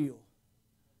I will,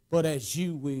 but as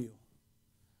you will.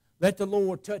 Let the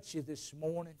Lord touch you this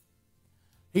morning.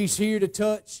 He's here to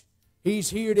touch. He's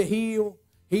here to heal.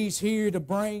 He's here to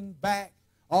bring back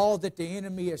all that the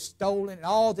enemy has stolen and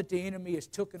all that the enemy has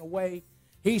taken away.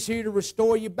 He's here to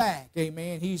restore you back.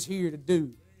 Amen. He's here to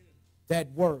do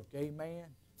that work. Amen.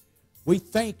 We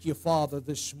thank you, Father,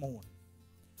 this morning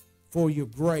for your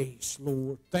grace,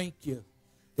 Lord. Thank you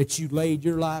that you laid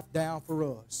your life down for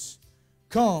us.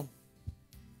 Come,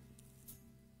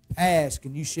 ask,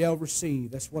 and you shall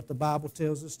receive. That's what the Bible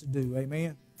tells us to do.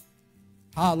 Amen.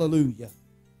 Hallelujah.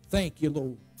 Thank you,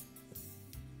 Lord.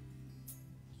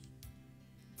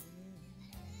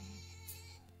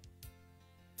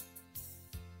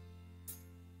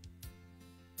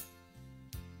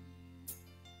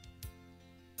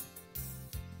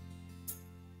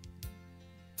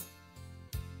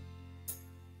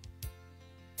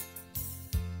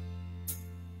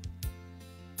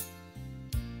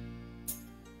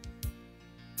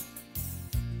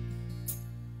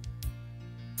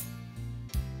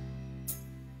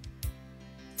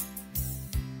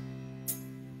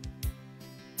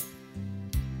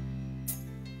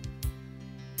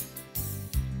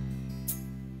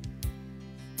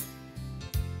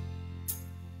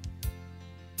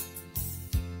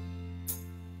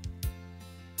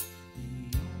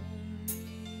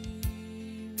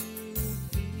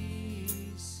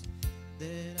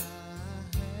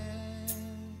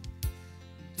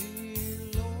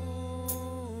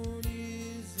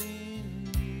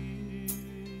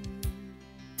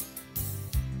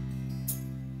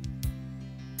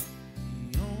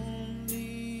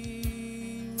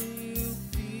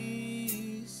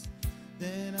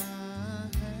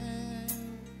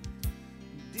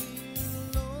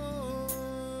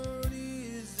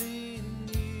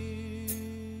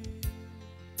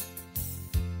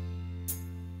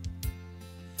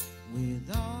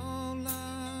 With all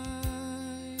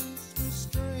life's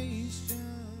frustrations,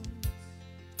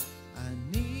 I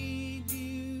need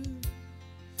you,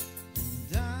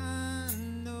 and I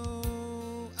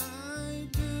know I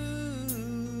do.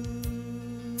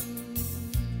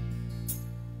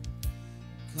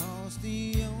 'Cause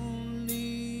the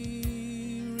only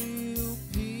real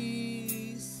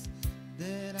peace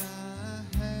that I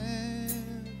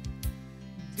have,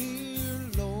 dear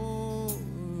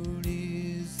Lord,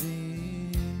 is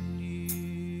in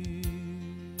you.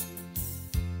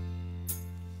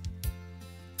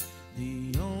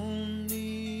 The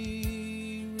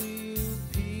only real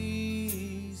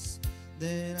peace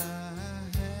that I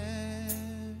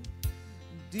have,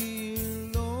 dear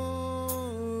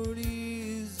Lord,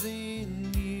 is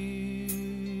in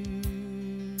you.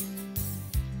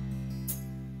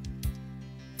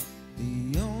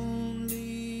 The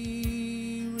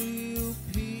only real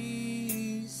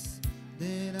peace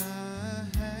that I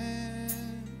have,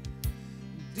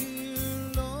 dear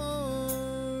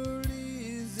Lord,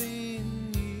 is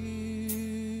in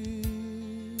you.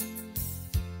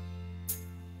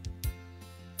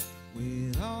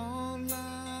 With all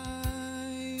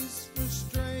life's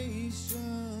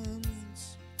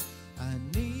frustrations, I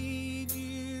need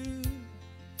you,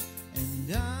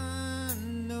 and I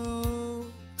know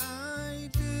I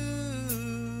do.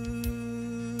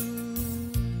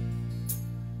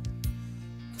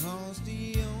 'Cause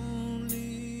the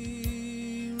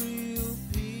only real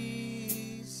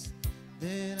peace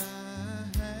that I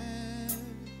have,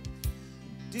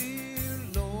 dear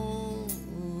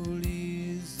Lord,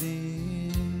 is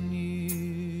in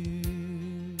you.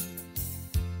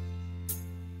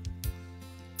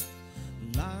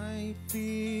 Life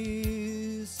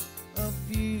is a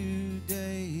few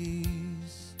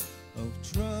days of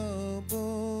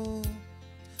trouble,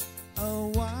 a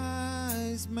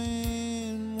wise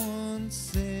man once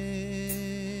said.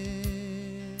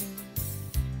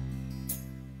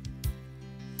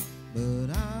 But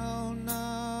I'll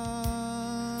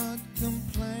not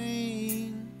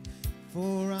complain,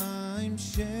 for I'm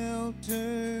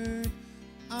sheltered,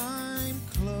 I'm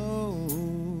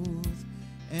clothed,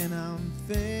 and I'm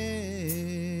fed.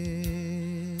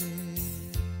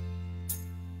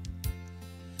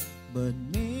 But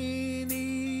many's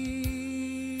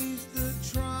the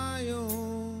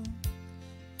trial,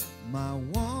 my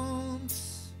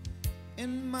wants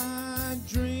and my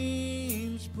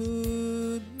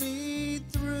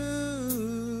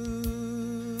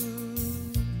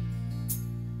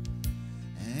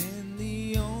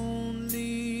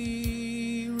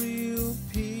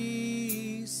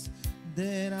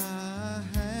that I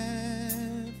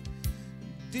have,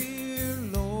 dear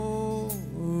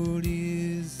Lord,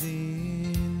 is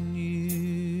in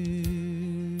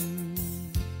you.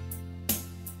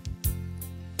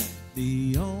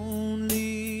 The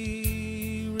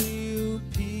only real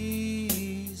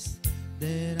peace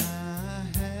that I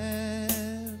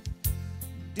have,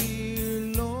 dear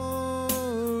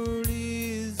Lord,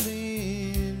 is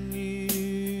in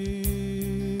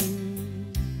you.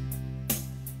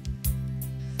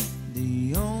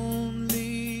 The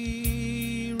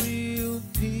only real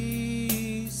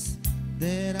peace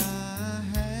that I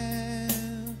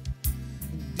have,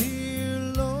 dear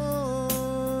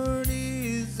Lord,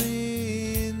 is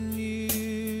in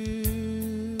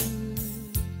you.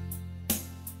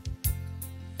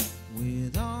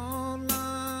 With all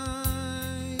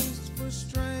life's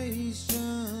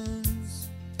frustrations,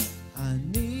 I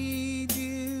need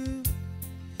you,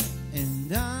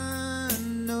 and I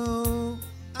know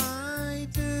I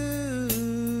do.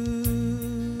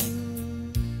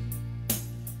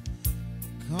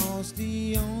 'Cause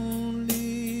the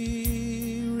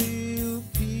only real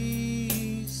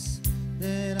peace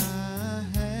that I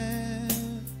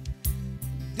have,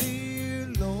 dear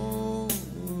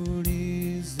Lord,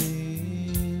 is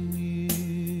in you.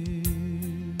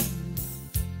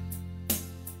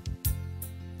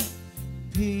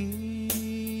 Peace,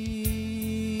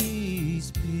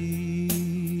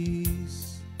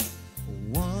 peace,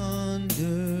 wonderful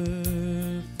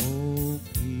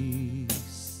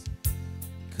peace,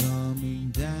 coming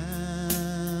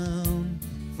down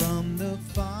from the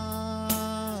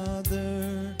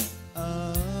Father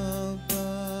above.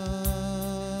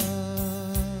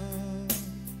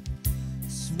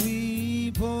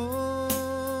 Sweep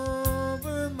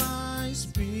over my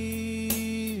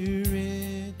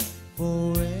spirit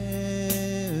forever,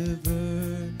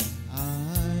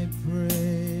 I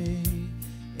pray,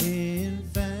 in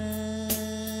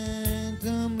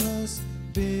phantomless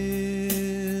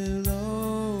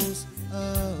billows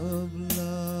of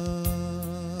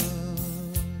love.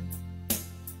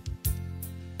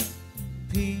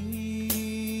 Peace,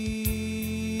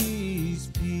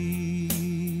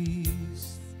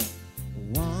 peace,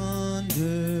 wonderful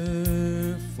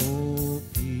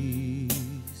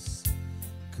peace,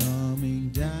 coming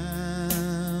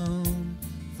down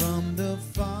from the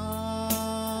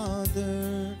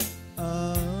Father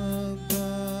above.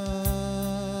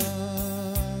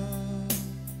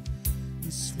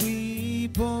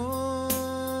 Sweep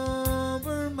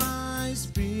over my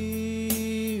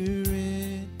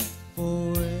spirit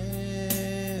forever,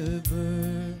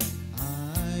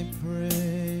 I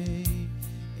pray,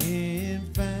 in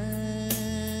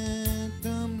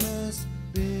phantomless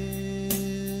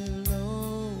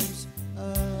billows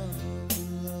of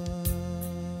love.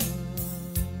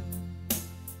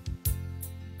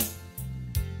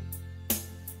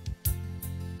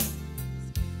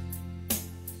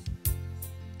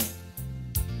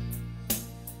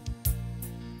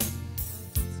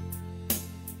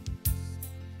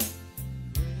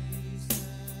 Grace that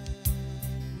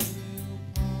will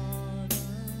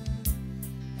pardon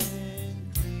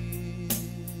and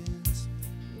cleanse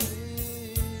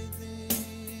within.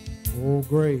 Oh,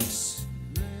 grace.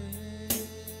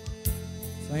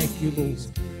 Thank you, Lord.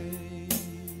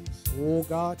 Oh,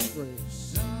 God's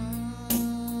grace. God's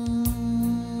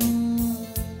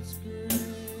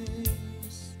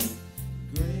grace,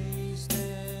 grace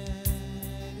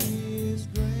that is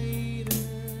greater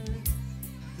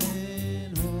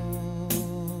than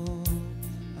all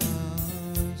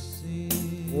our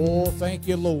sin. Oh, thank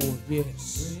you, Lord.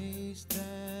 Yes. Grace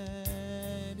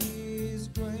that is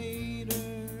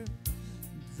greater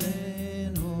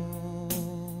than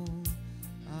all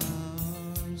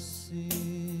our sin.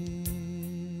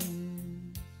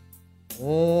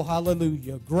 Oh,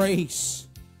 hallelujah. Grace.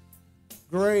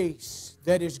 Grace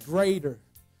that is greater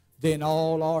than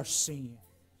all our sin.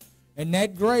 And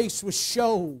that grace was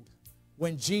showed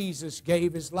when Jesus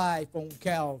gave His life on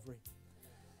Calvary.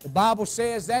 The Bible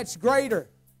says that's greater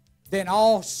than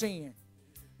all sin.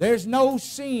 There's no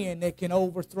sin that can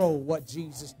overthrow what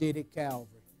Jesus did at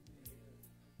Calvary.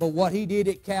 But what He did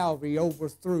at Calvary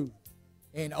overthrew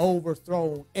and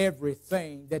overthrown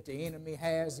everything that the enemy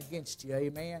has against you.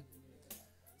 Amen.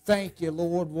 Thank you,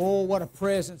 Lord. Oh, what a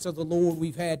presence of the Lord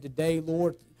we've had today,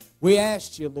 Lord. We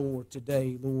asked you, Lord,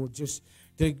 today, Lord, to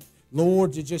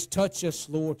just touch us,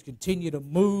 Lord, to continue to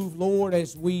move, Lord,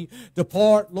 as we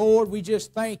depart, Lord. We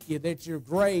just thank you that your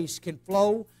grace can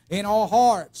flow in our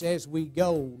hearts as we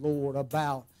go, Lord,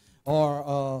 about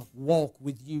our walk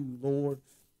with you, Lord.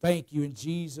 Thank you in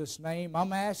Jesus' name.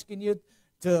 I'm asking you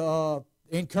to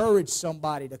encourage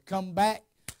somebody to come back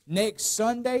Next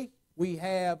Sunday, we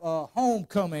have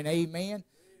homecoming, amen.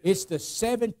 It's the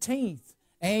 17th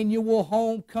annual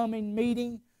homecoming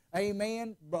meeting,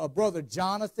 amen. Brother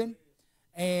Jonathan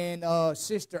and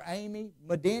Sister Amy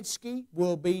Medinsky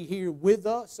will be here with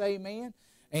us, amen.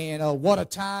 And what a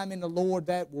time in the Lord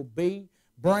that will be.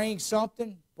 Bring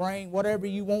something. Bring whatever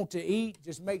you want to eat.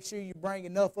 Just make sure you bring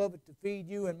enough of it to feed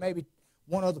you and maybe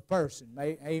one other person.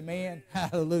 Amen.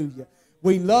 Hallelujah.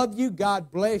 We love you.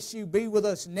 God bless you. Be with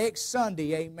us next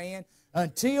Sunday. Amen.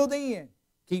 Until then,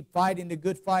 keep fighting the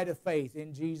good fight of faith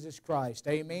in Jesus Christ.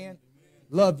 Amen.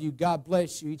 Love you. God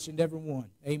bless you, each and every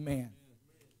one. Amen.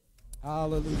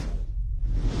 Hallelujah.